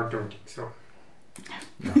 God don't think so.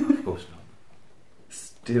 No, of course not.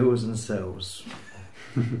 Steals and sells.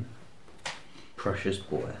 Precious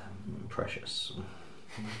boy. Precious.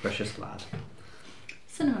 Precious lad.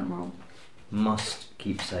 Cinnamon roll. Must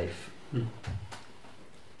keep safe.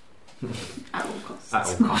 At all costs. At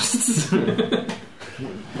all costs.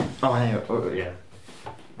 Oh, anyway, yeah.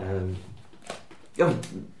 Go on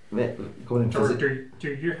Or into do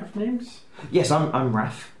you have names? Yes, I'm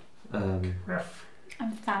Raf. Ref.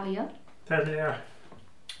 I'm Thalia. Thalia.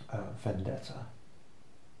 Vendetta.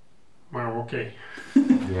 Wow, okay.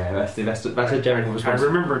 Yeah, that's a general I response.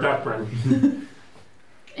 remember that one.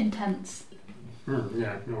 Intense.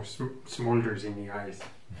 Yeah, no, smoulders in the eyes.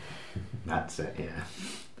 That's it. Yeah.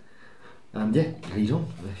 Yeah, lead on.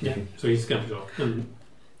 Yeah, so he scampers off. And,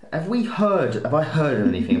 Have I heard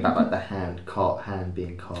anything about like the hand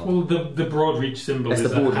being carved? well, the broad reach symbol It's is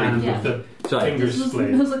the broad a hand reach. with the Sorry. fingers It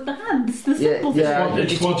splayed. was like the hands, the Yeah, simple yeah.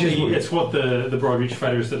 It's what the broad reach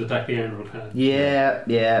fighters that attack the Emerald had.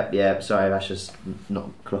 Yeah. Sorry, that's just not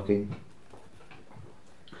clocking.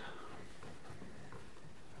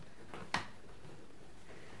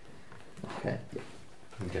 Okay.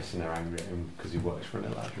 I'm guessing they're angry at him because he works for an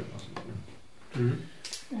Eladrin or something.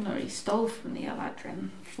 Mm-hmm. Well, no, he stole from the Eladrin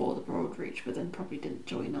for the Broadreach, but then probably didn't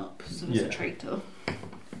join up, so he's Yeah. a traitor.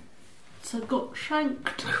 So got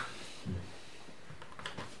shanked.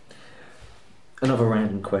 Another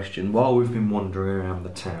random question. While we've been wandering around the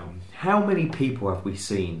town, how many people have we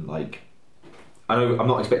seen? Like, I know I'm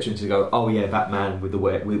not expecting to go, oh yeah, Batman with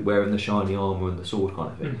wearing the shiny armour and the sword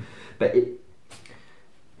kind of thing, but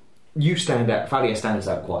you stand out. Thalia stands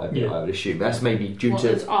out quite a bit, Yeah. I would assume. That's maybe due Well,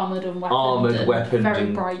 to it's armoured and weaponed. armoured, and weaponed, very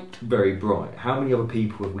and bright. very bright. How many other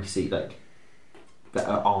people have we seen like that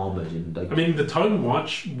are armoured and like? I mean, the Town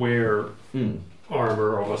Watch wear Hmm.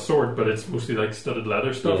 armor of a sort, but it's mostly like studded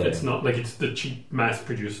leather stuff. Yeah. It's not like it's the cheap,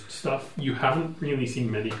 mass-produced stuff. You haven't really seen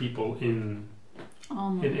many people in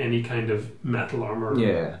Armour. any kind of metal armor.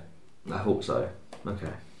 Yeah, I thought so.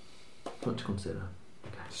 Okay, what to consider.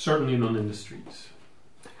 Certainly none in the streets.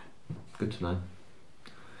 Good to know.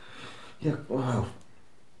 Yeah. Wow.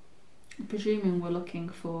 Presuming we're looking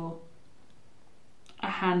for a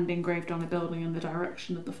hand engraved on a building in the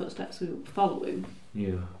direction of the footsteps we were following.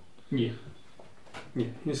 Yeah. Yeah. Yeah.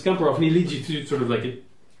 You scamper off and he leads you to sort of like it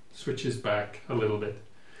switches back a little bit.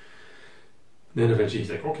 Then eventually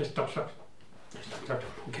he's like, okay, stop.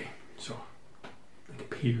 Okay, so like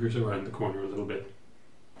peers around the corner a little bit,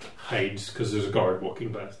 hides because there's a guard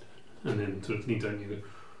walking past, and then sort of leans out and you go,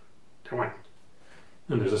 that one.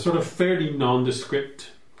 And there's a sort of fairly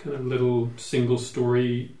nondescript kind of little single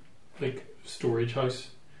story like storage house,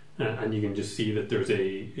 and you can just see that there's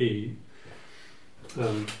it's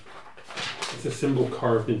a symbol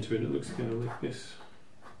carved into it. It looks kind of like this.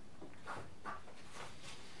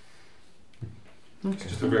 It's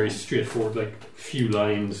just a very straightforward, like few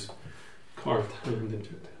lines carved hand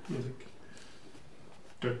into it. He's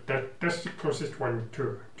like, that's the closest one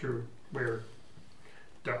to where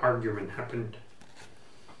the argument happened.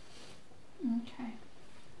 Okay.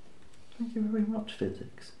 Thank you very much,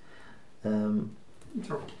 physics.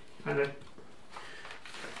 It's okay. And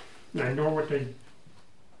I know what I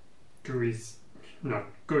do is not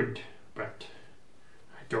good, but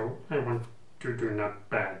I want to do not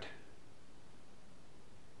bad.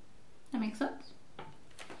 That makes sense. I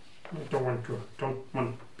don't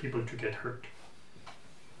want people to get hurt.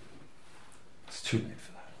 It's too late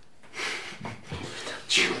for that.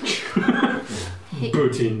 Hey,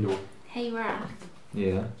 But no. hey Raph,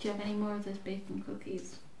 Yeah. do you have any more of those bacon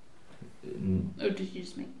cookies? Mm, Or did you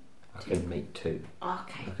just make I could make two.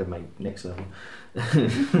 Okay. I could make next level.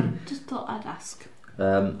 Just thought I'd ask.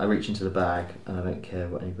 I reach into the bag and I don't care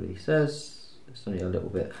what anybody says. It's only a little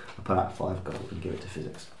bit. I pull out 5 gold and give it to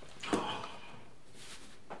physics.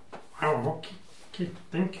 Oh, okay.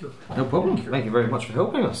 Thank you. No problem. Thank you very much for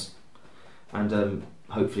helping us. And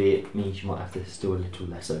hopefully it means you might have to do a little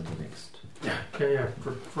less over the next. Yeah,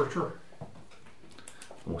 for sure.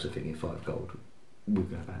 I'm also thinking 5 gold. We're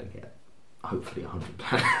going to get hopefully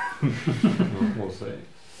 100. We'll see.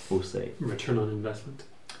 We'll see. Return on investment.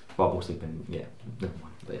 But I've also been, yeah, never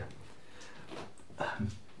mind. But yeah.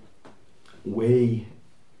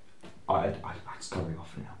 I'd scurry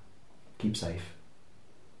off now. Keep safe.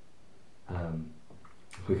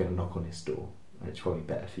 We're going to knock on his door. And it's probably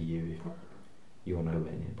better for you if you're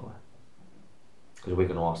nowhere nearby. Because we're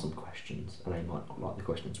going to ask some questions, and they might not like the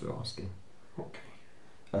questions we're asking. Okay.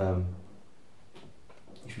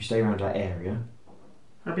 If you stay around that area,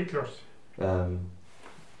 I'll be close.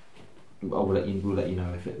 we'll let you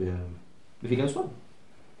know if it goes well.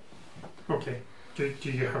 Okay. Do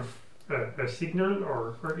you have a signal,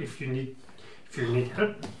 or if you need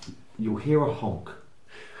help? You'll hear a honk.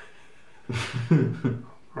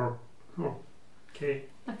 Okay.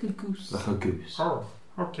 Like a goose. Like a goose. Oh,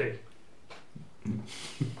 okay.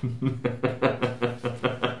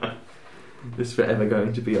 This is forever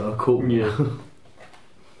going to be our call. Yeah.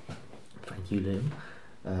 Thank you,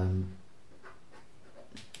 Liam.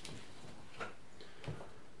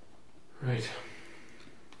 Right.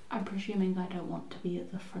 I'm presuming I don't want to be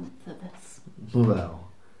at the front for this. Well,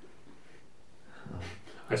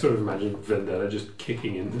 I sort of imagine Vendetta just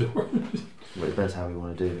kicking in the door. well, it depends how we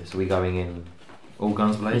want to do this. Are we going in all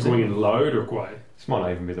guns Is it blazing? going in loud or quiet? This might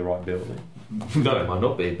not even be the right building. No, it might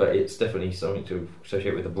not be, but it's definitely something to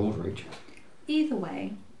associate with the Broadreach. Either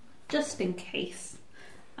way, just in case,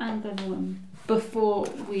 I'm going to, before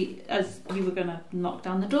we, as you were going to knock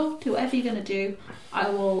down the door, to whatever you're going to do, I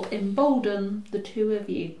will embolden the two of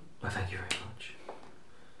you. Well, thank you very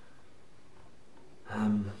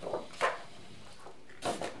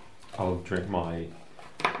much. I'll drink my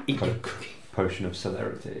Eat your cookie. potion of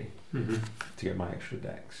celerity Mm-hmm. to get my extra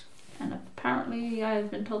dex. And apparently I've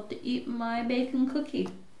been told to eat my bacon cookie.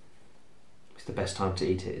 It's the best time to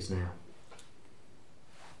eat it is now.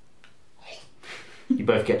 You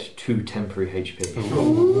both get 2 temporary HP.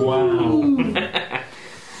 Oh, wow.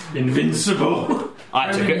 Invincible.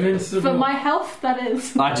 I took it. Invincible. For my health, that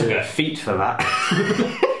is. I took a feat for that.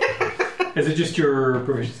 Is it just your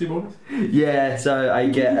proficiency bonus? Yeah, so I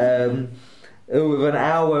get with an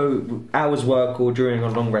hour's work or during a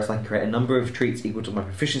long rest, I can create a number of treats equal to my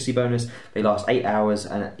proficiency bonus. They last 8 hours,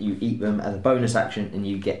 and you eat them as a bonus action, and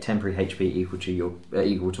you get temporary HP equal to your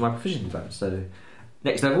equal to my proficiency bonus. So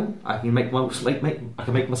next level, I can make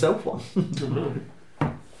myself one.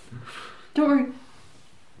 Don't worry.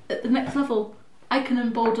 At the next level, I can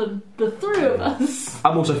embolden the three of us.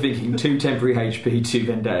 I'm also thinking 2 temporary HP, 2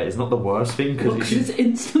 Vendetta is not the worst thing because Because it's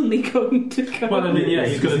instantly going to go. Well, I mean, yeah,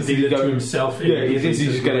 he's going to deal it to himself. Yeah, he's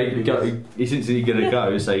instantly going to go. He's instantly going to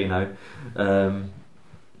go. So you know,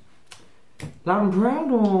 loud and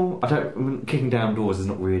proud, or kicking down doors is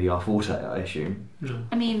not really our forte, I assume. No.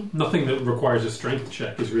 I mean, Nothing that requires a strength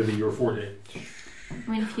check is really your forte.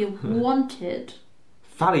 if you wanted,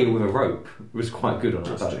 Thalia with a rope was quite good on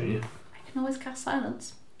That's that. true, yeah. I can always cast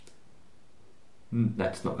silence.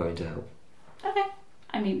 That's not going to help. Okay.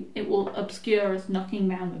 I mean, it will obscure us knocking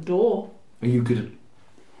down the door. You could.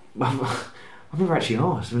 I've never actually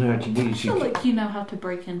asked. I've never actually I feel like you know how to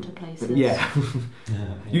break into places. Yeah.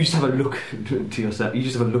 You just have a look to yourself. You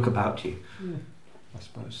just have a look about you. Yeah, I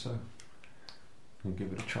suppose so. We'll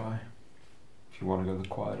give it a try. If you want to go the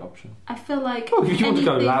quiet option. I feel like Oh, if you want to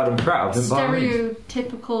go anything loud and proud, then by all means.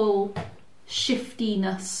 stereotypical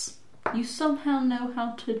shiftiness, you somehow know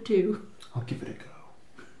how to do. I'll give it a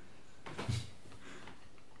go.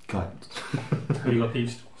 Guidance. Have you got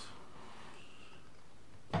thieves' tools?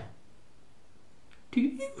 Do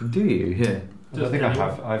you? Do you? Yeah. I don't think I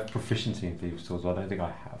have proficiency in thieves' tools, but I don't think I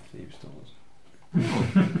have thieves' tools.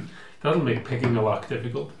 That'll make picking a lock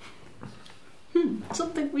difficult.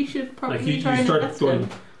 Something we should probably Like you try and start invest going, in.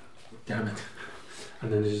 damn it.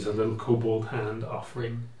 And then there's just a little kobold hand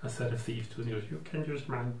offering a set of thieves tools. He goes, you can just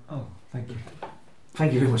man. Oh, thank you.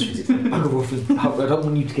 Thank you very much, Visit. I don't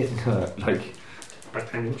want you to get hurt. Like. But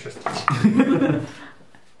I'm interested.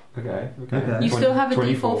 Okay. You still have a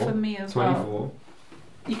 24, D4 for me as well. 24.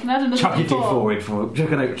 You can add another Chuck your D4. D4 in for.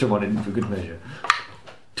 Chuck an extra one in for good measure.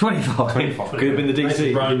 25. 25. Could have been the Nice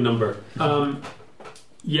DC. round number.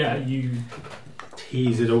 Yeah, you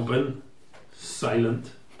tease it open,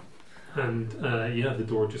 silent, and yeah, the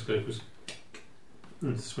door just goes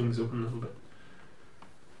and swings open a little bit.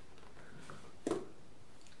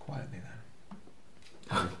 Quietly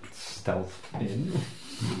then. Stealth in.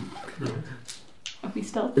 Are we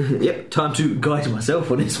stealth? Yep, time to guide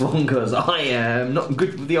myself on this one because I am not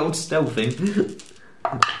good with the old stealthing.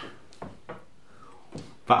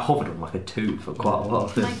 That hovered on like a 2 for quite a while.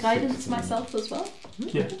 Can I guidance myself as well?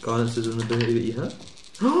 Yeah. Guidance is an ability that you have.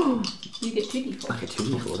 You get 2 D4. I get 2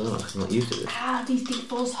 D4, don't I? 'Cause I'm not used to this. Ah, these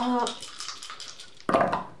D4s hurt.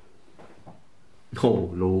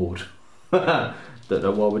 Oh, Lord. Don't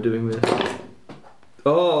know why we're doing this.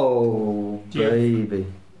 Oh, Do you- baby.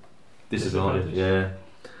 This is on it, Disadvantage?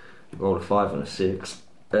 yeah. Rolled a 5 and a 6.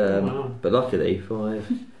 Wow. But luckily,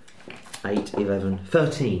 5, 8, 11,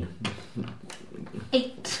 13.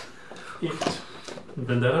 8. 8.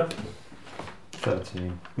 Vendetta?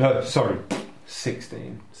 13. No, sorry.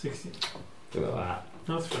 16. 16. Look at that.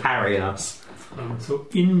 That's fine. Carrying us. So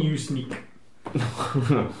in you sneak.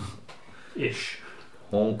 Ish.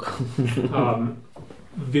 Honk.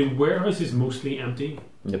 The warehouse is mostly empty.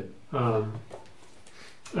 Yep.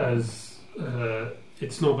 As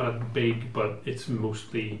it's not that big, but it's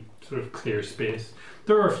mostly sort of clear space.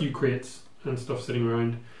 There are a few crates and stuff sitting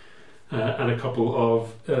around, and a couple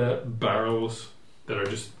of barrels that are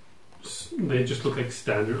just. They just look like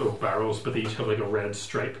standard oak barrels, but they each have like a red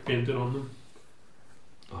stripe painted on them.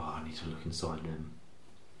 Oh, I need to look inside them.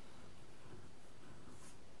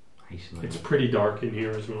 It's pretty dark in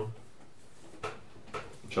here as well.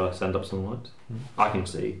 Shall I send up some light? I can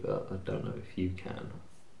see, but I don't know if you can.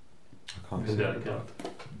 I can't see And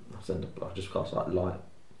it. I'll just cast that light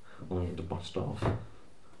on the bus staff.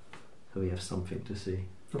 So we have something to see.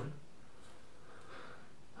 Okay.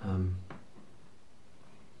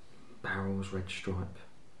 Barrels, red stripe.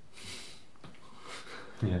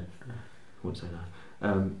 Yeah, I wouldn't say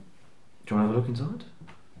that. Do you want to have a look inside?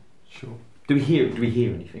 sure. Do we hear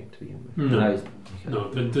anything to begin with? No. Okay.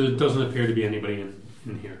 No, there doesn't appear to be anybody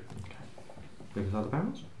in here. Look inside the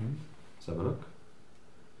barrels? Hmm. Let's have a look.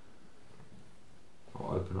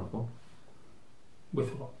 I'll open up one. With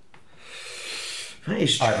what? That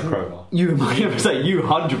is I have a crowbar. You might have to say you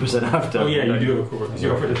 100% have to. Oh yeah, you do have a crowbar because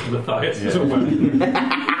you offered it to Matthias.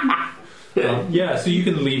 Yeah. So yeah, so you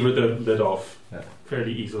can lever the lid off Yeah.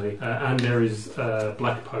 fairly easily, and there is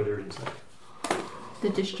black powder inside. The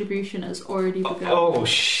distribution has already begun. Oh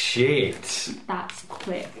shit! That's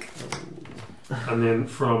quick. And then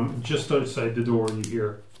from just outside the door, you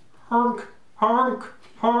hear honk, honk,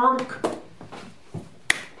 honk.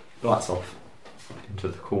 Lights off. Into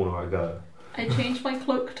the corner I go. I changed my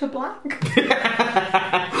cloak to black.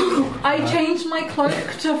 I changed my cloak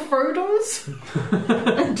to Frodo's.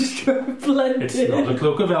 And just blended. It's not a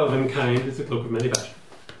cloak of elven kind; it's a cloak of many fashion.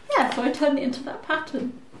 Yeah, so I turned it into that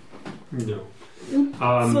pattern. No.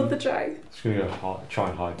 That's what the try. Just going to try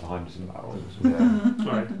and hide behind some barrels.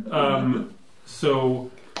 All right.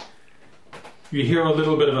 So you hear a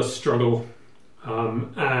little bit of a struggle,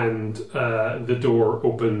 and the door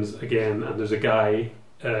opens again, and there's a guy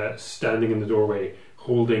standing in the doorway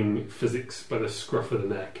holding Physics by the scruff of the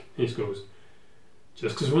neck. He just goes,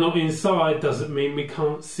 "Just because we're not inside doesn't mean we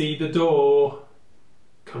can't see the door.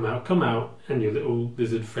 Come out, and your little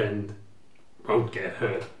lizard friend won't get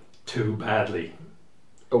hurt too badly."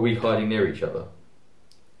 Are we hiding near each other?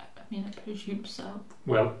 I mean, I presume so.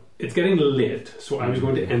 Well, it's getting lit, so I was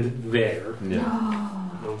going to end it there. Yeah.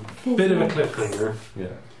 Bit of a cliffhanger, Yeah.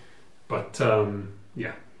 but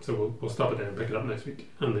yeah. So we'll stop it there and pick it up next week,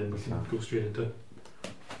 and then we can go straight into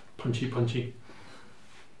punchy.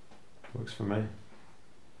 Works for me.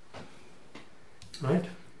 Right.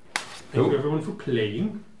 Thank Cool. you everyone for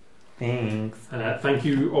playing. Thanks. Thank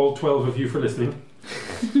you all 12 of you for listening.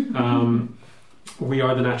 We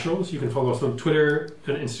are The Naturals. You can follow us on Twitter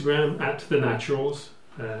and Instagram at The Naturals.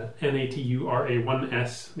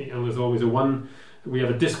 Natura1S. The L is always a 1. We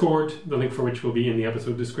have a Discord, the link for which will be in the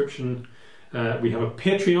episode description. We have a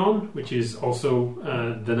Patreon, which is also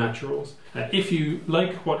The Naturals. If you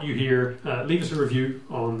like what you hear, leave us a review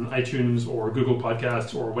on iTunes or Google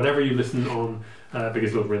Podcasts or whatever you listen on,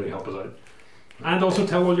 because it'll really help us out. And also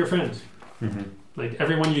tell all your friends. Mm-hmm. Like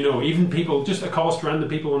everyone you know, even people, just accost random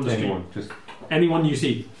people on the Anyone, street. just Anyone you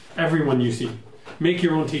see, everyone you see. Make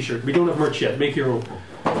your own t-shirt. We don't have merch yet. Make your own.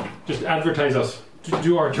 Just advertise us.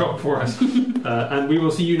 Do our job for us. And we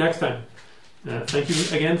will see you next time. Thank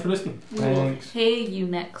you again for listening. We'll Thanks. hear you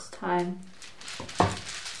next time.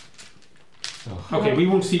 Okay, we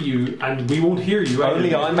won't see you and we won't hear you. either, Only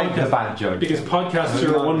because I make the podcasts- bad joke. Because podcasts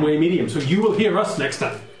are a one-way medium, so you will hear us next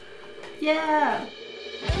time. Yeah.